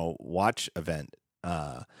original watch event,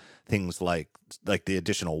 things like the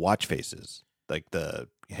additional watch faces, like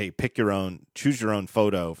choose your own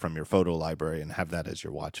photo from your photo library and have that as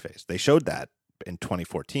your watch face. They showed that in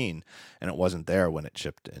 2014, and it wasn't there when it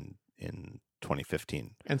shipped in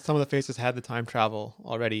 2015. And some of the faces had the time travel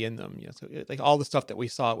already in them. So all the stuff that we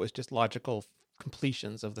saw was just logical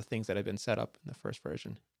completions of the things that had been set up in the first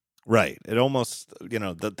version. Right. It almost,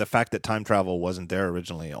 the fact that time travel wasn't there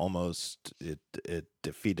originally, almost it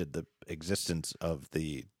defeated the existence of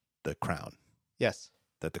the crown. Yes.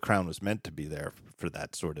 That the crown was meant to be there for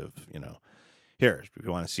that sort of, here, if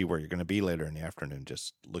you want to see where you're going to be later in the afternoon,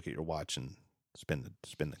 just look at your watch and spin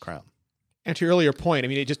the crown. And to your earlier point,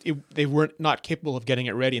 they weren't not capable of getting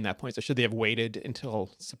it ready in that point. So should they have waited until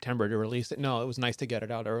September to release it? No, it was nice to get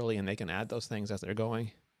it out early, and they can add those things as they're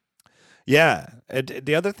going. Yeah.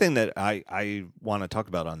 The other thing that I want to talk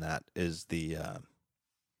about on that is the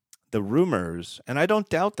rumors, and I don't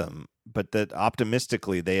doubt them, but that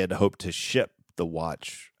optimistically they had hoped to ship the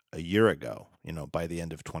watch a year ago, by the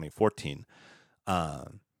end of 2014.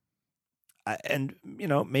 And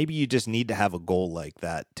maybe you just need to have a goal like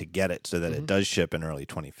that to get it so that it does ship in early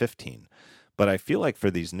 2015. But I feel like for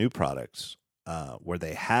these new products, where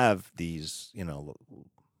they have these,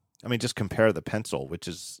 just compare the pencil, which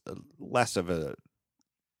is less of a,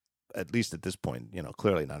 at least at this point,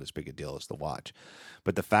 clearly not as big a deal as the watch.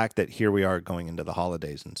 But the fact that here we are going into the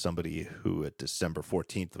holidays, and somebody who at December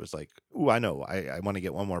 14th was like, ooh, I know, I want to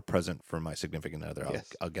get one more present for my significant other.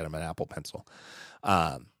 I'll get him an Apple Pencil.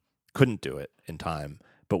 Couldn't do it in time,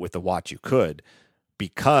 but with the watch you could,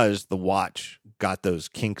 because the watch got those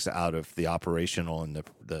kinks out of the operational and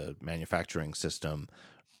the manufacturing system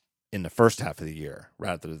in the first half of the year,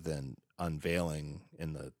 rather than unveiling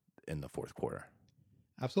in the fourth quarter.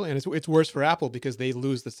 Absolutely, and it's worse for Apple because they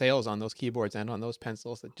lose the sales on those keyboards and on those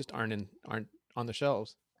pencils that just aren't on the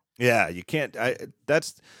shelves. Yeah, you can't. I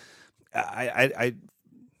just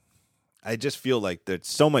feel like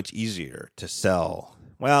it's so much easier to sell.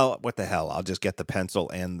 Well, what the hell? I'll just get the pencil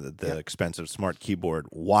and the expensive smart keyboard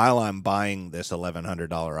while I'm buying this $1,100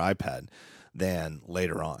 iPad than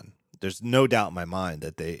later on. There's no doubt in my mind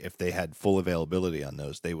that if they had full availability on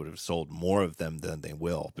those, they would have sold more of them than they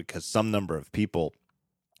will, because some number of people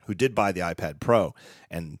who did buy the iPad Pro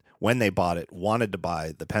and when they bought it wanted to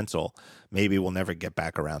buy the pencil maybe will never get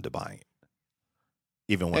back around to buying it.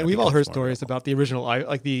 Even when and we've all heard stories about the original,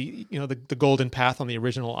 like the golden path on the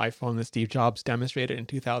original iPhone that Steve Jobs demonstrated in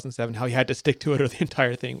 2007, how he had to stick to it or the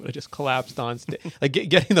entire thing would have just collapsed on. Like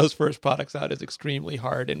getting those first products out is extremely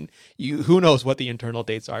hard, and who knows what the internal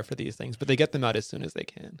dates are for these things, but they get them out as soon as they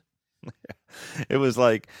can. It was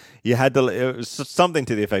like you had to. It was something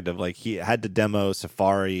to the effect of like he had to demo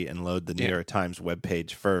Safari and load the New York Times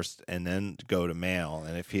webpage first, and then go to Mail.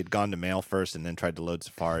 And if he had gone to Mail first and then tried to load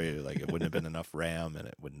Safari, like it wouldn't have been enough RAM, and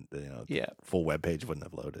it wouldn't, the full webpage wouldn't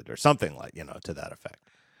have loaded, or something like to that effect.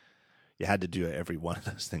 You had to do every one of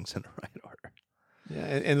those things in the right order. Yeah,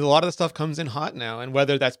 and a lot of the stuff comes in hot now, and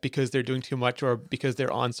whether that's because they're doing too much or because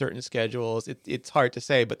they're on certain schedules, it's hard to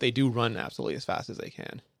say, but they do run absolutely as fast as they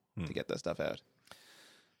can to get that stuff out.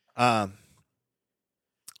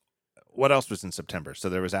 What else was in September? So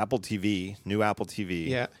there was Apple TV, new Apple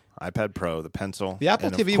TV, iPad Pro, the pencil. The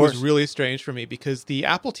Apple TV was really strange for me because the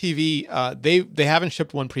Apple TV, they haven't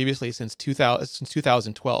shipped one previously since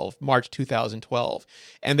 2012, March 2012,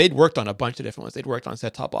 and they'd worked on a bunch of different ones. They'd worked on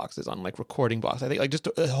set-top boxes, on like recording boxes. I think like just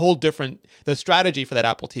a whole different. The strategy for that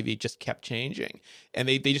Apple TV just kept changing, and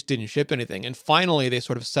they just didn't ship anything. And finally, they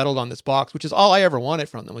sort of settled on this box, which is all I ever wanted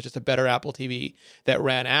from them, was just a better Apple TV that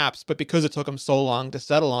ran apps. But because it took them so long to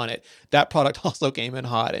settle on it, that product also came in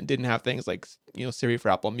hot and didn't have things like Siri for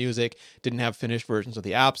Apple Music, didn't have finished versions of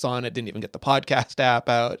the apps on it, didn't even get the podcast app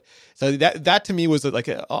out. So that to me was like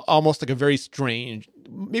almost like a very strange,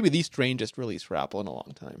 maybe the strangest release for Apple in a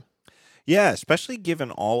long time. Yeah, especially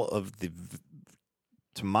given all of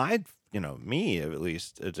to my, me at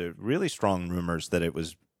least, it's a really strong rumors that it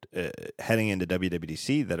was heading into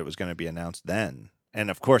WWDC, that it was going to be announced then. And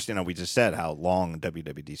of course, we just said how long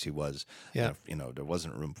WWDC was. Yeah. There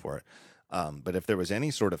wasn't room for it. But if there was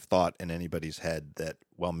any sort of thought in anybody's head that,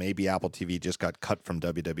 well, maybe Apple TV just got cut from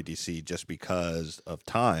WWDC just because of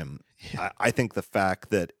time, I think the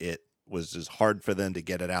fact that it was as hard for them to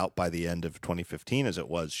get it out by the end of 2015 as it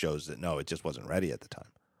was shows that, no, it just wasn't ready at the time.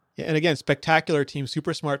 Yeah, and again, spectacular team,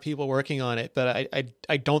 super smart people working on it, but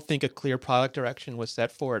I don't think a clear product direction was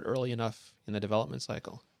set for it early enough in the development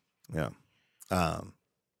cycle. Yeah.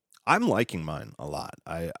 I'm liking mine a lot.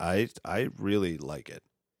 I really like it.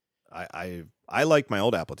 I like my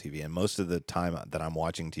old Apple TV, and most of the time that I'm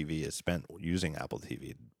watching TV is spent using Apple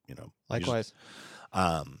TV. Likewise.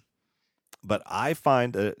 But I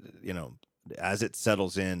find as it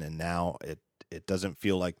settles in, and now it doesn't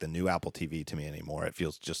feel like the new Apple TV to me anymore. It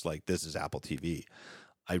feels just like this is Apple TV.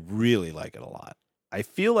 I really like it a lot. I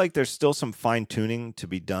feel like there's still some fine tuning to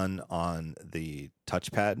be done on the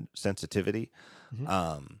touchpad sensitivity.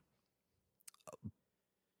 Mm-hmm.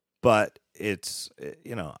 But it's,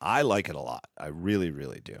 I like it a lot. I really,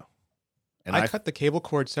 really do. And I cut the cable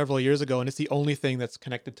cord several years ago, and it's the only thing that's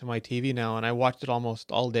connected to my TV now, and I watched it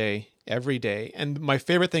almost all day, every day. And my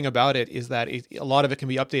favorite thing about it is that a lot of it can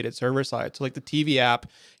be updated server side. So like the TV app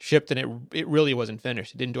shipped, and it really wasn't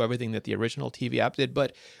finished. It didn't do everything that the original TV app did,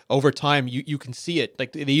 but over time you can see it.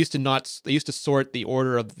 Like they used to sort the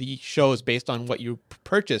order of the shows based on what you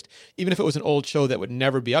purchased. Even if it was an old show that would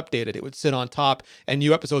never be updated, it would sit on top, and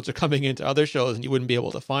new episodes are coming into other shows, and you wouldn't be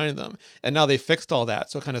able to find them. And now they fixed all that,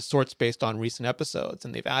 so it kind of sorts based on recent episodes,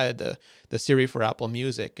 and they've added the Siri for Apple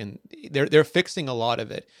Music, and they're fixing a lot of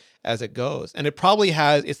it as it goes. And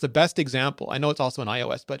it's the best example. I know it's also an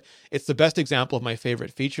iOS, but it's the best example of my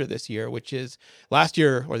favorite feature this year, which is last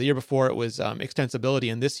year or the year before it was extensibility,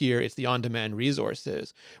 and this year it's the on-demand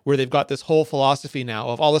resources, where they've got this whole philosophy now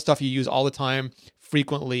of all the stuff you use all the time,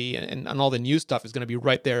 frequently, and all the new stuff is going to be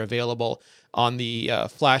right there available on the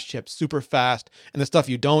flash chip, super fast. And the stuff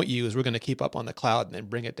you don't use, we're going to keep up on the cloud and then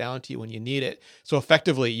bring it down to you when you need it. So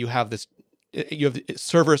effectively, you have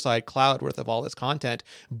server-side cloud worth of all this content,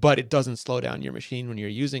 but it doesn't slow down your machine when you're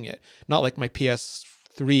using it. Not like my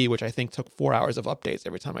PS3, which I think took 4 hours of updates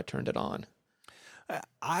every time I turned it on.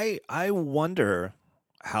 I wonder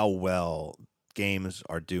how well games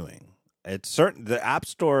are doing. It's certain the App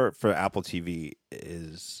Store for Apple TV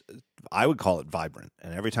is, I would call it vibrant,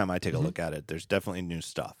 and every time I take a look at it, there's definitely new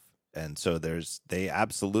stuff. And so they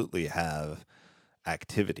absolutely have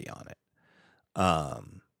activity on it.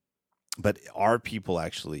 But are people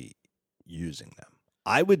actually using them?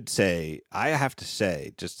 I have to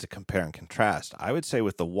say, just to compare and contrast, I would say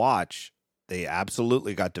with the watch, they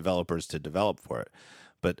absolutely got developers to develop for it.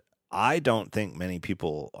 But I don't think many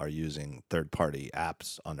people are using third-party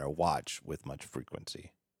apps on their watch with much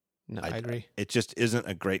frequency. No, I agree. It just isn't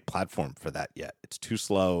a great platform for that yet. It's too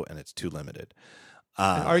slow and it's too limited.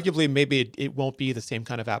 And arguably, maybe it won't be the same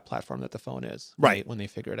kind of app platform that the phone is, right? When they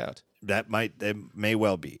figure it out, it may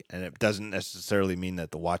well be, and it doesn't necessarily mean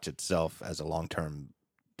that the watch itself, as a long-term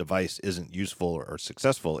device, isn't useful or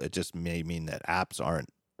successful. It just may mean that apps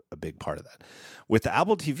aren't a big part of that. With the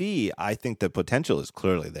Apple TV, I think the potential is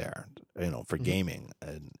clearly there, for gaming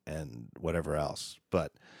and whatever else.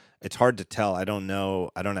 But it's hard to tell. I don't know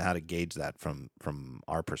how to gauge that from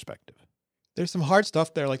our perspective. There's some hard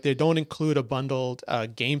stuff there, like they don't include a bundled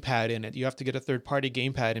gamepad in it. You have to get a third-party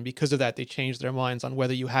gamepad, and because of that, they changed their minds on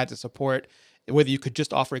whether you had to support, whether you could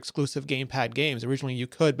just offer exclusive gamepad games. Originally you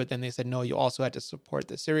could, but then they said no, you also had to support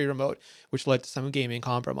the Siri remote, which led to some gaming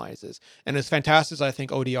compromises. And as fantastic as I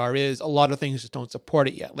think ODR is, a lot of things just don't support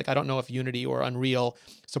it yet. Like I don't know if Unity or Unreal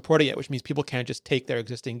support it yet, which means people can't just take their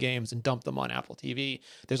existing games and dump them on Apple TV.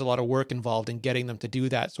 There's a lot of work involved in getting them to do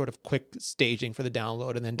that sort of quick staging for the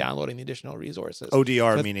download and then downloading the additional resources.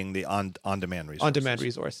 ODR meaning the on-demand resources. On-demand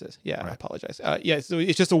resources. Yeah, right. I apologize. So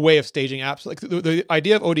it's just a way of staging apps. Like the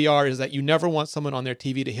idea of ODR is that you never want someone on their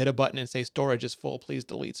TV to hit a button and say storage is full, please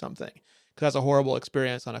delete something, because that's a horrible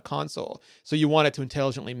experience on a console. So you want it to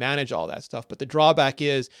intelligently manage all that stuff. But the drawback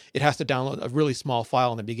is it has to download a really small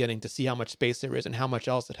file in the beginning to see how much space there is and how much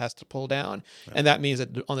else it has to pull down. Yeah. And that means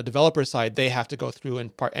that on the developer side, they have to go through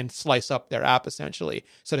and slice up their app essentially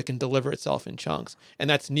so that it can deliver itself in chunks. And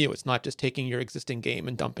that's new. It's not just taking your existing game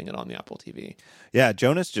and dumping it on the Apple TV. Yeah,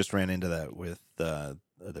 Jonas just ran into that with the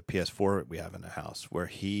PS4 we have in the house, where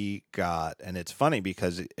he got, and it's funny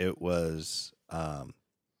because it was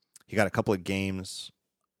he got a couple of games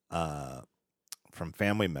from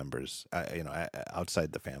family members,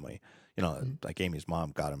 outside the family. Like Amy's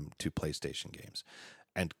mom got him 2 PlayStation games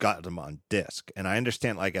and got them on disc. And I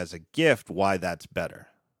understand, like as a gift, why that's better.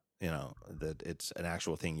 That it's an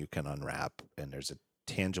actual thing you can unwrap and there's a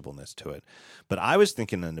tangibleness to it. But I was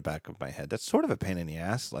thinking in the back of my head, that's sort of a pain in the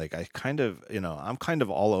ass. Like I'm kind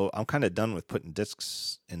of done with putting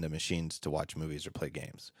discs in the machines to watch movies or play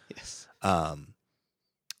games. Yes.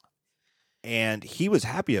 And he was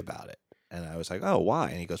happy about it. And I was like, oh, why?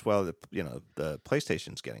 And he goes, well, the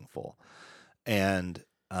PlayStation's getting full. And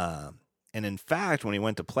in fact, when he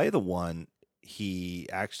went to play the one, he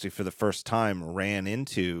actually, for the first time, ran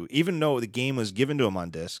into, even though the game was given to him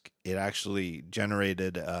on disc, it actually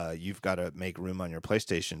generated, you've got to make room on your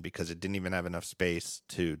PlayStation because it didn't even have enough space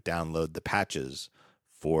to download the patches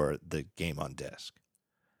for the game on disc.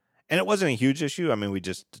 And it wasn't a huge issue. I mean, we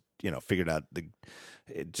just, figured out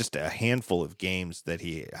just a handful of games that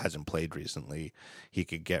he hasn't played recently, he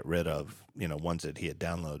could get rid of, ones that he had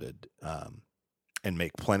downloaded, and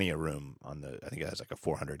make plenty of room on I think it has like a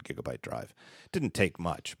 400 gigabyte drive. Didn't take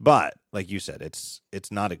much, but like you said, it's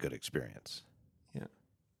not a good experience. Yeah.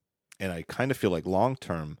 And I kind of feel like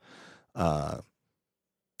long-term,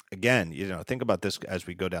 again, think about this as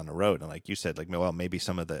we go down the road. And like you said, like, well, maybe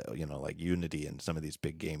some of the, like Unity and some of these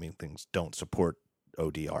big gaming things don't support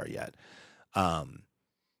ODR yet.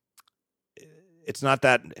 It's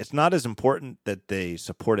not as important that they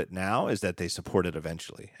support it now as that they support it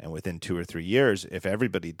eventually. And within 2 or 3 years, if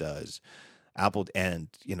everybody does, Apple and,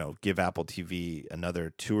 give Apple TV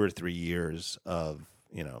another 2 or 3 years of,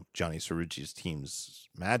 Johnny Cerrucci's team's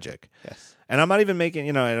magic. Yes. And I'm not even making,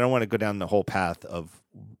 I don't want to go down the whole path of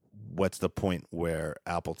what's the point where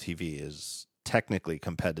Apple TV is technically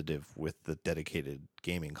competitive with the dedicated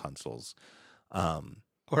gaming consoles.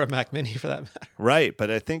 Or a Mac Mini for that matter. Right. But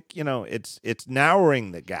I think, it's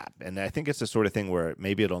narrowing the gap. And I think it's the sort of thing where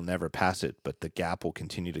maybe it'll never pass it, but the gap will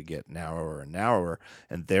continue to get narrower and narrower,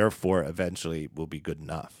 and therefore eventually will be good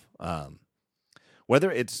enough. Whether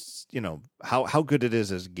it's, how good it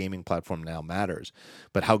is as a gaming platform now matters,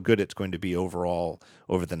 but how good it's going to be overall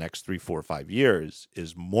over the next 3, 4, 5 years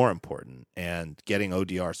is more important. And getting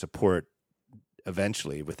ODR support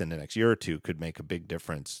eventually within the next year or two could make a big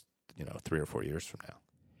difference, 3 or 4 years from now.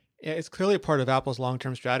 Yeah, it's clearly part of Apple's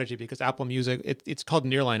long-term strategy because Apple Music, it's called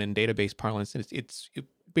nearline in database parlance. And it's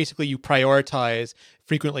basically you prioritize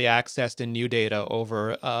frequently accessed and new data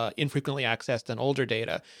over infrequently accessed and older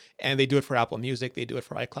data. And they do it for Apple Music. They do it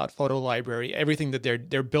for iCloud Photo Library. Everything that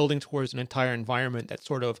they're building towards an entire environment that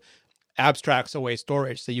sort of abstracts away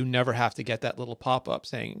storage, so you never have to get that little pop-up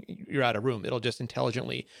saying you're out of room. It'll just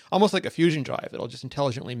intelligently, almost like a fusion drive, it'll just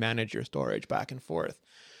intelligently manage your storage back and forth.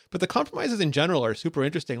 But the compromises in general are super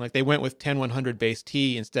interesting. Like they went with 10100 base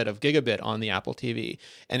T instead of gigabit on the Apple TV.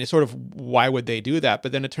 And it's sort of, why would they do that?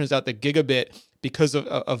 But then it turns out that gigabit, because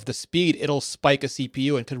of the speed, it'll spike a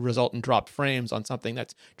CPU and could result in dropped frames on something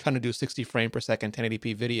that's trying to do 60 frame per second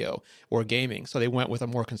 1080p video or gaming. So they went with a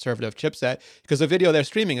more conservative chipset because the video they're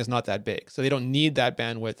streaming is not that big. So they don't need that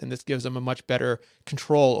bandwidth. And this gives them a much better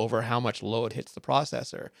control over how much load hits the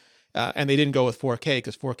processor. And they didn't go with 4K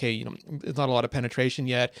because 4K, there's not a lot of penetration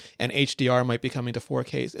yet, and HDR might be coming to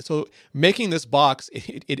 4K. So making this box,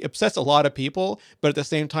 it upsets a lot of people, but at the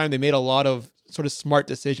same time, they made a lot of sort of smart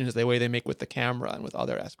decisions the way they make with the camera and with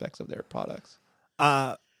other aspects of their products.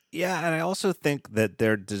 Yeah, and I also think that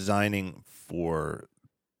they're designing for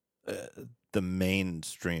the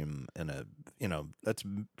mainstream let's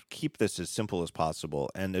keep this as simple as possible.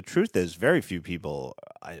 And the truth is, very few people,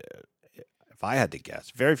 if I had to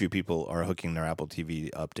guess, very few people are hooking their Apple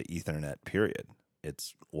TV up to Ethernet, period.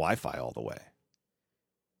 It's Wi-Fi all the way.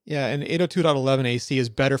 Yeah, and 802.11 AC is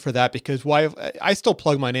better for that because I still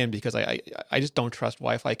plug mine in because I just don't trust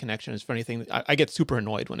Wi-Fi connections for anything. I get super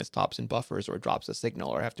annoyed when it stops in buffers or drops a signal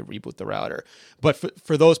or I have to reboot the router. But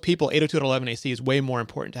for those people, 802.11 AC is way more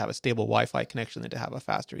important to have a stable Wi-Fi connection than to have a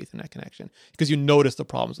faster Ethernet connection because you notice the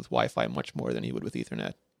problems with Wi-Fi much more than you would with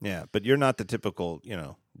Ethernet. Yeah, but you're not the typical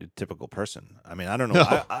person. I mean, I don't know.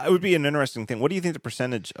 No. I would be an interesting thing. What do you think the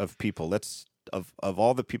percentage of people, of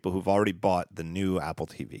all the people who've already bought the new Apple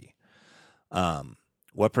TV,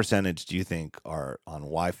 what percentage do you think are on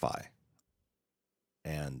Wi-Fi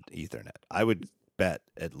and Ethernet? I would bet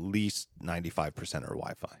at least 95% are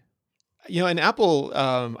Wi-Fi. And Apple,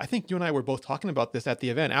 I think you and I were both talking about this at the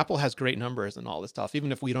event. Apple has great numbers and all this stuff,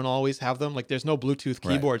 even if we don't always have them. Like there's no Bluetooth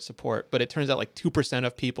keyboard support, but it turns out like 2%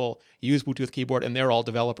 of people use Bluetooth keyboard and they're all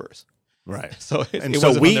developers. Right. So it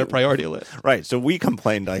wasn't on their priority list. Right. So we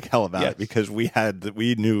complained like hell about it because we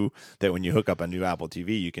knew that when you hook up a new Apple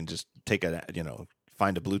TV, you can just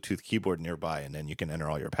find a Bluetooth keyboard nearby, and then you can enter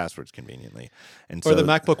all your passwords conveniently. And or the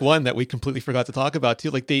MacBook One that we completely forgot to talk about too.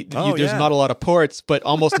 Like there's not a lot of ports, but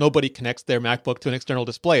almost nobody connects their MacBook to an external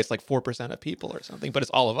display. It's like 4% of people or something, but it's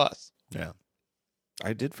all of us. Yeah,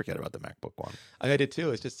 I did forget about the MacBook One. I did too.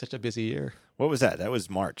 It's just such a busy year. What was that? That was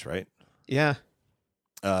March, right? Yeah.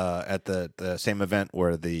 At the same event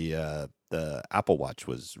where the Apple Watch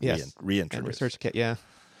was reintroduced. And research kit, yeah.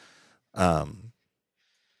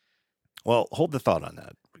 Well, hold the thought on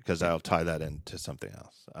that because I'll tie that into something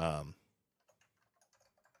else.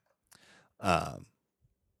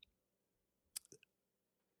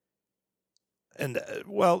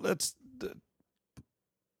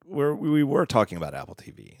 We were talking about Apple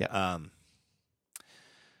TV. Yeah.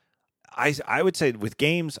 I would say with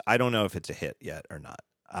games, I don't know if it's a hit yet or not.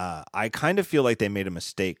 I kind of feel like they made a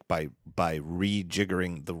mistake by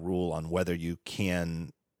rejiggering the rule on whether you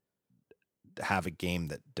can have a game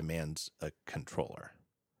that demands a controller.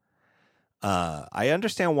 I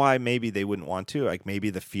understand why maybe they wouldn't want to. Like maybe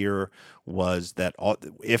the fear was that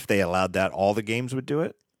if they allowed that, all the games would do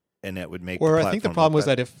it, and it would make. Or I think the problem was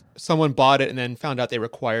that if someone bought it and then found out they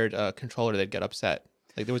required a controller, they'd get upset.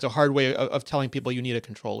 Like there was a hard way of telling people you need a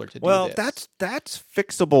controller to do this. Well, that's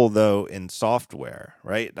fixable though in software,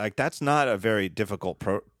 right? Like that's not a very difficult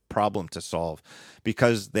problem to solve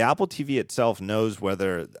because the Apple TV itself knows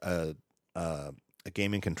whether a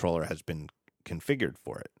gaming controller has been configured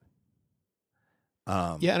for it.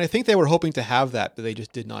 Yeah, and I think they were hoping to have that, but they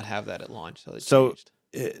just did not have that at launch, so changed.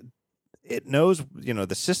 It knows,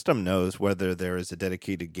 the system knows whether there is a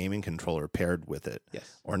dedicated gaming controller paired with it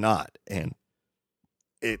or not, and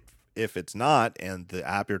if it's not, and the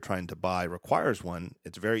app you're trying to buy requires one,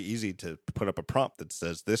 it's very easy to put up a prompt that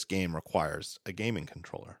says this game requires a gaming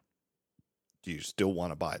controller. Do you still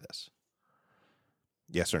want to buy this?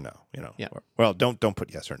 Yes or no? Yeah. Well, don't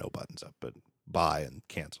put yes or no buttons up, but buy and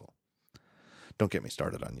cancel. Don't get me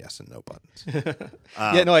started on yes and no buttons.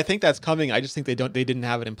 I think that's coming. I just think they didn't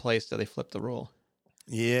have it in place, so they flipped the rule.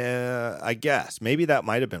 Yeah, I guess maybe that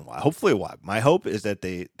might have been why. Hopefully, why. My hope is that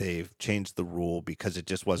they've changed the rule because it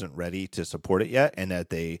just wasn't ready to support it yet, and that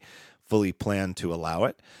they fully plan to allow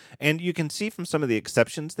it. And you can see from some of the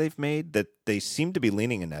exceptions they've made that they seem to be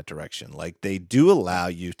leaning in that direction. Like they do allow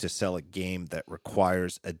you to sell a game that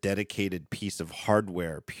requires a dedicated piece of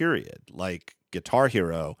hardware, period. Like Guitar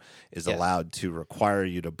Hero is allowed to require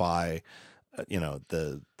you to buy,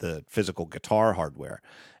 the physical guitar hardware,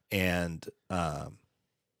 and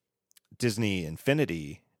Disney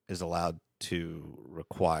Infinity is allowed to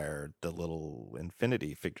require the little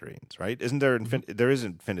Infinity figurines, right? Isn't there there is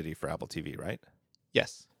Infinity for Apple TV, right?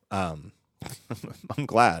 Yes. I'm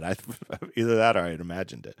glad. Either that or I had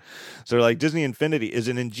imagined it. So like Disney Infinity is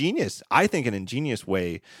an ingenious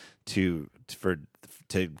way to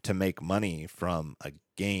make money from a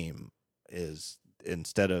game is,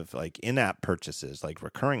 instead of like in-app purchases, like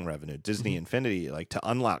recurring revenue, Disney Infinity, like to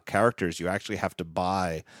unlock characters, you actually have to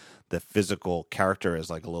buy the physical character as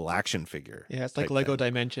like a little action figure. Yeah, it's like Lego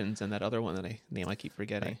Dimensions and that other one that I keep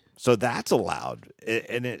forgetting. Right. So that's allowed,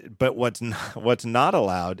 but what's not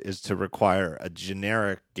allowed is to require a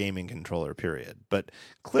generic gaming controller. Period. But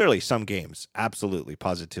clearly, some games absolutely,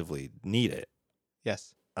 positively need it.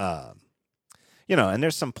 Yes. And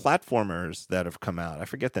there's some platformers that have come out. I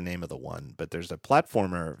forget the name of the one, but there's a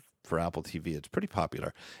platformer for Apple TV. It's pretty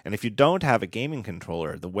popular. And if you don't have a gaming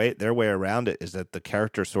controller, their way around it is that the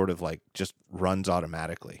character sort of like just runs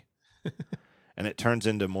automatically. And it turns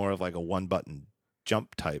into more of like a one-button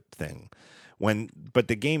jump type thing. But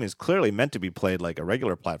the game is clearly meant to be played like a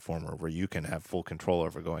regular platformer where you can have full control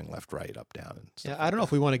over going left, right, up, down. And stuff I don't know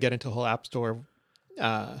if we want to get into a whole App Store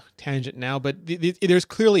tangent now, but there's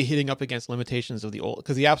clearly hitting up against limitations of the old,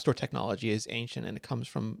 because the App Store technology is ancient and it comes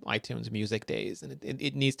from iTunes Music days, and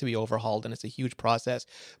it needs to be overhauled, and it's a huge process.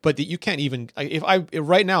 But you can't even, if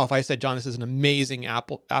I said, John, this is an amazing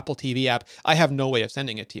Apple TV app, I have no way of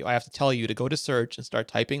sending it to you. I have to tell you to go to search and start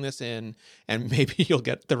typing this in, and maybe you'll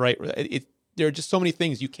get the right. There are just so many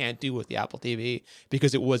things you can't do with the Apple TV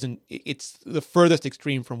because it's the furthest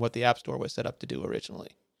extreme from what the App Store was set up to do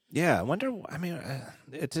originally. Yeah, I wonder. I mean,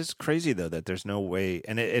 it's just crazy though that there's no way,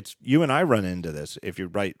 and it's you and I run into this if you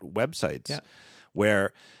write websites,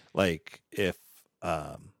 where like if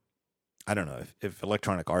I don't know if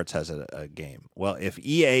Electronic Arts has a game. Well, if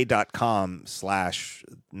EA.com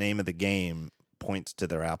 / name of the game points to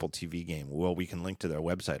their Apple TV game, well, we can link to their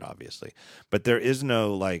website, obviously, but there is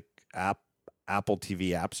no like Apple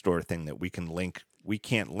TV App Store thing that we can link. We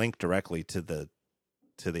can't link directly to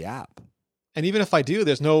the app. And even if I do,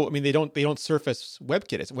 there's no. I mean, they don't surface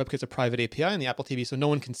WebKit. WebKit's a private API on the Apple TV, so no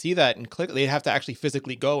one can see that and click. They have to actually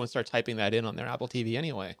physically go and start typing that in on their Apple TV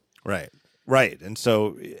anyway. Right. And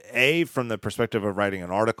so, from the perspective of writing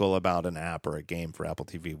an article about an app or a game for Apple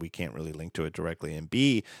TV, we can't really link to it directly. And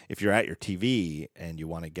B, if you're at your TV and you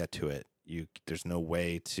want to get to it, there's no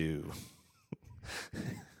way to.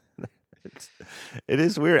 It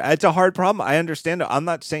is weird. It's a hard problem. I understand it. I'm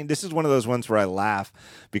not saying this is one of those ones where I laugh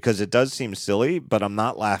because it does seem silly, but I'm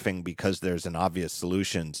not laughing because there's an obvious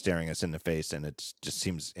solution staring us in the face, and it just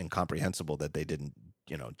seems incomprehensible that they didn't,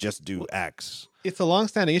 just do X. It's a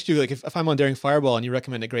long-standing issue. Like if I'm on Daring Fireball and you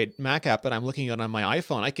recommend a great Mac app, but I'm looking at it on my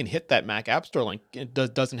iPhone, I can hit that Mac App Store link. It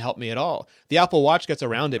doesn't help me at all. The Apple Watch gets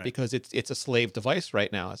around it because it's a slave device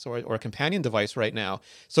right now, or a companion device right now.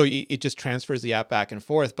 So it just transfers the app back and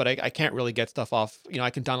forth. But I can't really get stuff off. I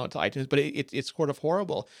can download it to iTunes, but it's sort of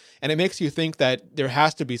horrible. And it makes you think that there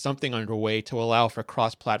has to be something underway to allow for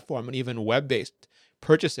cross-platform and even web-based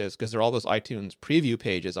purchases, because there are all those iTunes preview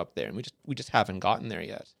pages up there, and we just haven't gotten there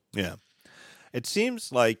yet. Yeah. It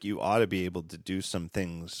seems like you ought to be able to do some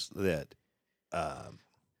things that,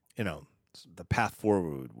 the path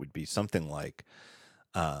forward would be something like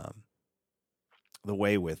the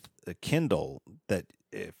way with the Kindle, that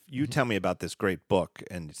if you tell me about this great book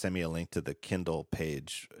and send me a link to the Kindle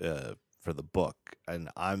page for the book, and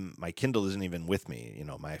my Kindle isn't even with me,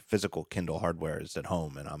 my physical Kindle hardware is at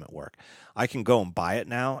home and I'm at work, I can go and buy it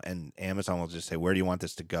now, and Amazon will just say, where do you want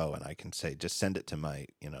this to go? And I can say, just send it to my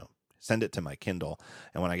Kindle,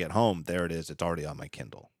 and when I get home, there it is. It's already on my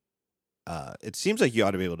Kindle. It seems like you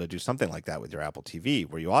ought to be able to do something like that with your Apple TV,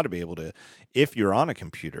 where you ought to be able to, if you're on a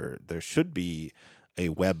computer, there should be a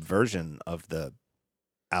web version of the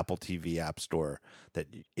Apple TV App Store that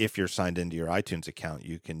if you're signed into your iTunes account,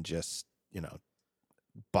 you can just,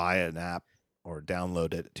 buy an app or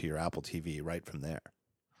download it to your Apple TV right from there.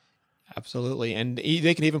 Absolutely, and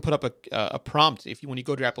they can even put up a prompt when you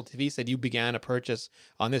go to your Apple TV, said you began a purchase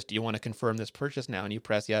on this. Do you want to confirm this purchase now? And you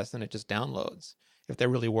press yes, and it just downloads. If they're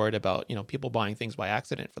really worried about people buying things by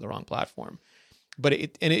accident for the wrong platform. But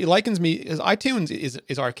it likens me, as iTunes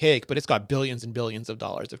is archaic, but it's got billions and billions of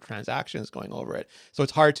dollars of transactions going over it. So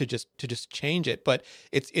it's hard to just change it. But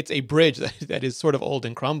it's a bridge that is sort of old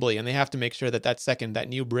and crumbly, and they have to make sure that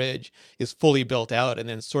new bridge is fully built out and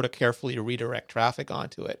then sort of carefully redirect traffic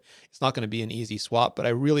onto it. It's not going to be an easy swap, but I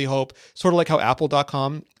really hope, sort of like how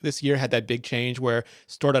Apple.com this year had that big change where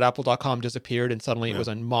store.apple.com disappeared and suddenly it was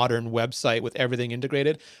a modern website with everything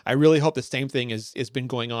integrated. I really hope the same thing has been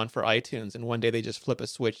going on for iTunes, and one day they just flip a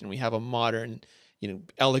switch and we have a modern,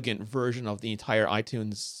 elegant version of the entire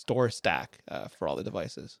iTunes store stack for all the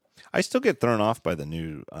devices. I still get thrown off by the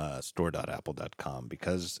new store.apple.com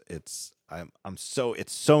because it's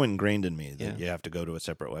so ingrained in me that you have to go to a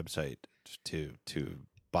separate website to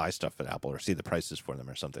buy stuff at Apple or see the prices for them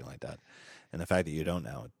or something like that. And the fact that you don't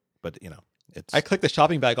now, but it's. I click the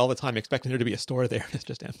shopping bag all the time, expecting there to be a store there, and it's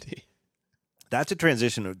just empty. That's a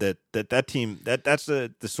transition that team that's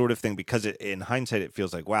the sort of thing, because in hindsight it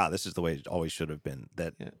feels like, wow, this is the way it always should have been.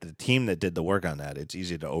 That the team that did the work on that, it's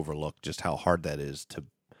easy to overlook just how hard that is to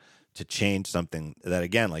change something that,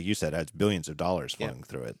 again, like you said, adds billions of dollars flowing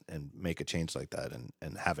through it, and make a change like that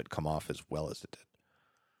and have it come off as well as it did.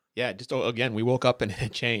 Yeah, just again, we woke up and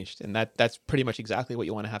it changed, and that's pretty much exactly what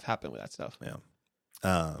you want to have happen with that stuff. Yeah.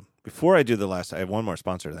 Before I do the last, I have one more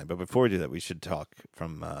sponsor thing, but before we do that, we should talk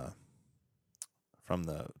from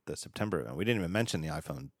the September event. We didn't even mention the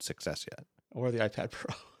iPhone 6S yet, or the iPad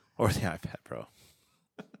Pro,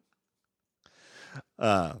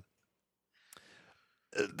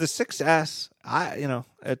 the 6S.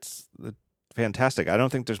 It's fantastic. I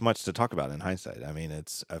don't think there's much to talk about in hindsight. I mean,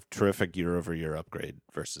 it's a terrific year-over-year upgrade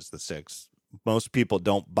versus the 6. Most people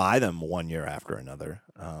don't buy them one year after another,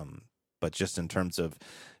 but just in terms of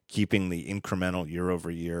keeping the incremental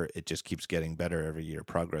year-over-year, it just keeps getting better every year.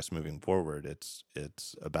 Progress moving forward. It's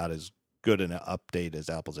about as good an update as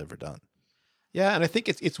Apple's ever done. Yeah, and I think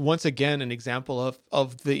it's once again an example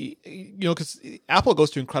of the, because Apple goes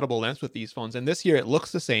to incredible lengths with these phones, and this year it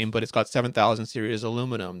looks the same, but it's got 7000 series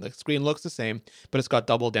aluminum. The screen looks the same, but it's got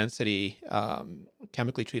double density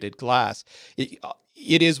chemically treated glass.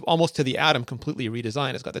 It is almost to the atom completely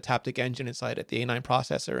redesigned. It's got the Taptic engine inside it, the A9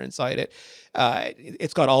 processor inside it.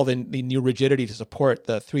 It's got all the new rigidity to support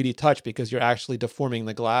the 3D touch, because you're actually deforming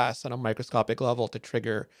the glass on a microscopic level to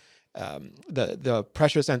trigger the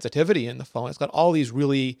pressure sensitivity in the phone. It's got all these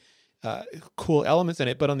really cool elements in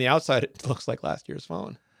it, but on the outside it looks like last year's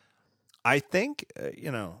phone. I think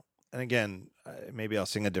and again, maybe I'll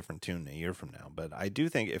sing a different tune a year from now, but I do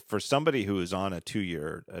think if for somebody who is on a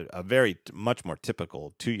 2-year, a very much more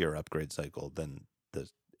typical 2-year upgrade cycle than the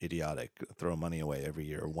idiotic throw money away every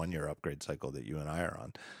year 1-year upgrade cycle that you and I are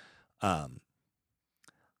on,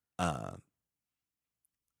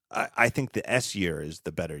 I think the S year is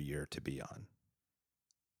the better year to be on.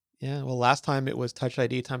 Yeah, well, last time it was Touch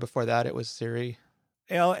ID. Time before that, it was Siri.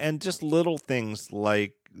 And just little things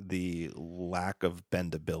like the lack of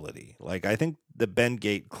bendability. Like, I think the bend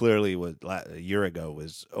gate clearly was a year ago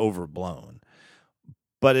was overblown.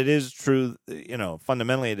 But it is true,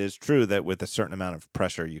 fundamentally it is true that with a certain amount of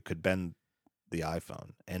pressure you could bend the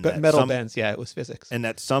iPhone. But metal bends, it was physics. And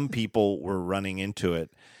that some people were running into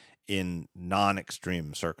it in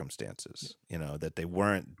non-extreme circumstances, that they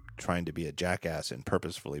weren't trying to be a jackass and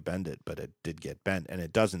purposefully bend it, but it did get bent. And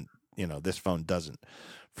it doesn't, this phone doesn't,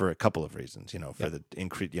 for a couple of reasons, for the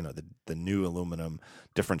increase, the new aluminum,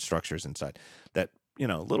 different structures inside that,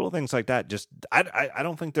 little things like that. Just, I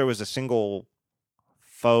don't think there was a single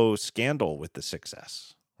faux scandal with the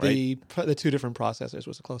 6S. Right? The 2 different processors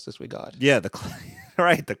was the closest we got. Yeah, the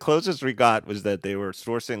closest we got was that they were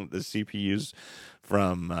sourcing the CPUs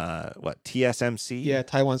from TSMC? Yeah,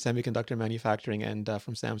 Taiwan Semiconductor Manufacturing, and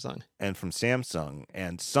from Samsung.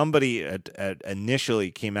 And somebody initially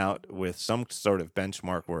came out with some sort of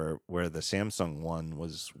benchmark where the Samsung one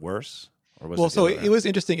was worse. It was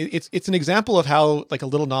interesting. It's an example of how like a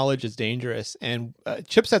little knowledge is dangerous, and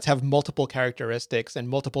chipsets have multiple characteristics and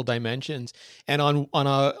multiple dimensions. And on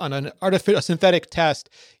a synthetic test,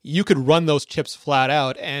 you could run those chips flat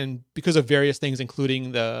out, and because of various things,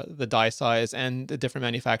 including the die size and the different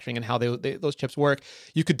manufacturing and how those chips work,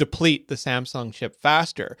 you could deplete the Samsung chip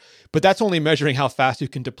faster. But that's only measuring how fast you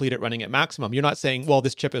can deplete it running at maximum. You're not saying, well,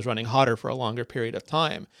 this chip is running hotter for a longer period of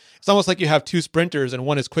time. It's almost like you have 2 sprinters, and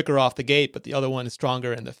one is quicker off the gate, but the other one is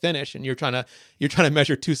stronger in the finish, and you're trying to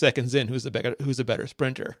measure 2 seconds in who's a better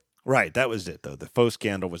sprinter. Right, that was it though. The faux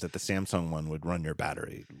scandal was that the Samsung one would run your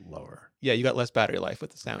battery lower. Yeah, you got less battery life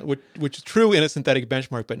with the Samsung, which is true in a synthetic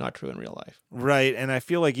benchmark, but not true in real life. Right, and I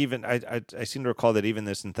feel like even I seem to recall that even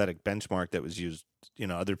the synthetic benchmark that was used,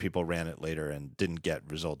 other people ran it later and didn't get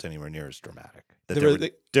results anywhere near as dramatic. There were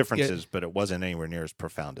differences, but it wasn't anywhere near as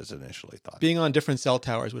profound as initially thought. Being on different cell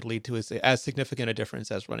towers would lead to as significant a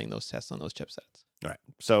difference as running those tests on those chipsets. Right.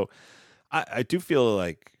 So I do feel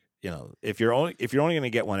like, if you're only going to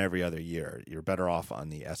get one every other year, you're better off on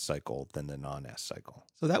the S cycle than the non-S cycle.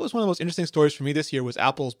 So that was one of the most interesting stories for me this year was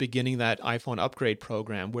Apple's beginning that iPhone upgrade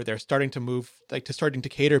program where they're starting to move starting to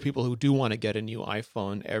cater people who do want to get a new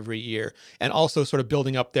iPhone every year, and also sort of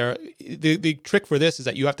building up the trick for this is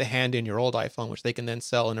that you have to hand in your old iPhone, which they can then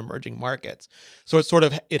sell in emerging markets. So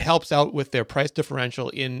it helps out with their price differential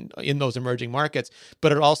in those emerging markets,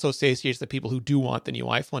 but it also satiates the people who do want the new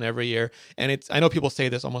iPhone every year. And I know people say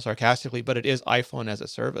this almost sarcastically, but it is iPhone as a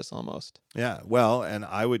service almost. Yeah, well, and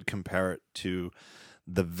I would compare it to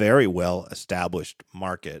the very well established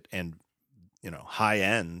market and high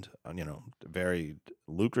end, very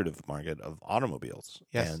lucrative market of automobiles.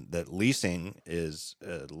 Yes. And that leasing is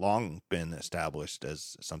long been established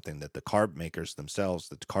as something that the car makers themselves,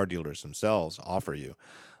 the car dealers themselves offer you.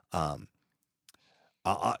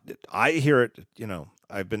 I hear it,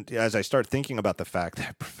 as I start thinking about the fact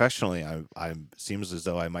that professionally, I seems as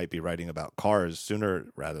though I might be writing about cars sooner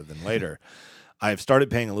rather than later. I've started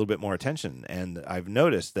paying a little bit more attention, and I've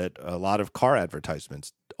noticed that a lot of car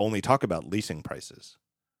advertisements only talk about leasing prices.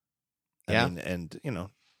 Yeah. I mean, and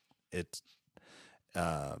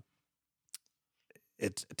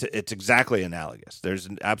it's exactly analogous. There's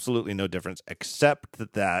absolutely no difference except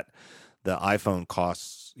that the iPhone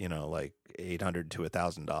costs, like $800 to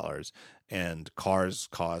 $1,000, and cars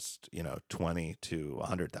cost, $20,000 to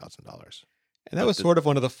 $100,000. And that was sort of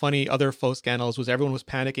one of the funny other faux scandals was everyone was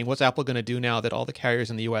panicking. What's Apple going to do now that all the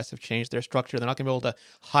carriers in the U.S. have changed their structure? They're not going to be able to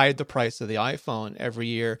hide the price of the iPhone every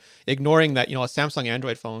year, ignoring that, a Samsung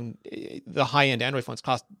Android phone, the high-end Android phones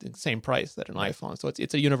cost the same price that an iPhone. So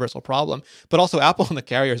it's a universal problem. But also Apple and the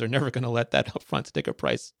carriers are never going to let that upfront sticker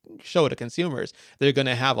price show to consumers. They're going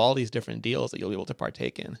to have all these different deals that you'll be able to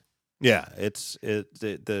partake in. Yeah,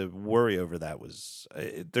 the worry over that was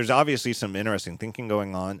there's obviously some interesting thinking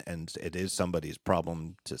going on, and it is somebody's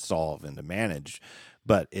problem to solve and to manage,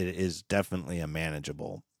 but it is definitely a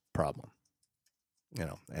manageable problem.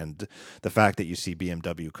 And the fact that you see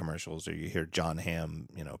BMW commercials or you hear John Hamm,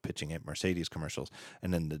 pitching at Mercedes commercials,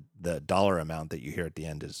 and then the dollar amount that you hear at the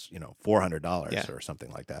end is, $400 or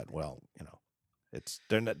something like that. Well,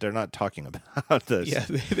 they're not talking about this. Yeah,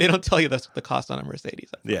 they don't tell you that's the cost on a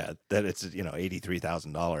Mercedes. Yeah, that it's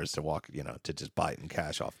 $83,000 to walk, to just buy it in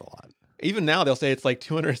cash off the lot. Even now they'll say it's like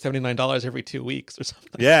 $279 every 2 weeks or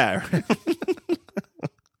something. Yeah.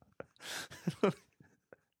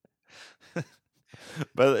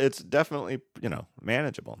 But it's definitely,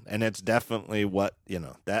 manageable, and it's definitely what,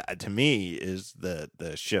 that to me is the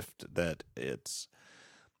shift that it's.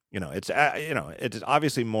 It's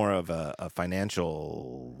obviously more of a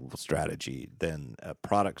financial strategy than a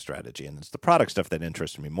product strategy, and it's the product stuff that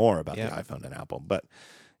interests me more about the iPhone and Apple. But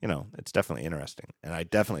it's definitely interesting, and I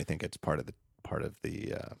definitely think it's part of the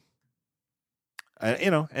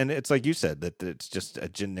and it's like you said that it's just a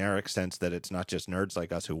generic sense that it's not just nerds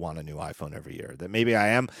like us who want a new iPhone every year. That maybe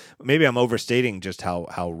I'm overstating just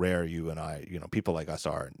how rare you and I, people like us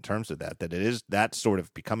are in terms of that. That it is that's sort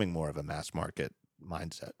of becoming more of a mass market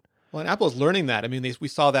mindset. Well, and Apple's learning that. I mean, we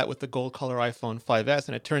saw that with the gold color iPhone 5S,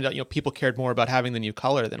 and it turned out, people cared more about having the new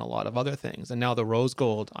color than a lot of other things. And now the rose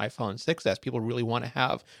gold iPhone 6S, people really want to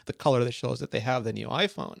have the color that shows that they have the new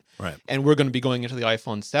iPhone. Right. And we're going to be going into the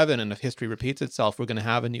iPhone 7, and if history repeats itself, we're going to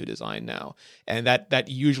have a new design now. And that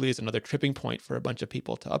usually is another tripping point for a bunch of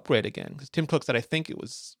people to upgrade again. Because Tim Cook said, I think it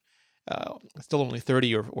was still only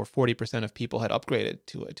 30 or 40% of people had upgraded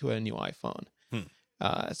to a new iPhone.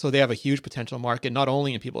 So they have a huge potential market, not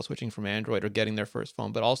only in people switching from Android or getting their first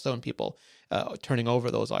phone, but also in people turning over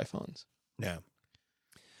those iPhones. Yeah.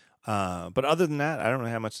 But other than that, I don't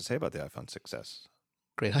have much to say about the iPhone 6S.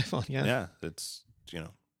 Great iPhone, yeah. Yeah, it's,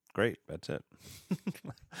 great. That's it.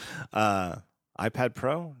 iPad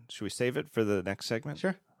Pro, should we save it for the next segment?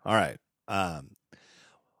 Sure. All right.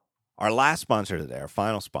 Our last sponsor today, our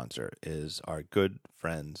final sponsor, is our good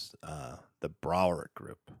friends, the Broward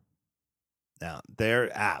Group. Now,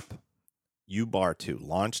 their app, U-Bar 2,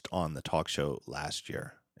 launched on the talk show last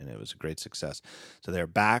year, and it was a great success. So they're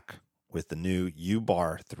back with the new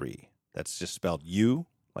U-Bar 3. That's just spelled U,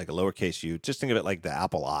 like a lowercase u. Just think of it like the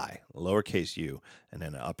Apple I, lowercase u, and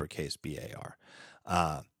then an uppercase B-A-R.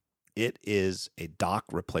 It is a dock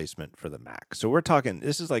replacement for the Mac. So we're talking,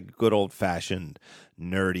 this is like good old-fashioned,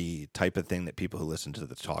 nerdy type of thing that people who listen to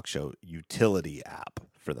the talk show, utility app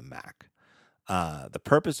for the Mac. The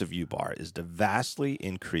purpose of U-Bar is to vastly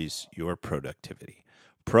increase your productivity.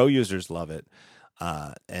 Pro users love it,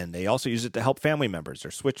 and they also use it to help family members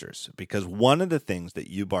or switchers, because one of the things that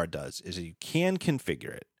U-Bar does is you can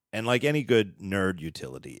configure it, and like any good nerd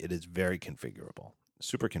utility, it is very configurable.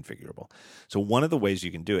 super configurable. So one of the ways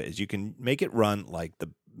you can do it is you can make it run like the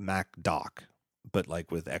Mac dock, but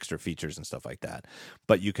like with extra features and stuff like that.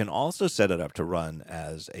 But you can also set it up to run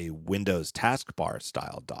as a Windows taskbar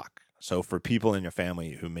style dock. So for people in your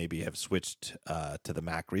family who maybe have switched to the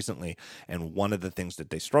Mac recently, and one of the things that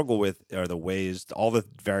they struggle with are the ways, all the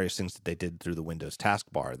various things that they did through the Windows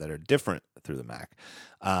taskbar that are different through the Mac,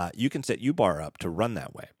 you can set UBar up to run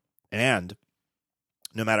that way. And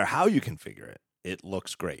no matter how you configure it, it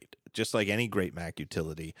looks great. Just like any great Mac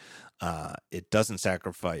utility, it doesn't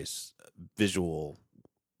sacrifice visual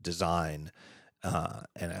design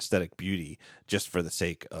and aesthetic beauty just for the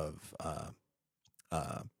sake of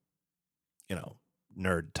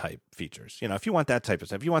nerd type features. If you want that type of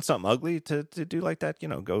stuff, if you want something ugly to do like that,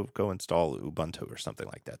 go install Ubuntu or something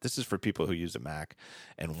like that. This is for people who use a Mac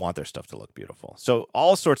and want their stuff to look beautiful. So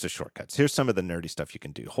all sorts of shortcuts. Here's some of the nerdy stuff you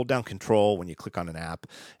can do. Hold down Control when you click on an app,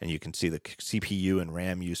 and you can see the CPU and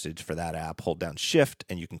RAM usage for that app. Hold down Shift,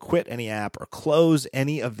 and you can quit any app or close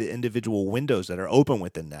any of the individual windows that are open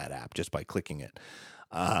within that app just by clicking it.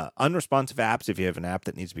 Unresponsive apps, if you have an app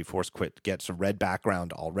that needs to be force quit, gets a red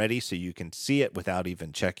background already, so you can see it without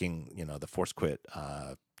even checking, the force quit,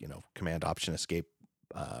 Command Option Escape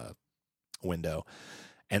window,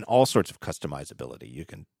 and all sorts of customizability. You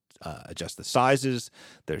can adjust the sizes.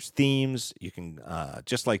 There's themes. You can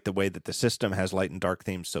just like the way that the system has light and dark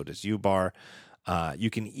themes, so does UBar. You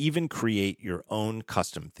can even create your own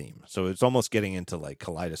custom theme. So it's almost getting into like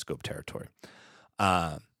kaleidoscope territory.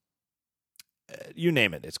 You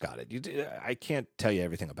name it, it's got it. I can't tell you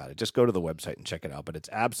everything about it. Just go to the website and check it out, but it's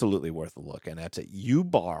absolutely worth a look. And that's at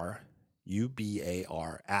UBAR,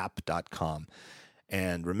 UBAR app.com.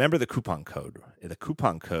 And remember the coupon code. The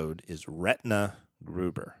coupon code is Retina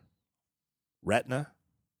Gruber. Retina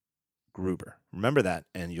Gruber. Remember that,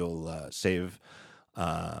 and you'll save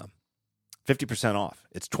 50% off.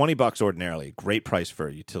 It's $20 ordinarily. Great price for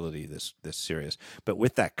a utility this serious. But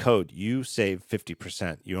with that code, you save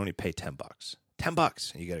 50%. You only pay $10.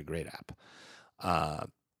 $10, and you get a great app.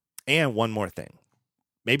 And one more thing.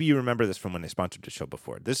 Maybe you remember this from when they sponsored the show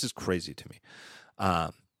before. This is crazy to me.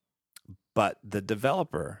 But the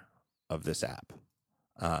developer of this app,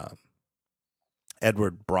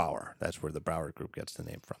 Edward Brower, that's where the Brower Group gets the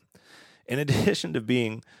name from. In addition to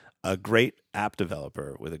being a great app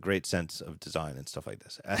developer with a great sense of design and stuff like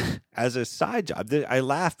this, as a side job, I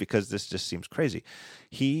laugh because this just seems crazy.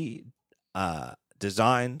 He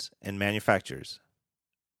designs and manufactures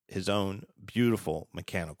his own beautiful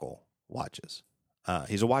mechanical watches.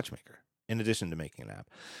 He's a watchmaker in addition to making an app.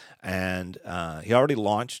 And he already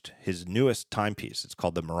launched his newest timepiece. It's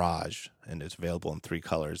called the Mirage, and it's available in 3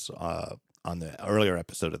 colors on the earlier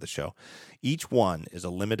episode of the show. Each one is a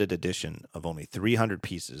limited edition of only 300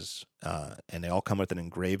 pieces, and they all come with an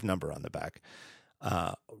engraved number on the back.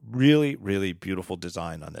 Really, really beautiful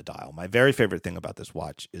design on the dial. My very favorite thing about this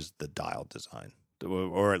watch is the dial design,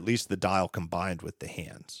 or at least the dial combined with the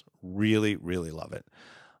hands. Really, really love it.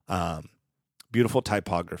 Beautiful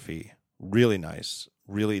typography, really nice.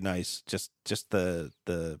 Just the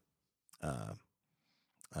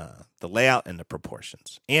layout and the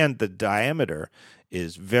proportions, and the diameter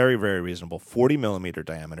is very, very reasonable. 40 millimeter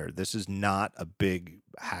diameter. This is not a big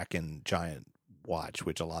hacking giant watch,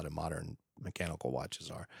 which a lot of modern mechanical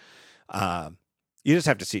watches are. You just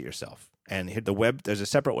have to see it yourself. And there's a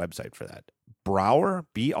separate website for that. Brower,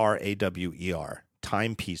 Brawer,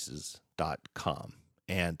 timepieces.com.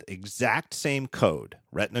 And exact same code,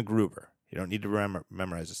 Retina Gruber. You don't need to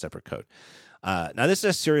memorize a separate code. Now, this is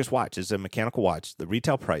a serious watch. It's a mechanical watch. The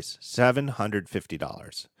retail price,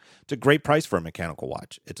 $750. It's a great price for a mechanical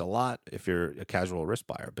watch. It's a lot if you're a casual wrist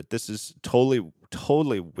buyer, but this is totally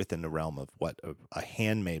within the realm of what a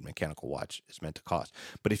handmade mechanical watch is meant to cost.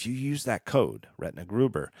 But if you use that code, Retina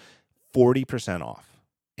Gruber, 40% off,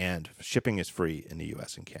 and shipping is free in the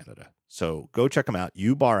U.S. and Canada. So go check them out,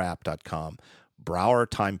 ubarapp.com,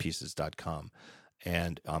 browertimepieces.com,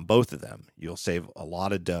 and on both of them, you'll save a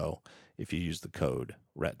lot of dough if you use the code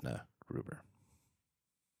Retina Gruber.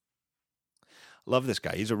 Love this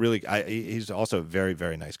guy. He's also a very,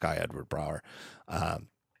 very nice guy, Edward Brower.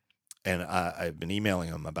 And I've been emailing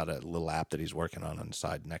him about a little app that he's working on the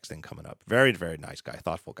side. Next thing coming up. Very, very nice guy,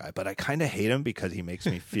 thoughtful guy. But I kind of hate him because he makes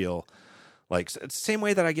me feel like it's the same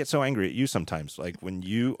way that I get so angry at you sometimes. Like when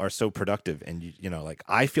you are so productive and like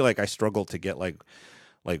I feel like I struggle to get like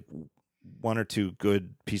 1 or 2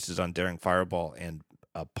 good pieces on Daring Fireball and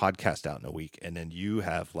a podcast out in a week, and then you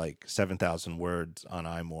have like 7,000 words on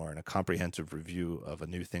iMore and a comprehensive review of a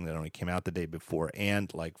new thing that only came out the day before,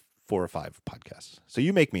 and like 4 or 5 podcasts. So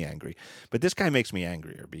you make me angry, but this guy makes me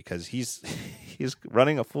angrier because he's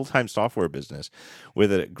running a full-time software business with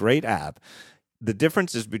a great app. The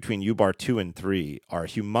differences between UBAR 2 and 3 are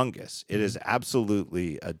humongous. It is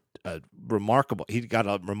absolutely a remarkable. He got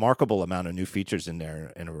a remarkable amount of new features in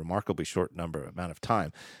there in a remarkably short amount of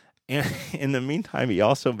time. And in the meantime, he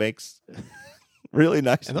also makes really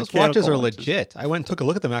nice. And those watches are legit. I went and took a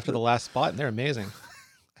look at them after the last spot, and they're amazing.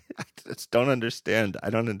 I just don't understand. I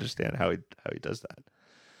don't understand how he does that.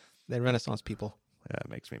 They're Renaissance people. Yeah, it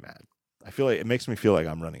makes me mad. I feel like it makes me feel like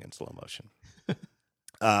I'm running in slow motion.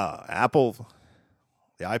 Apple,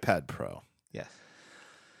 the iPad Pro. Yes.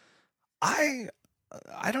 I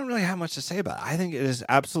don't really have much to say about it. I think it is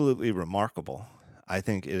absolutely remarkable. I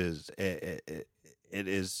think it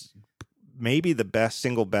is maybe the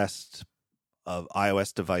single best of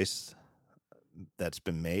iOS device that's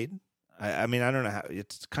been made. I mean, I don't know how.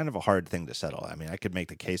 It's kind of a hard thing to settle. I mean, I could make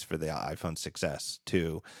the case for the iPhone 6S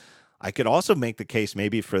too. I could also make the case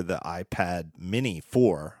maybe for the iPad Mini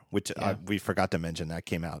 4, which we forgot to mention that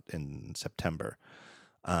came out in September.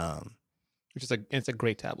 Which is it's a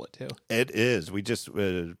great tablet too. It is. We just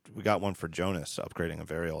we got one for Jonas, upgrading a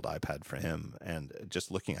very old iPad for him, and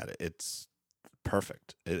just looking at it, it's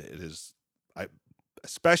perfect. It is.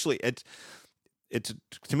 Especially it's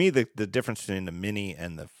to me the difference between the Mini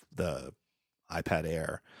and the iPad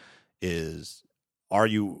Air is, are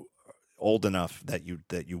you old enough that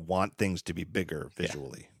you want things to be bigger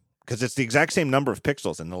visually? Because it's the exact same number of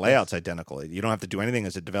pixels and the layout's identical. You don't have to do anything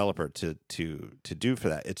as a developer to do for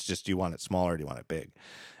that. It's just, do you want it smaller? Do you want it big?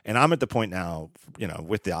 And I'm at the point now,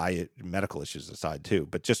 with the eye medical issues aside too,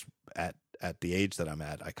 but just at the age that I'm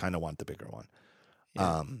at, I kind of want the bigger one.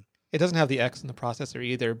 Yeah. It doesn't have the X in the processor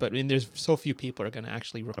either, but I mean, there's so few people are going to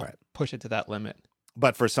actually push it to that limit.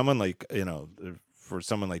 But for someone like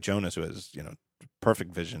Jonas, who has,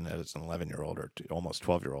 perfect vision as an 11-year-old or almost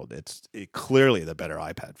 12-year-old, it's clearly the better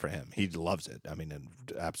iPad for him. He loves it. I mean, and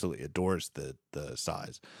absolutely adores the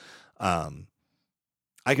size. I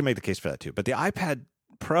can make the case for that too. But the iPad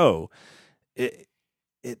Pro,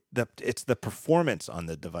 it's the performance on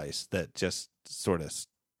the device that just sort of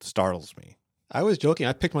startles me. I was joking.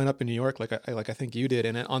 I picked mine up in New York, like I think you did,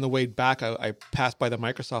 and on the way back, I passed by the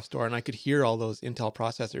Microsoft store, and I could hear all those Intel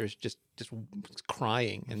processors just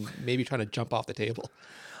crying and maybe trying to jump off the table.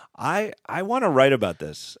 I want to write about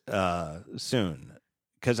this soon,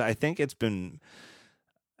 because I think it's been.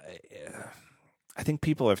 I think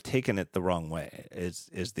people have taken it the wrong way.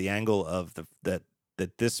 Is the angle of that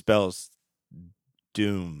this spells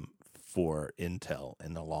doom for Intel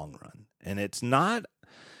in the long run, and it's not.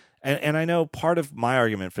 And I know part of my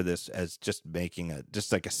argument for this as just making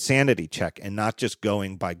just like a sanity check and not just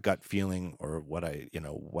going by gut feeling or what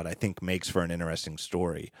I think makes for an interesting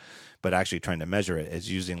story, but actually trying to measure it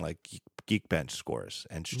is using like Geekbench scores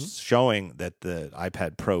and showing that the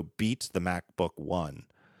iPad Pro beats the MacBook One.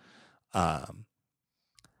 But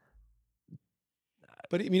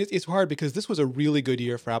I mean, it's hard because this was a really good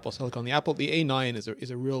year for Apple Silicon. The A9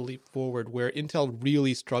 is a real leap forward, where Intel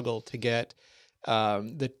really struggled to get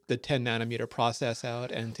the 10 nanometer process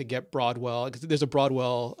out and to get Broadwell, because there's a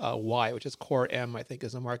Broadwell Y, which is Core M, I think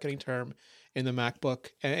is the marketing term in the MacBook,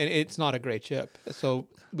 and it's not a great chip. So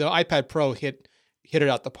the iPad Pro hit it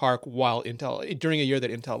out the park during a year that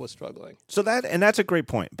Intel was struggling. So that's a great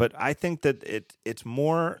point, but I think that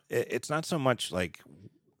it's not so much like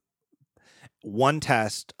one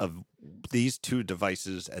test of these two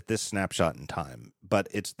devices at this snapshot in time, but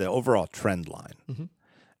it's the overall trend line. Mm-hmm.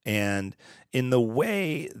 And in the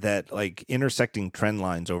way that like intersecting trend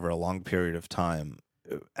lines over a long period of time,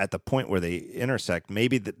 at the point where they intersect,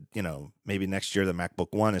 maybe next year the MacBook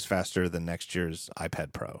One is faster than next year's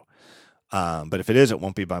iPad Pro. But if it is, it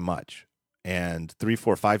won't be by much. And 3,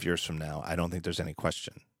 4, 5 years from now, I don't think there's any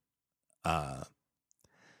question.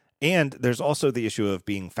 And there's also the issue of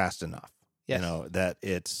being fast enough. Yes. That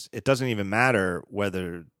it doesn't even matter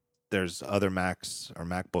whether there's other Macs or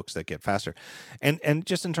MacBooks that get faster. And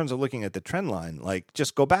just in terms of looking at the trend line, like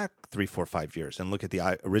just go back 3, 4, 5 years and look at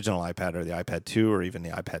the original iPad or the iPad 2 or even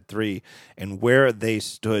the iPad 3 and where they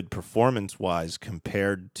stood performance-wise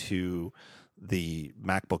compared to the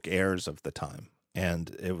MacBook Airs of the time.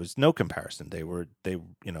 And it was no comparison. They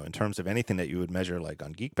in terms of anything that you would measure like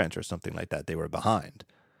on Geekbench or something like that, they were behind.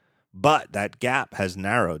 But that gap has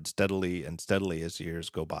narrowed steadily as years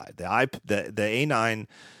go by. The A9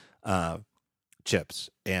 chips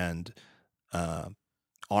and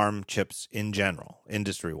ARM chips in general,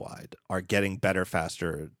 industry-wide, are getting better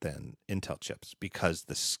faster than Intel chips because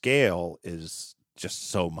the scale is just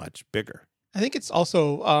so much bigger. I think it's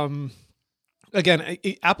also Again,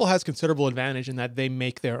 Apple has considerable advantage in that they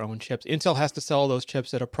make their own chips. Intel has to sell those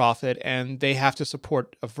chips at a profit, and they have to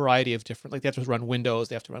support a variety of different, like they have to run Windows,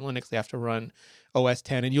 they have to run Linux, they have to run OS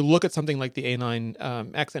 10. And you look at something like the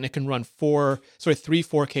A9X, and it can run three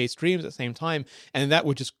 4K streams at the same time, and that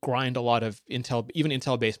would just grind a lot of even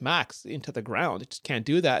Intel-based Macs into the ground. It just can't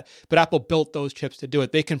do that. But Apple built those chips to do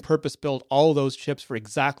it. They can purpose build all those chips for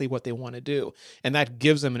exactly what they want to do, and that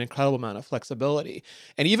gives them an incredible amount of flexibility.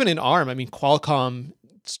 And even in ARM, I mean, Qualcomm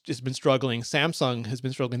has been struggling. Samsung has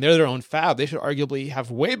been struggling. They're their own fab. They should arguably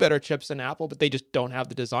have way better chips than Apple, but they just don't have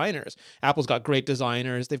the designers. Apple's got great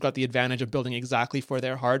designers. They've got the advantage of building exactly for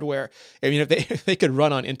their hardware. I mean, if they could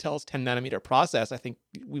run on Intel's 10 nanometer process, I think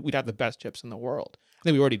we'd have the best chips in the world. I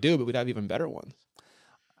think we already do, but we'd have even better ones.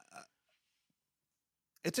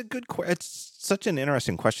 It's a good question. It's such an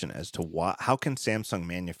interesting question as to how can Samsung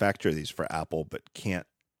manufacture these for Apple but can't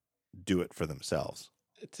do it for themselves?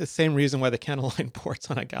 It's the same reason why they can't align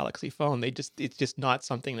ports on a Galaxy phone. It's just not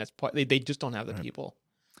something they just don't have the people.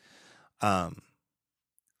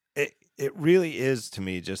 It really is, to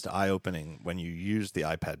me, just eye-opening when you use the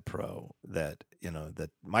iPad Pro that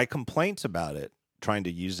my complaints about it, trying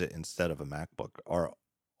to use it instead of a MacBook, are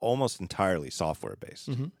almost entirely software based.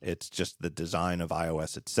 Mm-hmm. It's just the design of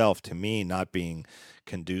iOS itself, to me, not being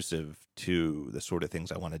conducive to the sort of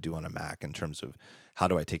things I want to do on a Mac in terms of how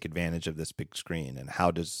do I take advantage of this big screen, and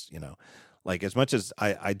how does, like, as much as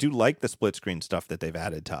I do like the split screen stuff that they've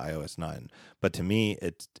added to iOS 9, but to me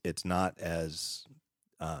it's not as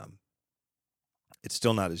it's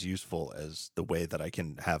still not as useful as the way that I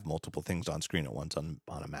can have multiple things on screen at once on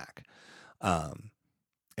a Mac.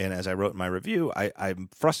 And as I wrote in my review, I'm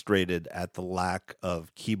frustrated at the lack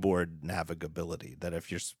of keyboard navigability, that if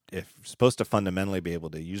you're supposed to fundamentally be able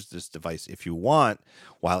to use this device if you want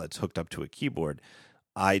while it's hooked up to a keyboard,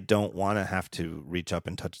 I don't want to have to reach up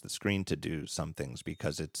and touch the screen to do some things,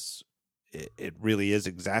 because it really is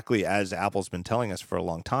exactly as Apple's been telling us for a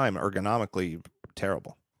long time, ergonomically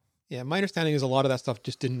terrible. Yeah, my understanding is a lot of that stuff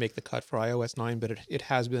just didn't make the cut for iOS 9, but it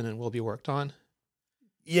has been and will be worked on.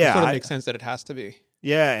 Yeah. It sort of makes sense that it has to be.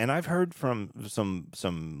 Yeah, and I've heard from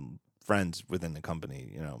some friends within the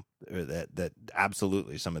company, that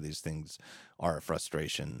absolutely some of these things are a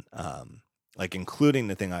frustration, like including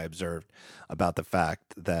the thing I observed about the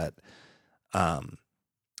fact that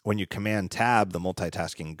when you command tab, the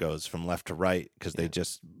multitasking goes from left to right because they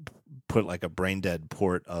just put like a brain dead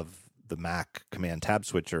port of the Mac command tab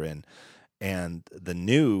switcher in, and the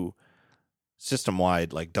new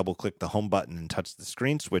system-wide, like double-click the home button and touch the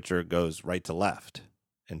screen switcher, goes right to left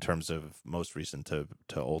in terms of most recent to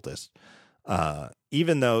oldest.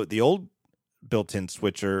 Even though the old built-in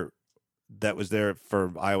switcher that was there for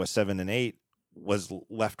iOS 7 and 8 was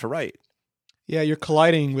left to right. Yeah, you're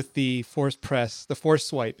colliding with the force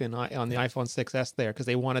swipe on the iPhone 6s there, because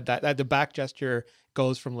they wanted that the back gesture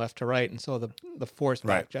goes from left to right, and so the force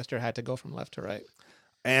back gesture had to go from left to right.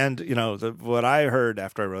 And, what I heard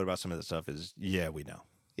after I wrote about some of this stuff is, yeah, we know.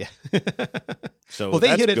 Yeah. So well,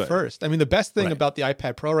 they hit it first. I mean, the best thing about the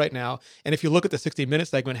iPad Pro right now, and if you look at the 60-minute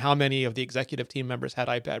segment, how many of the executive team members had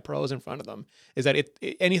iPad Pros in front of them, is that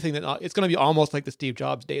anything that it's going to be almost like the Steve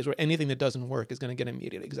Jobs days, where anything that doesn't work is going to get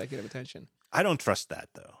immediate executive attention. I don't trust that,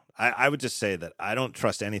 though. I would just say that I don't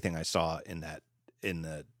trust anything I saw in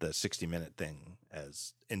the 60-minute thing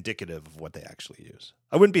as indicative of what they actually use.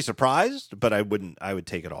 I wouldn't be surprised, but I would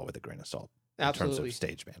take it all with a grain of salt. Absolutely. In terms of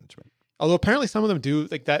stage management. Although apparently some of them do,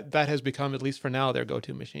 like that has become, at least for now, their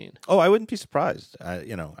go-to machine. Oh, I wouldn't be surprised.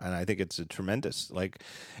 And I think it's a tremendous,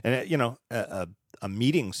 a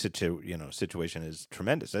meeting situation is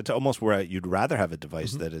tremendous. It's almost where you'd rather have a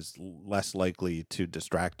device that is less likely to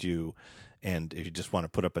distract you, and if you just want to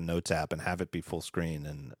put up a notes app and have it be full screen,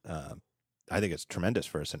 and I think it's tremendous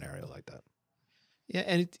for a scenario like that. Yeah,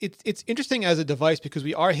 and it's interesting as a device, because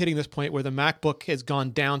we are hitting this point where the MacBook has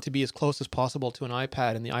gone down to be as close as possible to an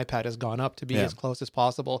iPad, and the iPad has gone up to be as close as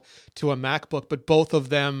possible to a MacBook. But both of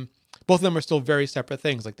them are still very separate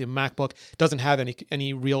things. Like the MacBook doesn't have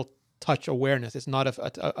any real touch awareness. It's not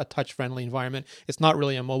a touch-friendly environment. It's not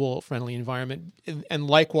really a mobile-friendly environment. And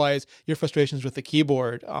likewise, your frustrations with the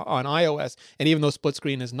keyboard on iOS, and even though split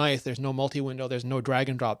screen is nice, there's no multi-window, there's no drag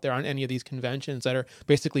and drop, there aren't any of these conventions that are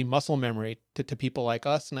basically muscle memory to people like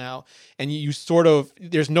us now. And you sort of,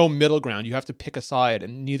 there's no middle ground. You have to pick a side,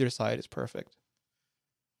 and neither side is perfect.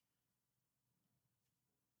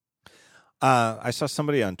 I saw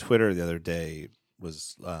somebody on Twitter the other day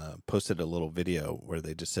was posted a little video where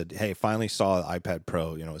they just said, hey, finally saw the iPad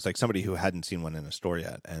Pro. It's like somebody who hadn't seen one in a store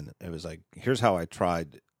yet. And it was like, here's how I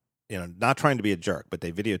tried, not trying to be a jerk, but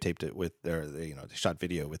they videotaped it with they shot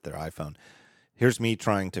video with their iPhone. Here's me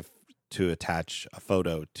trying to to attach a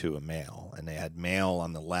photo to a mail, and they had mail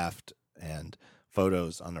on the left and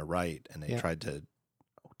photos on the right, and they tried to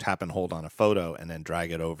tap and hold on a photo and then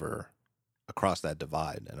drag it over across that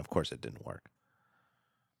divide, and of course it didn't work.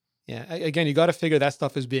 Yeah, again, you got to figure that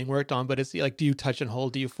stuff is being worked on, but it's like, do you touch and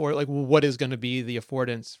hold? Do you what is going to be the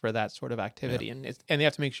affordance for that sort of activity? Yeah. And they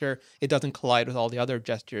have to make sure it doesn't collide with all the other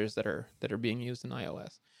gestures that are being used in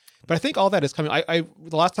iOS. But I think all that is coming.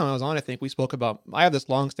 The last time I was on, I think we spoke about, I have this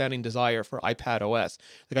long-standing desire for iPad OS.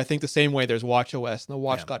 Like, I think the same way there's Watch OS and the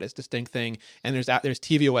Watch got its distinct thing, and there's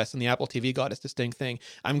TV OS and the Apple TV got its distinct thing.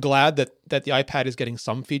 I'm glad that the iPad is getting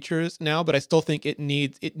some features now, but I still think it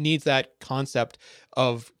needs that concept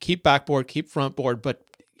of keep backboard, keep frontboard, but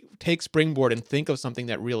take springboard and think of something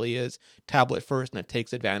that really is tablet first and that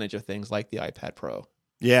takes advantage of things like the iPad Pro.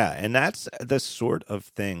 Yeah, and that's the sort of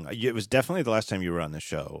thing. It was definitely the last time you were on the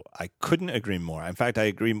show. I couldn't agree more. In fact, I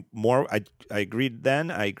agree more. I agreed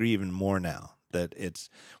then. I agree even more now that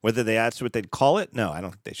it's whether that's what they'd call it. No, I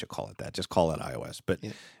don't think they should call it that. Just call it iOS. But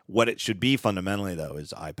what it should be fundamentally, though,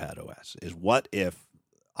 is iPad OS. Is what if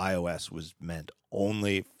iOS was meant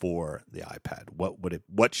only for the iPad?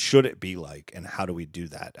 What should it be like, and how do we do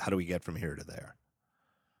that? How do we get from here to there?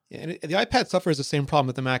 Yeah, and the iPad suffers the same problem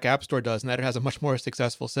that the Mac App Store does, in that it has a much more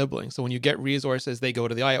successful sibling. So when you get resources, they go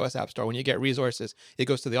to the iOS App Store. When you get resources, it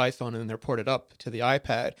goes to the iPhone, and then they're ported up to the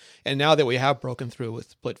iPad. And now that we have broken through with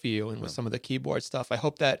split view and with some of the keyboard stuff, I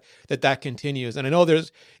hope that continues. And I know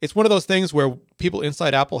it's one of those things where people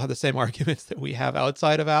inside Apple have the same arguments that we have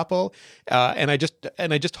outside of Apple. And I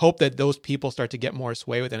just hope that those people start to get more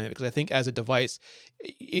sway within it, because I think as a device,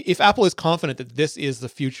 if Apple is confident that this is the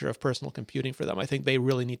future of personal computing for them, I think they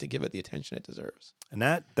really need to give it the attention it deserves. And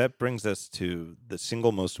that brings us to the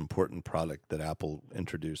single most important product that Apple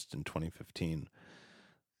introduced in 2015,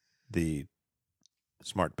 the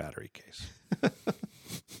smart battery case.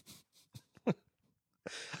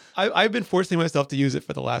 I've been forcing myself to use it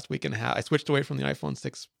for the last week and a half. I switched away from the iPhone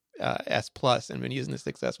 6 S Plus and been using the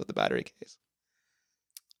 6S with the battery case.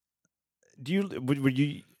 Would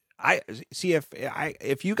you? I see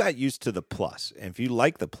if you got used to the Plus, and if you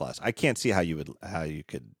like the Plus, I can't see how you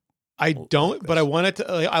could. I don't, but I wanted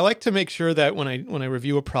to. I like to make sure that when I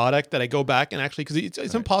review a product, that I go back and actually, because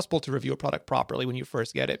it's impossible to review a product properly when you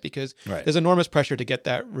first get it, because there's enormous pressure to get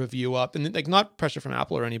that review up, and like not pressure from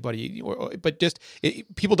Apple or anybody, but just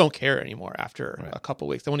people don't care anymore after a couple of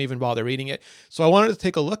weeks. They won't even bother reading it. So I wanted to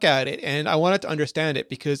take a look at it, and I wanted to understand it,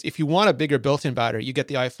 because if you want a bigger built-in battery, you get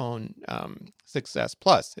the iPhone 6S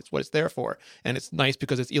Plus. It's what it's there for, and it's nice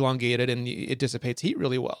because it's elongated and it dissipates heat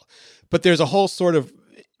really well. But there's a whole sort of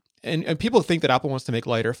And people think that Apple wants to make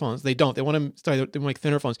lighter phones. They don't. They want to make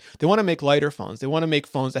thinner phones. They want to make lighter phones. They want to make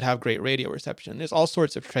phones that have great radio reception. There's all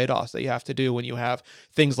sorts of trade-offs that you have to do when you have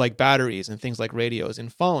things like batteries and things like radios in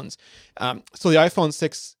phones. So the iPhone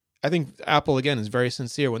 6, I think Apple, again, is very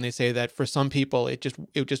sincere when they say that for some people, it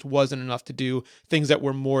just wasn't enough to do things that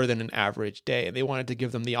were more than an average day. And they wanted to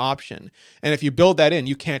give them the option. And if you build that in,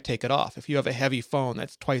 you can't take it off. If you have a heavy phone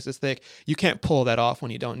that's twice as thick, you can't pull that off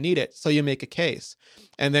when you don't need it. So you make a case.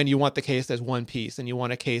 And then you want the case that's one piece, and you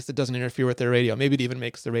want a case that doesn't interfere with the radio. Maybe it even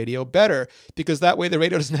makes the radio better, because that way the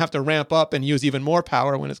radio doesn't have to ramp up and use even more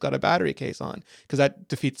power when it's got a battery case on, because that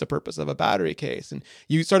defeats the purpose of a battery case. And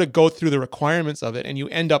you sort of go through the requirements of it, and you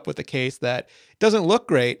end up with a case that doesn't look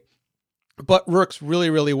great, but works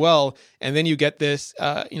really, really well. And then you get this,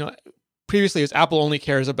 previously as Apple only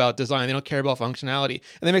cares about design. They don't care about functionality.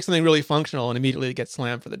 And they make something really functional and immediately get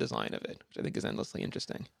slammed for the design of it, which I think is endlessly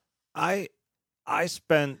interesting. I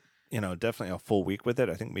spent, definitely a full week with it.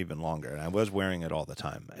 I think even longer. And I was wearing it all the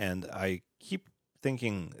time. And I keep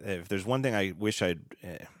thinking, if there's one thing I wish I'd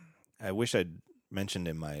mentioned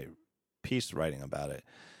in my piece writing about it,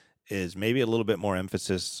 is maybe a little bit more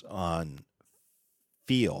emphasis on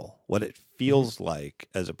what it feels like,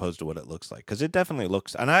 as opposed to what it looks like. Because it definitely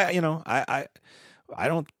looks, and I don't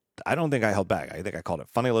think I held back. I think I called it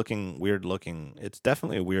funny looking, weird looking. It's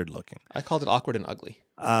definitely weird looking. I called it awkward and ugly.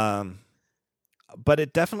 But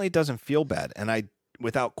it definitely doesn't feel bad. And I,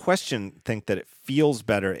 without question, think that it feels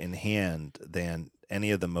better in hand than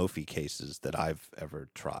any of the Mophie cases that I've ever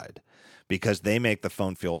tried, because they make the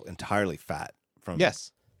phone feel entirely fat from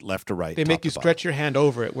left to right. They make you stretch your hand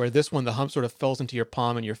over it, where this one, the hump sort of falls into your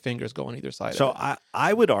palm and your fingers go on either side of it. So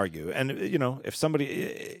I would argue, and if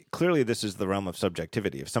somebody, clearly this is the realm of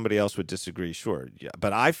subjectivity. If somebody else would disagree, sure. Yeah.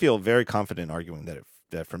 But I feel very confident arguing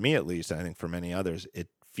that for me at least, and I think for many others, it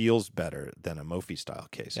feels better than a Mophie style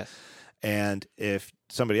case. Yes. And if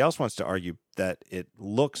somebody else wants to argue that it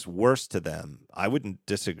looks worse to them, I wouldn't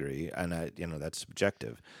disagree. And that's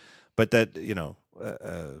subjective, but that,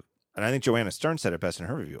 and I think Joanna Stern said it best in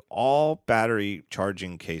her review, all battery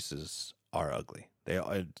charging cases are ugly.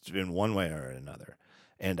 It's in one way or another.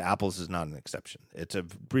 And Apple's is not an exception. It's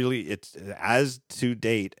as to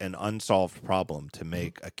date an unsolved problem to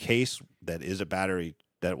make a case that is a battery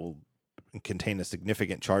that will contain a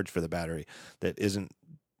significant charge for the battery that isn't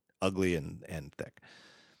ugly and thick.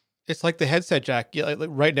 It's like the headset jack. Yeah, like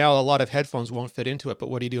right now, a lot of headphones won't fit into it. But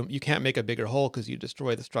what do? You can't make a bigger hole because you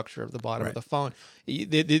destroy the structure of the bottom of the phone.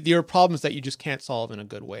 There are problems that you just can't solve in a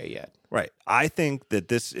good way yet. Right. I think that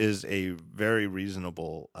this is a very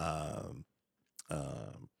reasonable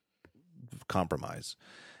compromise.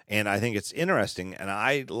 And I think it's interesting, and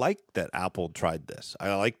I like that Apple tried this.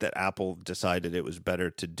 I like that Apple decided it was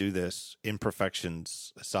better to do this,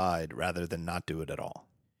 imperfections aside, rather than not do it at all.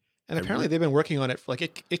 And apparently they've been working on it for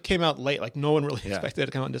it came out late. Like no one really expected it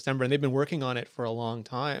to come out in December, and they've been working on it for a long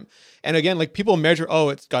time. And again, like people measure,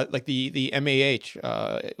 it's got like the MAH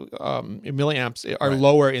milliamps are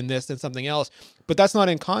lower in this than something else. But that's not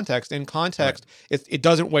in context. In context, it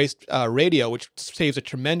doesn't waste radio, which saves a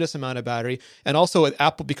tremendous amount of battery. And also at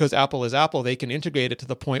Apple, because Apple is Apple, they can integrate it to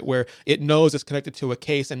the point where it knows it's connected to a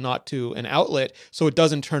case and not to an outlet. So it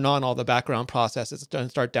doesn't turn on all the background processes and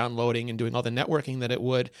start downloading and doing all the networking that it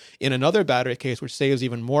would in another battery case, which saves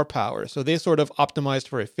even more power. So they sort of optimized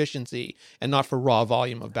for efficiency and not for raw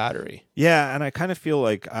volume of battery. Yeah, and I kind of feel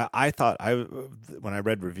like I thought when I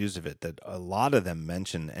read reviews of it that a lot of them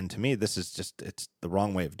mention, and to me this is just it's the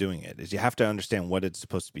wrong way of doing it, is you have to understand what it's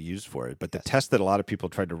supposed to be used for. But the test that a lot of people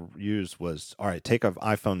tried to use was, all right, take an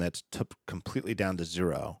iPhone that's completely down to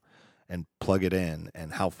zero and plug it in,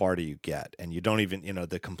 and how far do you get? And you don't even,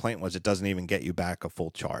 the complaint was it doesn't even get you back a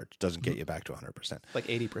full charge. It doesn't get you back to 100%. Like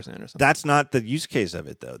 80% or something. That's not the use case of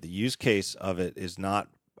it, though. The use case of it is not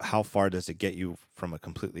how far does it get you from a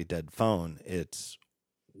completely dead phone. It's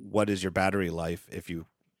what is your battery life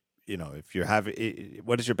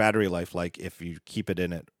what is your battery life like if you keep it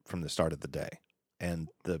in it from the start of the day? And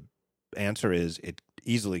the answer is it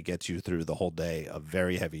easily gets you through the whole day of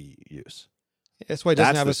very heavy use. That's why it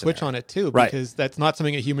doesn't have a switch on it too, because that's not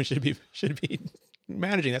something a human should be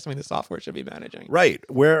managing. That's something the software should be managing. Right.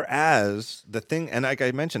 Whereas the thing, and like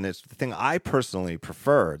I mentioned, the thing I personally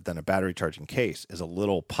prefer than a battery charging case is a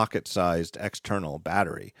little pocket-sized external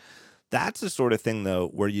battery. That's the sort of thing, though,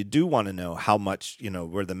 where you do want to know how much,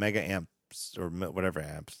 where the mega amps or whatever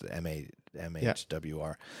amps, the MHW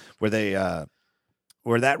are, where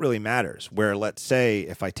that really matters. Where, let's say,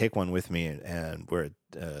 if I take one with me and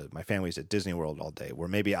my family's at Disney World all day, where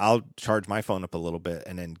maybe I'll charge my phone up a little bit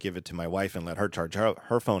and then give it to my wife and let her charge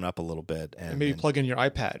her phone up a little bit. And maybe plug in your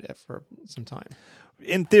iPad for some time.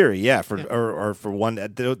 In theory, yeah. Or for one,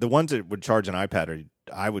 the ones that would charge an iPad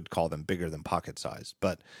I would call them bigger than pocket size.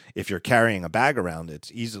 But if you're carrying a bag around,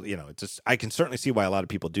 it's easily, I can certainly see why a lot of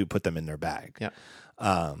people do put them in their bag. Yeah.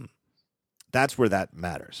 That's where that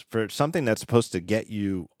matters. For something that's supposed to get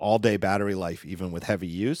you all day battery life, even with heavy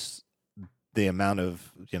use, the amount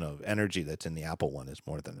of, energy that's in the Apple one is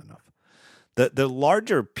more than enough. The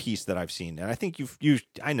larger piece that I've seen, and I think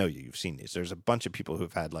I know you've seen these. There's a bunch of people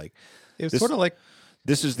who've had it's sort of like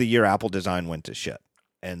this is the year Apple design went to shit.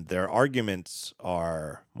 And their arguments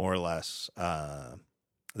are more or less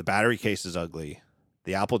the battery case is ugly.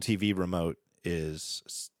 The Apple TV remote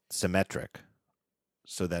is symmetric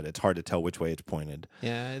so that it's hard to tell which way it's pointed.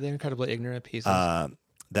 Yeah, they're incredibly ignorant pieces.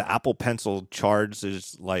 The Apple Pencil charge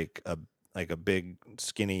is like a big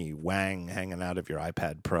skinny wang hanging out of your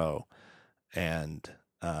iPad Pro. And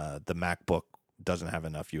the MacBook doesn't have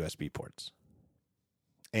enough USB ports.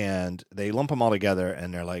 And they lump them all together,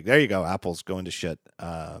 and they're like, there you go, Apple's going to shit.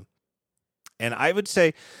 And I would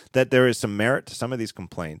say that there is some merit to some of these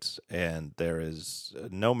complaints, and there is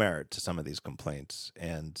no merit to some of these complaints,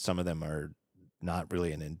 and some of them are not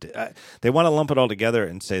really they want to lump it all together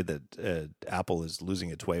and say that Apple is losing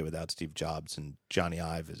its way without Steve Jobs, and Johnny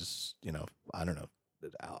Ive is, I don't know,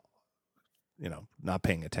 not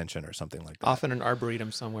paying attention or something like that. Off in an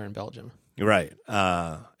arboretum somewhere in Belgium. Right.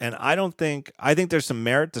 And I think there's some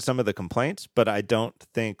merit to some of the complaints, but I don't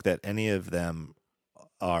think that any of them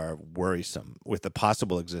are worrisome, with the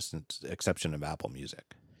possible exception of Apple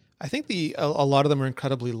Music. I think a lot of them are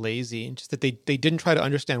incredibly lazy, and just that they didn't try to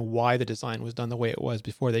understand why the design was done the way it was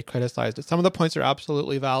before they criticized it. Some of the points are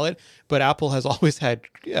absolutely valid, but Apple has always had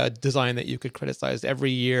design that you could criticize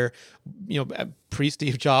every year,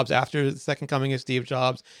 pre-Steve Jobs, after the second coming of Steve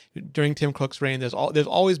Jobs, during Tim Cook's reign. There's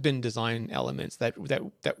always been design elements that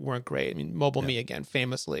weren't great. I mean, Mobile Me, again,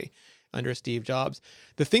 famously under Steve Jobs.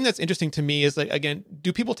 The thing that's interesting to me is, again,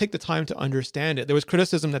 do people take the time to understand it? There was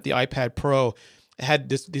criticism that the iPad Pro had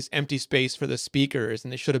this empty space for the speakers,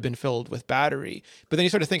 and they should have been filled with battery. But then you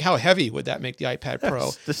sort of think, how heavy would that make the iPad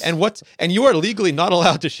Pro? And you are legally not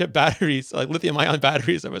allowed to ship batteries, like lithium-ion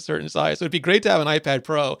batteries of a certain size. So it'd be great to have an iPad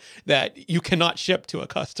Pro that you cannot ship to a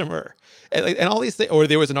customer. And all these things. Or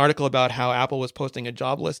there was an article about how Apple was posting a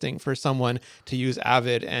job listing for someone to use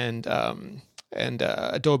Avid and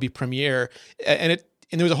Adobe Premiere, and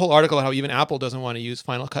there was a whole article about how even Apple doesn't want to use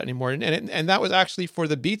Final Cut anymore. And that was actually for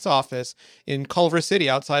the Beats office in Culver City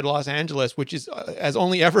outside Los Angeles, which has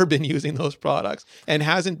only ever been using those products and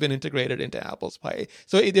hasn't been integrated into Apple's Pie.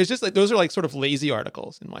 So there's just like, those are like sort of lazy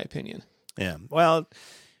articles, in my opinion. Yeah. Well,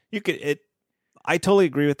 I totally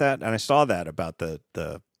agree with that. And I saw that about the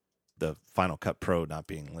Final Cut Pro not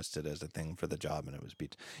being listed as a thing for the job, and it was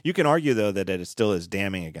Beats. You can argue, though, that it still is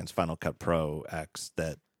damning against Final Cut Pro X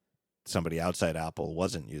that somebody outside Apple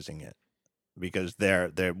wasn't using it, because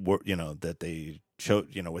that they showed,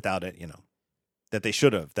 without it, that they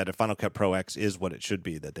should have, that a Final Cut Pro X is what it should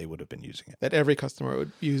be, that they would have been using it. That every customer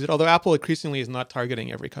would use it, although Apple increasingly is not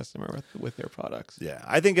targeting every customer with their products. Yeah,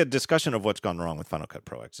 I think a discussion of what's gone wrong with Final Cut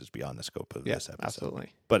Pro X is beyond the scope of this episode.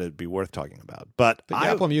 Absolutely. But it'd be worth talking about. But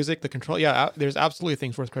Apple Music, the control, there's absolutely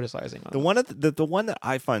things worth criticizing on. The one that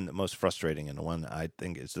I find the most frustrating, and the one I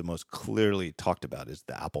think is the most clearly talked about, is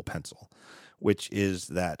the Apple Pencil, which is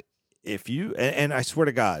that if you, and I swear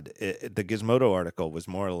to God, the Gizmodo article was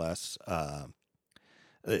more or less,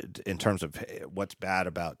 in terms of what's bad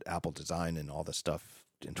about Apple design and all this stuff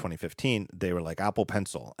in 2015, they were like, Apple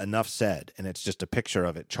Pencil, enough said, and it's just a picture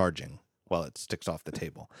of it charging while it sticks off the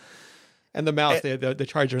table. And the mouse, the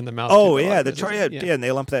charger in the mouse. Oh yeah, the charger. Yeah, and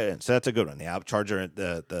they lump that in, so that's a good one. The app charger,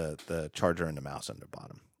 the charger and the mouse on the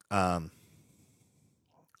bottom.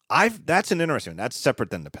 That's an interesting one. That's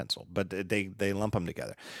separate than the Pencil, but they lump them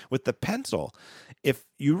together. With the Pencil, if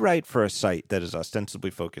you write for a site that is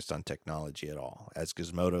ostensibly focused on technology at all, as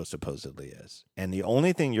Gizmodo supposedly is, and the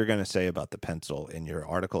only thing you're going to say about the Pencil in your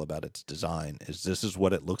article about its design is this is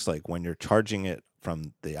what it looks like when you're charging it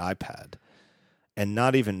from the iPad, and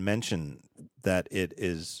not even mention that it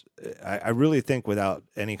is, I really think without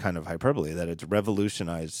any kind of hyperbole, that it's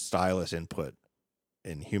revolutionized stylus input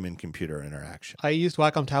in human-computer interaction. I used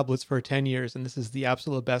Wacom tablets for 10 years, and this is the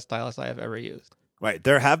absolute best stylus I have ever used. Right.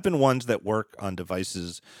 There have been ones that work on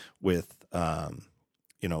devices with,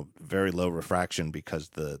 very low refraction because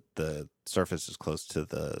the surface is close to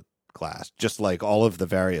the glass, just like all of the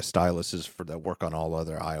various styluses that work on all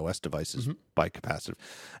other iOS devices bicapacitive.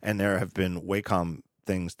 And there have been Wacom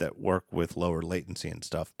things that work with lower latency and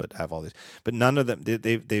stuff, but have all these, but none of them,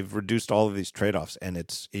 they've reduced all of these trade-offs. And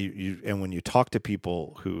it's and when you talk to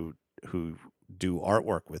people who do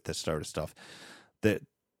artwork with this sort of stuff, that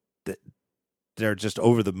they're just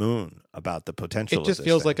over the moon about the potential. It just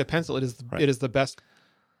feels like a pencil. It is the best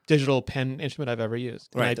digital pen instrument I've ever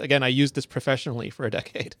used. And Right. I used this professionally for a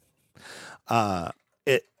decade.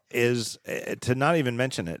 It is, to not even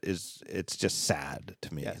mention it's just sad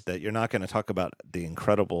to me that you're not going to talk about the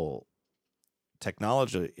incredible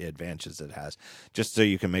technology advances it has just so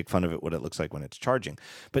you can make fun of it, what it looks like when it's charging.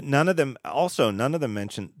 But none of them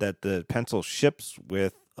mention that the Pencil ships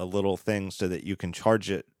with a little thing so that you can charge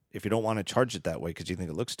it. If you don't want to charge it that way because you think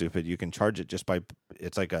it looks stupid, you can charge it just by,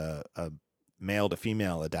 it's like a male to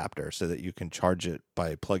female adapter so that you can charge it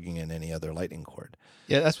by plugging in any other lightning cord.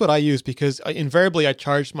 Yeah, that's what I use because invariably I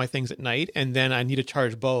charge my things at night and then I need to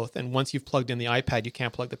charge both. And once you've plugged in the iPad, you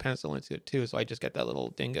can't plug the Pencil into it too. So I just get that little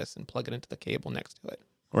dingus and plug it into the cable next to it.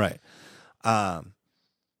 Right.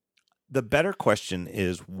 The better question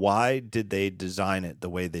is, why did they design it the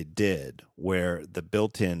way they did, where the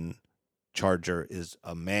built-in charger is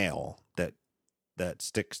a male that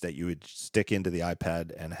you would stick into the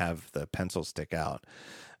iPad and have the Pencil stick out,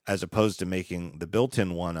 as opposed to making the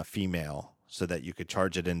built-in one a female so that you could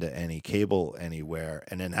charge it into any cable anywhere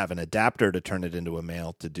and then have an adapter to turn it into a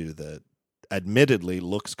male to do the, admittedly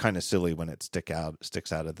looks kind of silly when it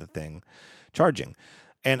sticks out of the thing charging.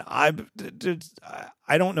 And I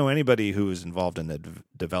don't know anybody who is involved in the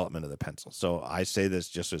development of the Pencil, so I say this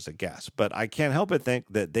just as a guess, but I can't help but think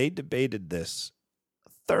that they debated this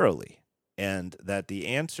thoroughly. And that the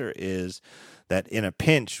answer is that in a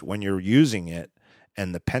pinch, when you're using it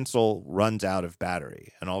and the Pencil runs out of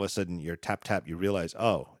battery and all of a sudden you're tap, you realize,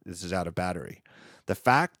 oh, this is out of battery. The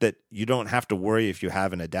fact that you don't have to worry if you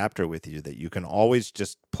have an adapter with you, that you can always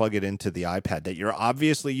just plug it into the iPad that you're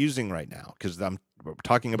obviously using right now, because I'm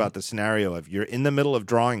talking about the scenario of you're in the middle of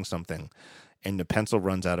drawing something and the Pencil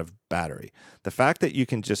runs out of battery. The fact that you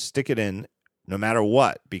can just stick it in no matter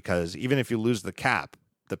what, because even if you lose the cap,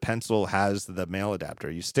 the pencil has the male adapter.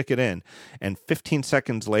 You stick it in, and 15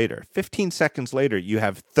 seconds later, you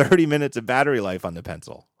have 30 minutes of battery life on the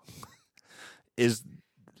pencil. There's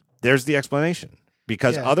the explanation.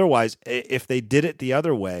 Because otherwise, if they did it the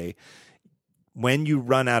other way, when you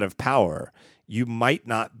run out of power, you might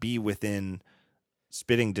not be within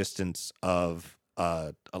spitting distance of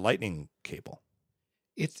a lightning cable.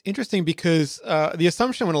 It's interesting because the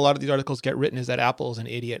assumption when a lot of these articles get written is that Apple's an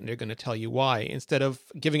idiot and they're going to tell you why, instead of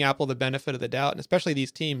giving Apple the benefit of the doubt, and especially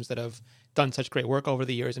these teams that have done such great work over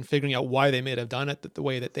the years and figuring out why they may have done it the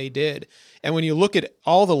way that they did. And when you look at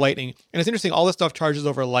all the Lightning, and it's interesting, all this stuff charges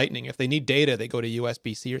over Lightning. If they need data, they go to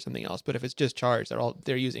USB-C or something else. But if it's just charged,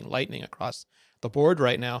 they're using Lightning across the board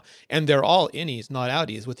right now, and they're all innies, not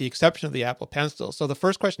outies, with the exception of the Apple Pencil. So the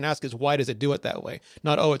first question to ask is, why does it do it that way?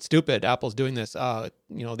 Not, oh, it's stupid, Apple's doing this,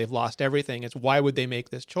 they've lost everything. It's, why would they make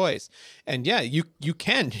this choice? And yeah, you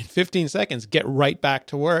can in 15 seconds get right back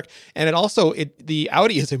to work. And the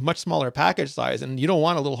outie is a much smaller package size, and you don't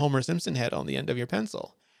want a little Homer Simpson head on the end of your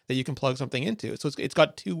pencil that you can plug something into. So it's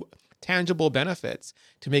got two tangible benefits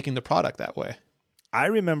to making the product that way. I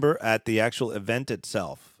remember at the actual event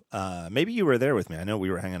itself, maybe you were there with me. I know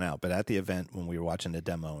we were hanging out, but at the event when we were watching the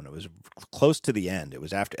demo, and it was close to the end. It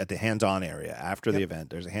was at the hands-on area. After the event,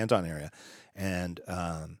 there's a hands-on area, and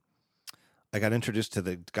I got introduced to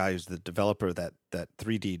the guy who's the developer of that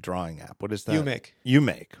 3D drawing app. What is that?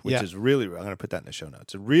 UMake, which is really, I'm going to put that in the show notes.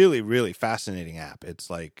 It's a really, really fascinating app. It's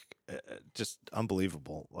like just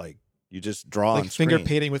unbelievable. Like you just draw on screen. Finger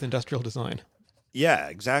painting with industrial design. Yeah,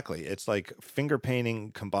 exactly. It's like finger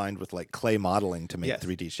painting combined with like clay modeling to make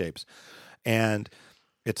 3D shapes. And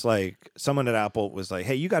it's like someone at Apple was like,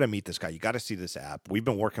 hey, you got to meet this guy. You got to see this app. We've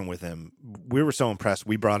been working with him. We were so impressed.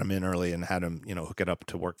 We brought him in early and had him, hook it up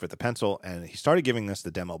to work for the pencil. And he started giving us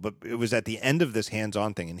the demo. But it was at the end of this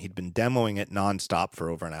hands-on thing, and he'd been demoing it nonstop for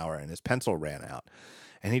over an hour, and his pencil ran out.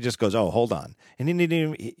 And he just goes, oh, hold on. And he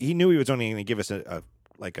knew he was only going to give us a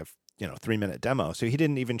 3-minute demo. So he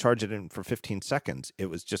didn't even charge it in for 15 seconds. It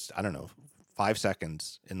was just, 5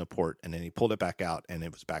 seconds in the port, and then he pulled it back out, and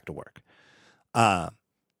it was back to work.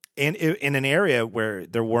 And in an area where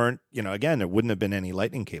there weren't, again, there wouldn't have been any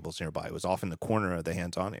lightning cables nearby. It was off in the corner of the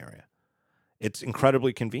hands-on area. It's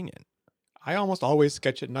incredibly convenient. I almost always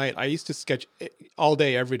sketch at night. I used to sketch all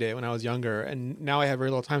day, every day when I was younger, and now I have very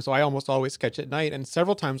little time, so I almost always sketch at night. And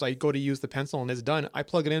several times I go to use the pencil, and it's done. I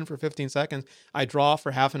plug it in for 15 seconds. I draw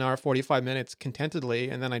for half an hour, 45 minutes contentedly,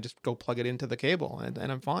 and then I just go plug it into the cable, and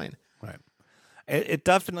I'm fine. Right. It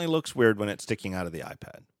definitely looks weird when it's sticking out of the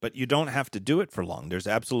iPad, but you don't have to do it for long. There's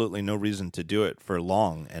absolutely no reason to do it for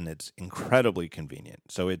long, and it's incredibly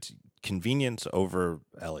convenient. So it's convenience over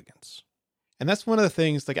elegance. And that's one of the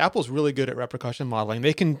things, like Apple's really good at repercussion modeling.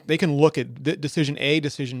 They can look at decision A,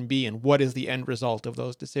 decision B, and what is the end result of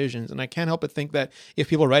those decisions. And I can't help but think that if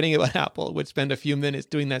people writing about Apple would spend a few minutes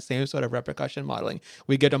doing that same sort of repercussion modeling,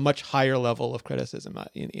 we get a much higher level of criticism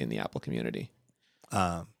in the Apple community.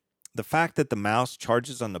 The fact that the mouse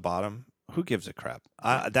charges on the bottom, who gives a crap?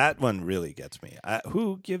 That one really gets me.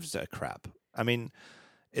 Who gives a crap? I mean,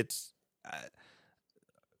 it's...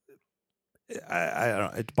 I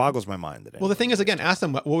don't know. It boggles my mind. Well, the thing is, again, ask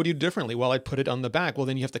them, what would you do differently? Well, I'd put it on the back. Well,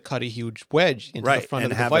 then you have to cut a huge wedge into the front of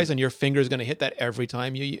the device, and your finger is going to hit that every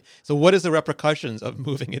time you... So what is the repercussions of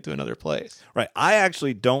moving it to another place? Right. I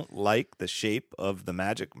actually don't like the shape of the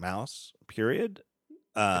Magic Mouse, period.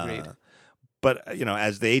 Agreed. But,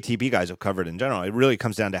 as the ATB guys have covered in general, it really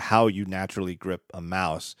comes down to how you naturally grip a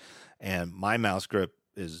mouse. And my mouse grip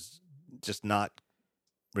is just not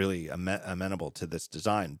really amenable to this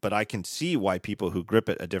design. But I can see why people who grip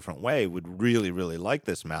it a different way would really, really like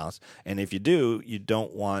this mouse. And if you do, you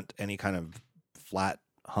don't want any kind of flat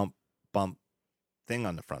hump bump thing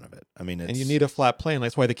on the front of it. I mean, and you need a flat plane.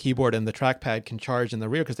 That's why the keyboard and the trackpad can charge in the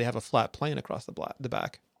rear, because they have a flat plane across the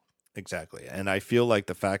back. Exactly. And I feel like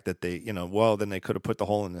the fact that they, then they could have put the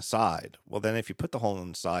hole in the side. Well, then if you put the hole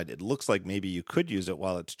in the side, it looks like maybe you could use it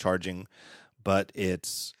while it's charging, but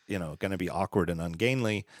it's, going to be awkward and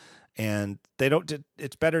ungainly. And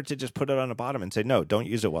it's better to just put it on the bottom and say, no, don't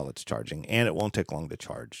use it while it's charging. And it won't take long to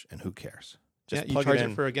charge. And who cares? Just you charge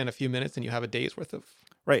it for, again, a few minutes, and you have a day's worth of...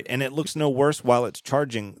 Right, and it looks no worse while it's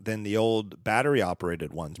charging than the old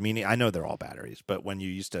battery-operated ones, meaning I know they're all batteries, but when you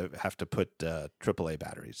used to have to put AAA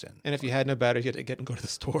batteries in. And if you had no batteries, you had to get and go to the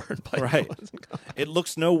store and buy ones. It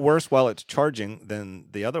looks no worse while it's charging than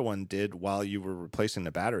the other one did while you were replacing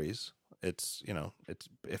the batteries. It's,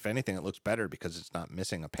 if anything, it looks better because it's not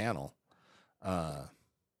missing a panel.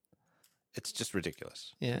 It's just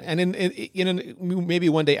ridiculous. Yeah, and in maybe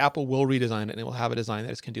one day Apple will redesign it and it will have a design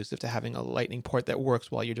that is conducive to having a Lightning port that works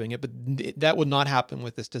while you're doing it. But that would not happen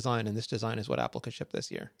with this design, and this design is what Apple could ship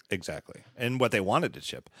this year. Exactly, and what they wanted to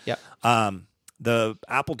ship. Yeah. The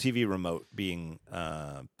Apple TV remote being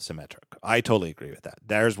symmetric, I totally agree with that.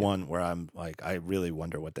 There's one where I'm like, I really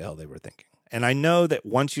wonder what the hell they were thinking. And I know that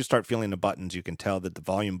once you start feeling the buttons, you can tell that the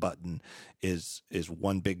volume button is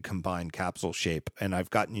one big combined capsule shape. And I've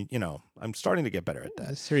gotten, I'm starting to get better at that.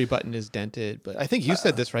 The Siri button is dented, but I think you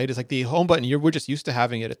said this, right? It's like the home button, we're just used to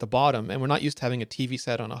having it at the bottom, and we're not used to having a TV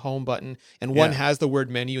set on a home button. And one has the word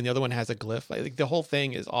menu and the other one has a glyph. Like the whole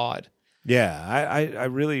thing is odd. Yeah, I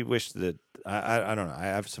really wish that, I don't know,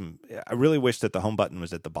 I really wish that the home button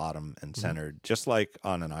was at the bottom and centered, just like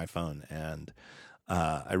on an iPhone. And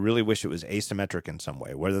I really wish it was asymmetric in some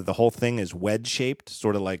way, whether the whole thing is wedge-shaped,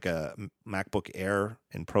 sort of like a MacBook Air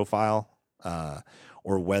in profile,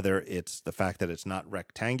 or whether it's the fact that it's not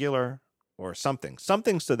rectangular or something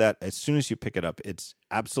so that as soon as you pick it up, it's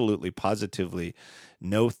absolutely, positively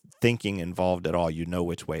no thinking involved at all. You know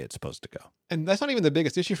which way it's supposed to go. And that's not even the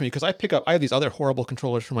biggest issue for me, because I have these other horrible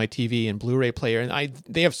controllers for my TV and Blu-ray player, and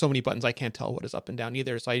they have so many buttons I can't tell what is up and down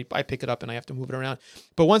either. So I pick it up and I have to move it around.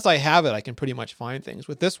 But once I have it, I can pretty much find things.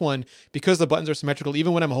 With this one, because the buttons are symmetrical,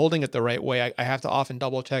 even when I'm holding it the right way, I have to often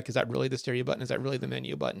double check: is that really the stereo button? Is that really the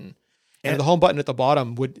menu button? And the home button at the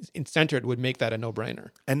bottom centered would make that a no-brainer.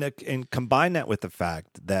 And combine that with the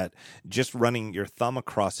fact that just running your thumb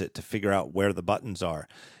across it to figure out where the buttons are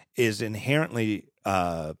is inherently,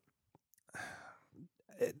 I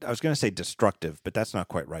was going to say destructive, but that's not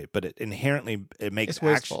quite right. But it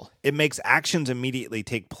makes actions immediately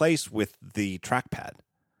take place with the trackpad.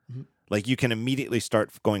 Mm-hmm. Like you can immediately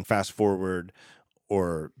start going fast forward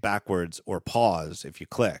or backwards or pause if you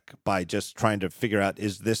click by just trying to figure out,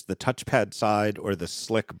 is this the touchpad side or the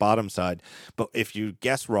slick bottom side? But if you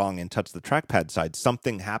guess wrong and touch the trackpad side,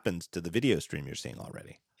 something happens to the video stream you're seeing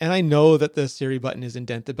already. And I know that the Siri button is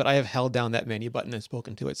indented, but I have held down that menu button and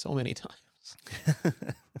spoken to it so many times.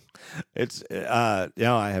 It's I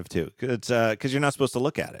have too. It's because you're not supposed to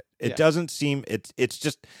look at it. It doesn't seem it's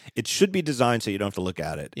just, it should be designed so you don't have to look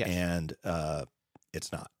at it, and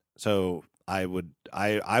it's not. So I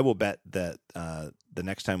will bet that the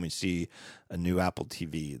next time we see a new Apple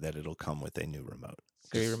TV, that it'll come with a new remote.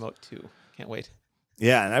 Siri Remote 2. Can't wait.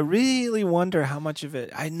 Yeah, and I really wonder how much of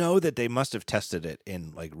it. I know that they must have tested it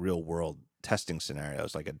in like real world testing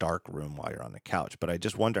scenarios, like a dark room while you're on the couch. But I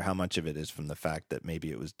just wonder how much of it is from the fact that maybe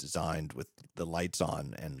it was designed with the lights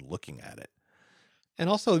on and looking at it. And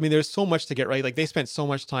also, I mean, there's so much to get right. Like they spent so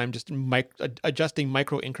much time just adjusting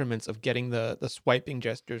micro increments of getting the swiping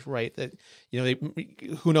gestures right that,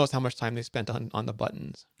 who knows how much time they spent on the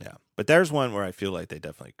buttons. Yeah, but there's one where I feel like they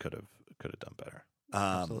definitely could have done better.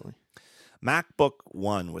 Absolutely. MacBook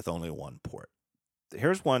One with only one port.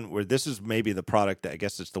 Here's one where this is maybe the product that I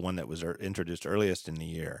guess it's the one that was introduced earliest in the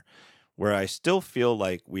year, where I still feel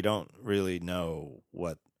like we don't really know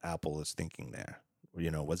what Apple is thinking there.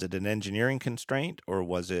 Was it an engineering constraint or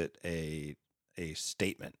was it a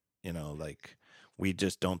statement? Like we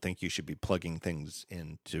just don't think you should be plugging things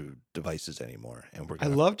into devices anymore. And I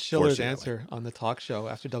loved Schiller's answer on the talk show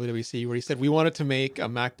after WWC, where he said we wanted to make a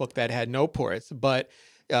MacBook that had no ports, but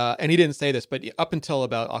and he didn't say this, but up until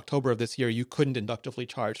about October of this year, you couldn't inductively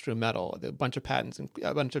charge through metal. A bunch of patents and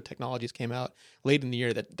a bunch of technologies came out late in the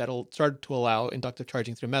year that'll start to allow inductive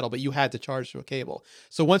charging through metal, but you had to charge through a cable.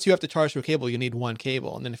 So once you have to charge through a cable, you need one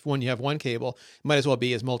cable. And then when you have one cable, it might as well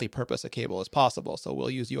be as multi-purpose a cable as possible. So we'll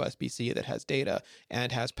use USB-C that has data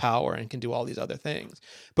and has power and can do all these other things.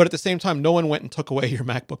 But at the same time, no one went and took away your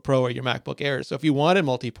MacBook Pro or your MacBook Air. So if you wanted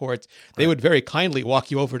multi-ports, they would very kindly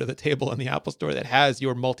walk you over to the table in the Apple Store that has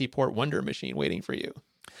your multi-port Wonder machine waiting for you.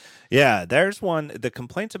 Yeah, there's one. The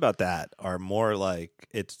complaints about that are more like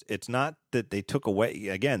it's not that they took away.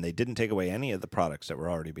 Again, they didn't take away any of the products that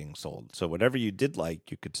were already being sold. So whatever you did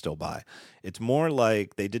like, you could still buy. It's more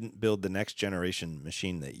like they didn't build the next generation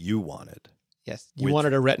machine that you wanted. Yes, you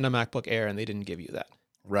wanted a Retina MacBook Air, and they didn't give you that.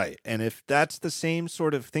 Right, and if that's the same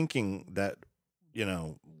sort of thinking that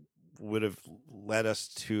would have led us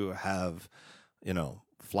to have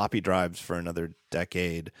floppy drives for another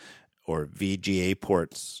decade or VGA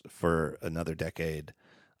ports for another decade,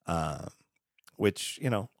 which,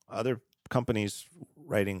 other companies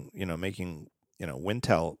making,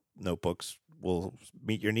 Wintel notebooks will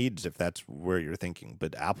meet your needs if that's where you're thinking.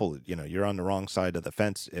 But Apple, you're on the wrong side of the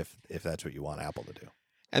fence if that's what you want Apple to do.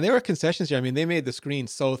 And there were concessions here. I mean, they made the screen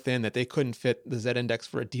so thin that they couldn't fit the Z-Index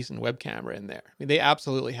for a decent web camera in there. I mean, they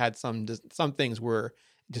absolutely had some things were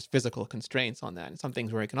just physical constraints on that. And some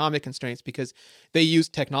things were economic constraints because they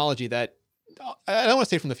used technology that I don't want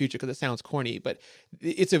to say from the future because it sounds corny, but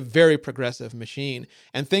it's a very progressive machine.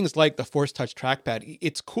 And things like the Force Touch trackpad,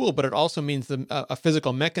 it's cool, but it also means a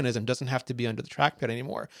physical mechanism doesn't have to be under the trackpad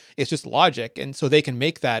anymore. It's just logic. And so they can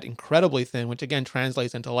make that incredibly thin, which again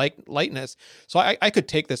translates into lightness. So I could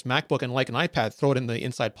take this MacBook and like an iPad, throw it in the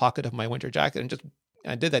inside pocket of my winter jacket, and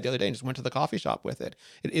I did that the other day and just went to the coffee shop with it.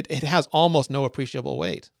 It has almost no appreciable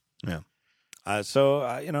weight. Yeah.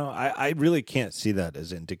 I really can't see that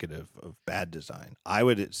as indicative of bad design. I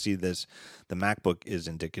would see the MacBook is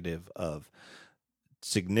indicative of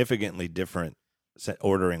significantly different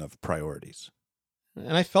ordering of priorities.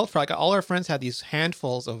 And I felt for like all our friends had these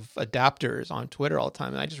handfuls of adapters on Twitter all the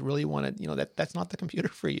time. And I just really wanted, that's not the computer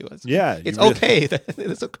for you. It's okay that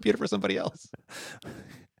it's a computer for somebody else.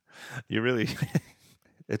 You really...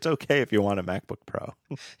 It's okay if you want a MacBook Pro.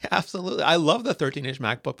 Absolutely. I love the 13-inch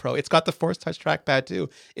MacBook Pro. It's got the Force Touch trackpad too.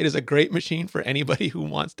 It is a great machine for anybody who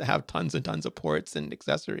wants to have tons and tons of ports and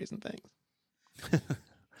accessories and things.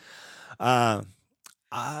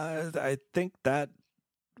 I think that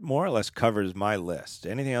more or less covers my list.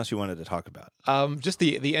 Anything else you wanted to talk about? Just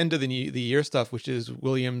the end of the year stuff, which is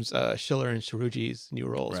Williams, Schiller, and Sharuji's new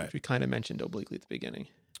roles, right, which we kind of mentioned obliquely at the beginning.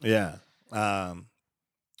 Yeah.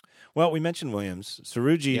 Well, we mentioned Williams.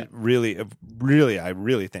 Saruji really, I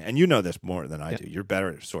really think, and you know this more than I do. You're better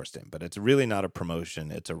at sourced him, but it's really not a promotion.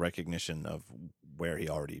 It's a recognition of where he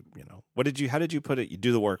already, how did you put it? You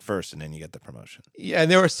do the work first and then you get the promotion. Yeah, and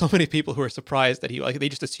there were so many people who were surprised that they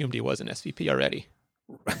just assumed he was an SVP already.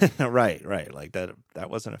 Right. Like that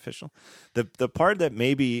wasn't official. The part that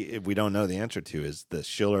maybe we don't know the answer to is the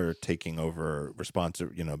Schiller taking over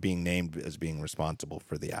being named as being responsible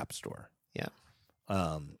for the App Store. Yeah.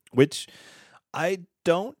 Which I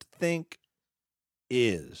don't think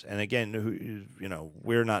is, and again,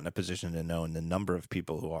 we're not in a position to know, and the number of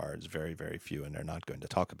people who are is very, very few, and they're not going to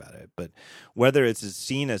talk about it. But whether it's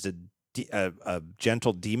seen as a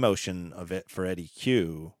gentle demotion of it for Eddie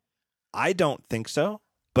Q, I don't think so.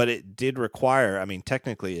 But it did require,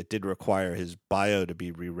 technically it did require his bio to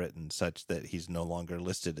be rewritten such that he's no longer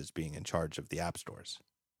listed as being in charge of the app stores.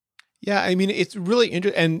 Yeah, it's really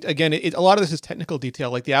interesting. And again, a lot of this is technical detail.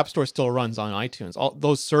 Like the App Store still runs on iTunes. All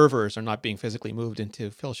those servers are not being physically moved into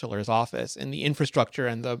Phil Schiller's office, and the infrastructure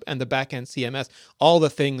and the back-end CMS, all the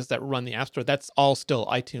things that run the App Store, that's all still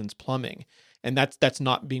iTunes plumbing. And that's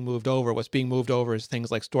not being moved over. What's being moved over is things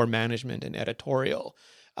like store management and editorial,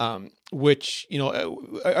 which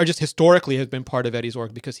are just historically has been part of Eddie's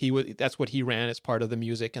org because that's what he ran as part of the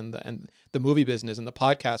music and the movie business and the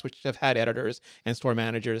podcast, which have had editors and store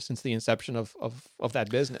managers since the inception of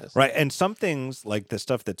that business. Right, and some things like the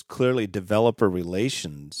stuff that's clearly developer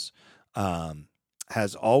relations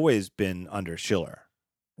has always been under Schiller,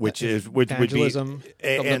 which would be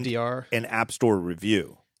WDR, an App Store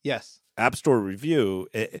review. Yes. App Store review,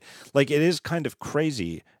 it is kind of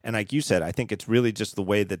crazy. And like you said, I think it's really just the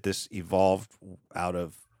way that this evolved out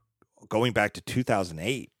of going back to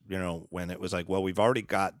 2008, when it was like, well, we've already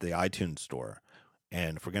got the iTunes store.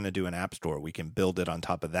 And if we're going to do an app store, we can build it on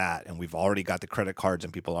top of that. And we've already got the credit cards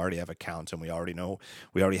and people already have accounts. And we already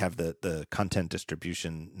have the content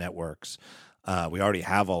distribution networks. We already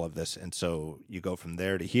have all of this. And so you go from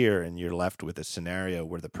there to here and you're left with a scenario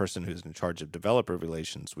where the person who's in charge of developer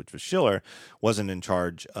relations, which was Schiller, wasn't in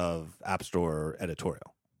charge of App Store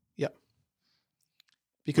editorial. Yep.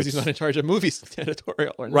 Because he's not in charge of movies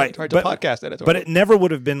editorial or not in charge of podcast editorial. But it never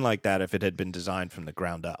would have been like that if it had been designed from the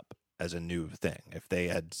ground up as a new thing. If they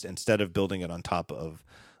had, instead of building it on top of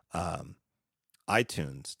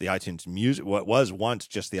iTunes, the iTunes music, what was once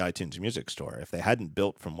just the iTunes music store, if they hadn't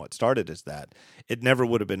built from what started as that, it never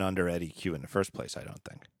would have been under Eddie Q in the first place, I don't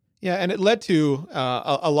think. Yeah, and it led to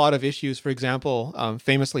a lot of issues. For example,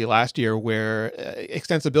 famously last year, where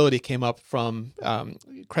extensibility came up from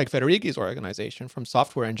Craig Federighi's organization, from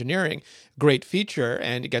software engineering. Great feature,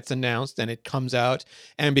 and it gets announced, and it comes out.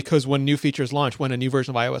 And because when new features launch, when a new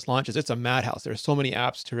version of iOS launches, it's a madhouse. There's so many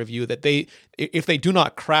apps to review that if they do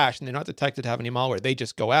not crash and they're not detected to have any malware, they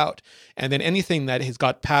just go out. And then anything that has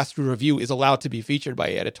got passed through review is allowed to be featured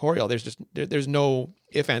by editorial. There's no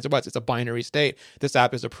if, ands, or buts. It's a binary state. This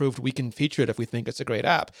app is approved. We can feature it if we think it's a great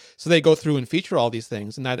app. So they go through and feature all these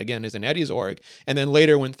things. And that, again, is in Eddie's org. And then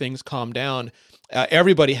later when things calm down,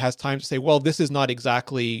 everybody has time to say, well, this is not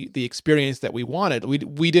exactly the experience that we wanted.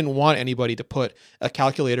 We didn't want anybody to put a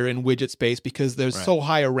calculator in widget space because there's so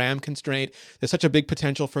high a RAM constraint. There's such a big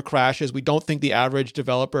potential for crashes. We don't think the average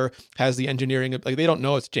developer has the engineering, like they don't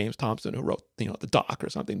know it's James Thompson who wrote, the doc or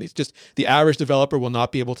something. It's just the average developer will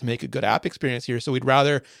not be able to make a good app experience here. So we'd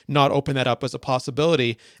rather not open that up as a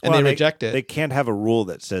possibility, and they reject it. They can't have a rule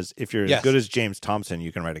that says if you're as good as James Thompson,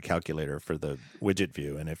 you can write a calculator for the widget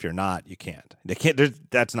view, and if you're not, you can't. They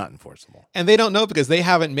can't. That's not enforceable. And they don't know because they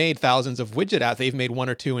haven't made thousands of widget apps. They've made one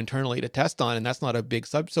or two internally to test on, and that's not a big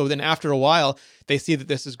sub. So then after a while, they see that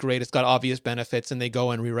this is great. It's got obvious benefits, and they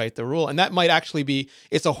go and rewrite the rule. And that might actually be,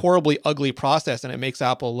 it's a horribly ugly process, and it makes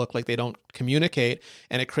Apple look like they don't communicate,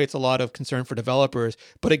 and it creates a lot of concern for developers.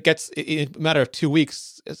 But it gets, in a matter of 2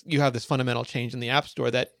 weeks, you have this fundamental change in the App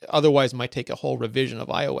Store that otherwise might take a whole revision of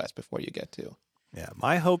iOS before you get to. Yeah,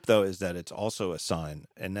 my hope, though, is that it's also a sign,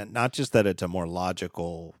 and that not just that it's a more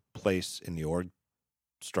logical place in the org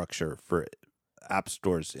structure for app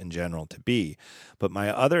stores in general to be, but my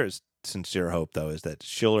other sincere hope, though, is that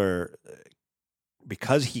Schiller,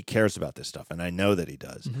 because he cares about this stuff, and I know that he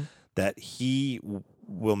does, that he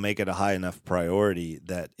will make it a high enough priority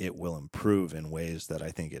that it will improve in ways that I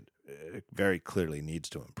think it very clearly needs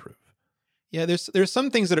to improve. Yeah, there's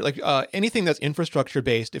some things that are like anything that's infrastructure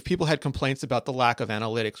based. If people had complaints about the lack of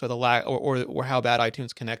analytics or the lack or how bad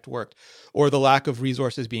iTunes Connect worked, or the lack of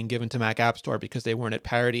resources being given to Mac App Store because they weren't at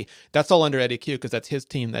parity, that's all under Eddie Q because that's his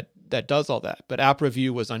team that does all that. But App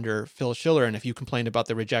Review was under Phil Schiller, and if you complained about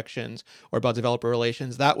the rejections or about developer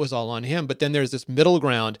relations, that was all on him. But then there's this middle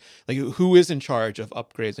ground, like who is in charge of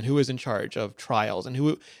upgrades and who is in charge of trials, and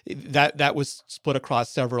who that was split across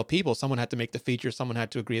several people. Someone had to make the feature, someone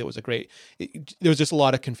had to agree it was a great. There was just a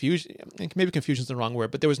lot of confusion. Maybe confusion is the wrong word,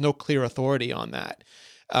 but there was no clear authority on that.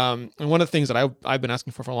 And one of the things that I've been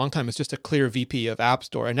asking for a long time is just a clear VP of App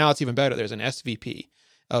Store. And now it's even better. There's an SVP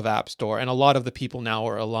of App Store. And a lot of the people now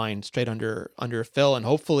are aligned straight under Phil. And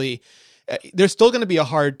hopefully there's still going to be a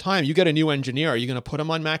hard time. You get a new engineer. Are you going to put him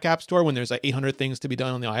on Mac App Store when there's like 800 things to be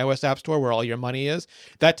done on the iOS App Store where all your money is?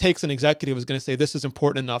 That takes an executive who's going to say, this is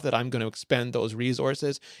important enough that I'm going to expend those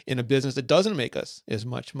resources in a business that doesn't make us as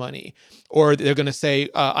much money. Or they're going to say,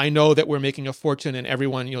 I know that we're making a fortune and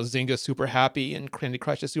everyone, Zynga's super happy and Candy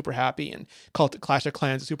Crush is super happy and Clash of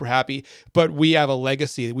Clans is super happy, but we have a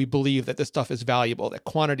legacy. We believe that this stuff is valuable, that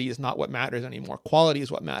quantity is not what matters anymore. Quality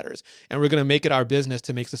is what matters. And we're going to make it our business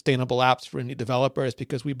to make sustainable apps for indie developers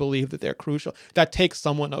because we believe that they're crucial. That takes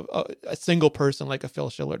someone, a single person like a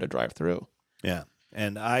Phil Schiller to drive through. Yeah.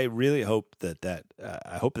 And I really hope that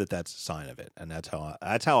I hope that that's a sign of it. And that's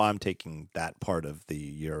how I'm taking that part of the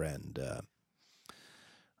year-end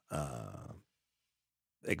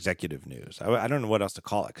executive news. I don't know what else to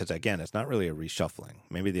call it because, again, it's not really a reshuffling.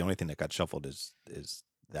 Maybe the only thing that got shuffled is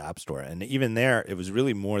the App Store. And even there, it was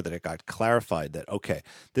really more that it got clarified that, okay,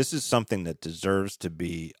 this is something that deserves to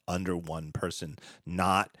be under one person,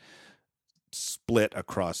 not split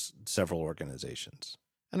across several organizations.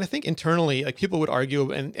 And I think internally, like people would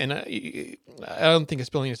argue, and I don't think it's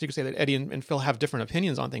spilling a secret to say that Eddie and Phil have different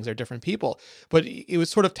opinions on things. They're different people. But it was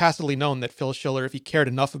sort of tacitly known that Phil Schiller, if he cared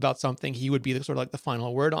enough about something, he would be sort of like the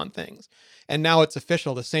final word on things. And now it's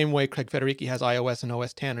official. The same way Craig Federighi has iOS and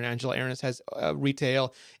OS X, and Angela Ahrens has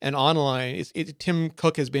retail and online. Tim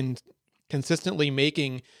Cook has been consistently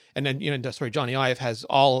making, and then Johnny Ive has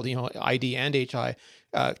all ID and HI.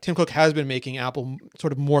 Tim Cook has been making Apple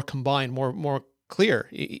sort of more combined, more clear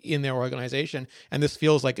in their organization, and this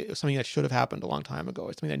feels like something that should have happened a long time ago.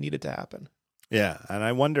 It's something that needed to happen. Yeah, and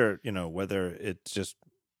I wonder, whether it's just,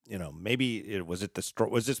 maybe it was the straw.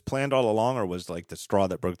 Was this planned all along, or was like the straw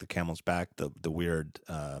that broke the camel's back the weird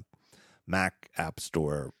Mac App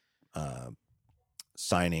Store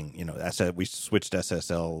signing? We switched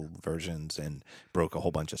SSL versions and broke a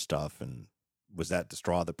whole bunch of stuff, and was that the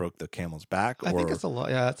straw that broke the camel's back? I think it's a lot.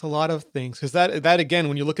 Yeah, it's a lot of things. Because that again,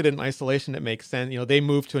 when you look at it in isolation, it makes sense. They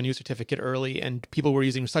moved to a new certificate early, and people were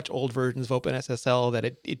using such old versions of OpenSSL that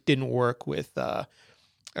it didn't work with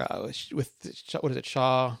what is it,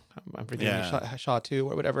 SHA? I'm forgetting SHA 2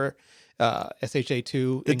 or whatever.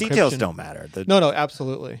 SHA2. The details don't matter. No,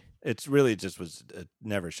 absolutely. It's really just it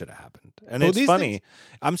never should have happened. And it's funny.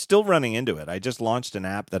 I'm still running into it. I just launched an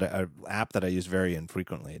app that I use very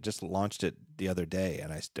infrequently. I just launched it the other day,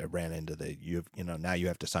 and I ran into now you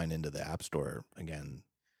have to sign into the App Store again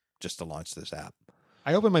just to launch this app.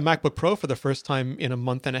 I opened my MacBook Pro for the first time in a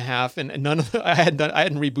month and a half, and none of I hadn't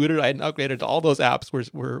rebooted. I hadn't upgraded. All those apps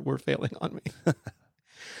were failing on me.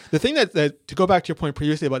 The thing that to go back to your point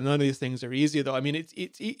previously about none of these things are easy, though. I mean,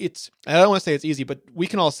 it's I don't want to say it's easy, but we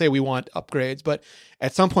can all say we want upgrades, but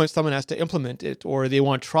at some point someone has to implement it, or they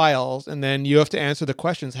want trials, and then you have to answer the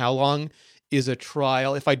questions: how long is a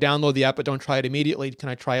trial? If I download the app but don't try it immediately, can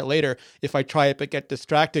I try it later? If I try it but get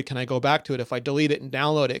distracted, can I go back to it? If I delete it and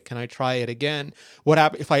download it, can I try it again? What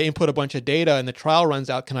happens if I input a bunch of data and the trial runs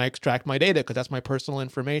out? Can I extract my data, because that's my personal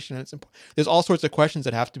information? And there's all sorts of questions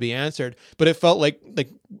that have to be answered. But it felt like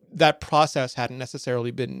that process hadn't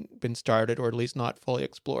necessarily been started, or at least not fully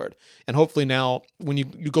explored. And hopefully now, when you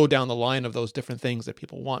go down the line of those different things that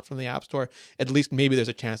people want from the App Store, at least maybe there's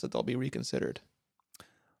a chance that they'll be reconsidered.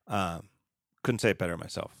 Couldn't say it better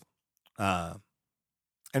myself.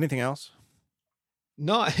 Anything else?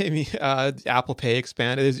 No, I mean, Apple Pay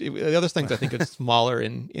expanded. The other things I think it's smaller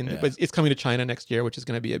but it's coming to China next year, which is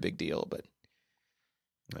going to be a big deal. But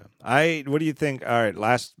what do you think? All right,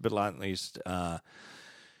 last but not least, a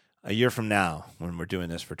year from now, when we're doing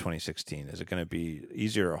this for 2016, is it going to be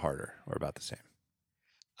easier or harder, or about the same?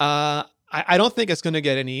 I don't think it's going to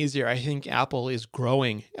get any easier. I think Apple is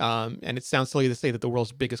growing, and it sounds silly to say that the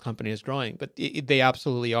world's biggest company is growing, but they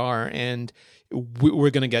absolutely are. And we're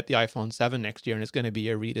going to get the iPhone 7 next year, and it's going to be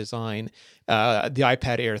a redesign. The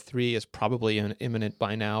iPad Air 3 is probably imminent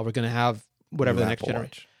by now. We're going to have whatever the next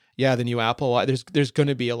generation. Yeah, the new Apple Watch. There's going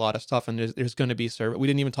to be a lot of stuff, and there's going to be service. We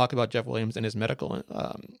didn't even talk about Jeff Williams and his medical.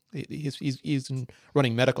 He's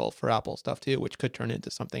running medical for Apple stuff too, which could turn into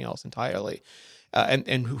something else entirely.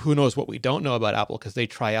 And who knows what we don't know about Apple, because they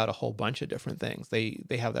try out a whole bunch of different things. They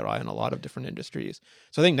have their eye on a lot of different industries.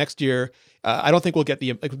 So I think next year, I don't think we'll get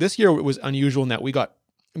this year it was unusual in that we got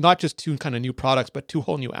not just two kind of new products, but two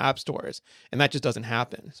whole new app stores. And that just doesn't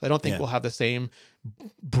happen. So I don't think we'll have the same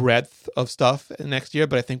breadth of stuff next year,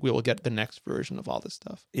 but I think we will get the next version of all this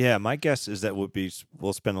stuff. Yeah, my guess is that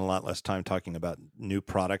we'll spend a lot less time talking about new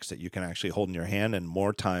products that you can actually hold in your hand, and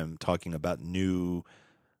more time talking about new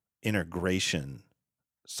integration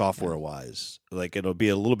software-wise. Like, it'll be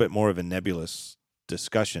a little bit more of a nebulous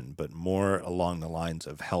discussion, but more along the lines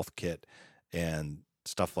of HealthKit and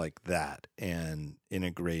stuff like that, and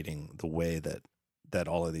integrating the way that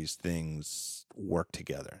all of these things work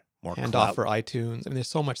together. More handoff for iTunes. I mean, there's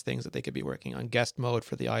so much things that they could be working on. Guest mode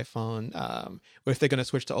for the iPhone, or if they're going to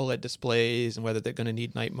switch to OLED displays, and whether they're going to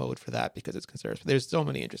need night mode for that because it's considered. There's so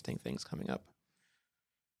many interesting things coming up.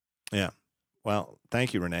 Yeah. Well,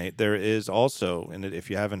 thank you, Rene. There is also, and if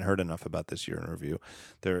you haven't heard enough about this year in review,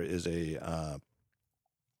 there is a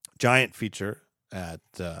giant feature at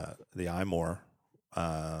the iMore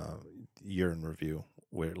year in review,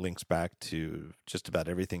 where it links back to just about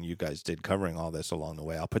everything you guys did covering all this along the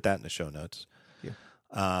way. I'll put that in the show notes. Yeah.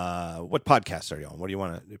 What podcasts are you on? What do you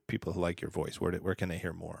want to, people who like your voice, where can they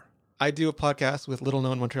hear more? I do a podcast with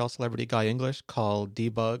little-known Montreal celebrity Guy English called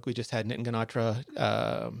Debug. We just had Nitin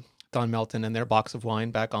Ganatra, Don Melton, and their box of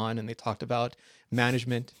wine back on, and they talked about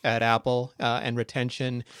management at Apple and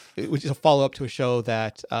retention, which is a follow-up to a show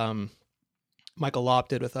that Michael Lopp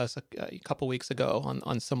did with us a couple weeks ago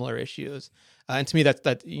on similar issues. And to me,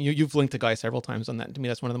 you've linked to Guy several times on that. To me,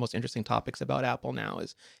 that's one of the most interesting topics about Apple now,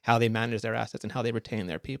 is how they manage their assets and how they retain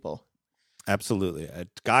their people. Absolutely.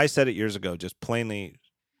 Guy said it years ago, just plainly,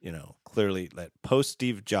 clearly, that post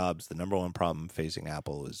Steve Jobs, the number one problem facing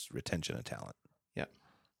Apple is retention of talent. Yeah.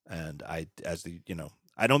 And I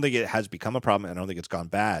don't think it has become a problem. I don't think it's gone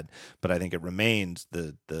bad, but I think it remains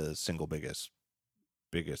the single biggest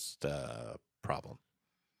problem.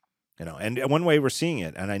 And one way we're seeing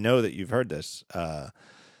it, and I know that you've heard this,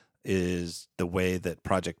 is the way that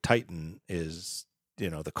Project Titan is,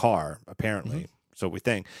 the car, apparently, so we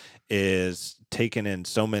think, is taken in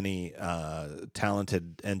so many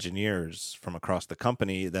talented engineers from across the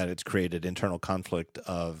company that it's created internal conflict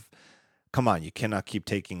of, come on, you cannot keep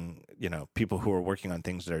taking, people who are working on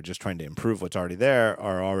things that are just trying to improve what's already there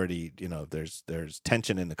are already, there's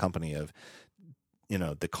tension in the company of,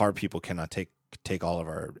 the car people cannot take all of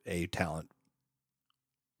our A talent,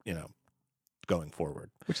 going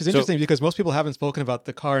forward. Which is interesting because most people haven't spoken about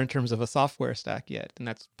the car in terms of a software stack yet. And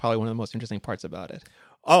that's probably one of the most interesting parts about it.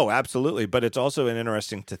 Oh, absolutely. But it's also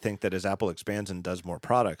interesting to think that as Apple expands and does more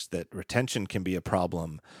products, that retention can be a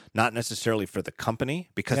problem, not necessarily for the company,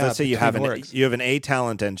 because let's say you have an A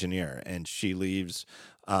talent engineer and she leaves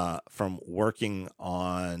from working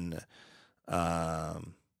on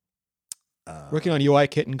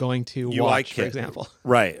UIKit and going to Watch, for example.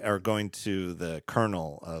 Right, or going to the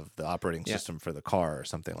kernel of the operating system for the car or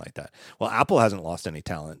something like that. Well, Apple hasn't lost any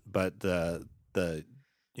talent, but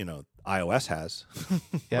iOS has,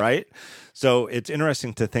 Yep. right? So it's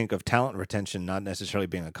interesting to think of talent retention not necessarily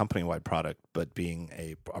being a company-wide product, but being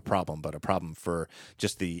a problem, but a problem for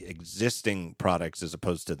just the existing products as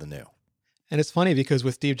opposed to the new. And it's funny because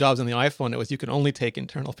with Steve Jobs and the iPhone, it was you can only take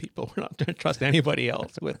internal people. We're not going to trust anybody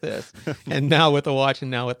else with this. And now with the watch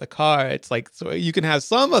and now with the car, it's like, so you can have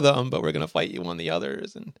some of them, but we're going to fight you on the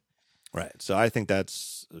others. And right. So I think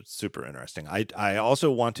that's super interesting. I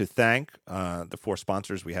also want to thank the 4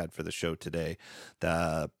 sponsors we had for the show today.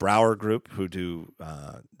 The Brower Group, who do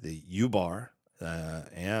the U-Bar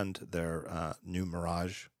and their new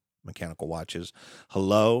Mirage mechanical watches.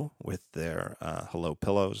 Hello with their Hello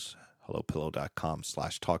Pillows.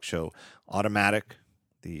 HelloPillow.com/talkshow. Automatic,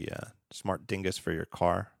 the smart dingus for your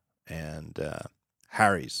car. And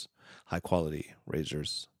Harry's, high-quality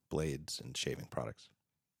razors, blades, and shaving products.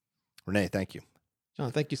 Rene, thank you.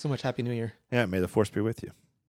 John, thank you so much. Happy New Year. Yeah, may the force be with you.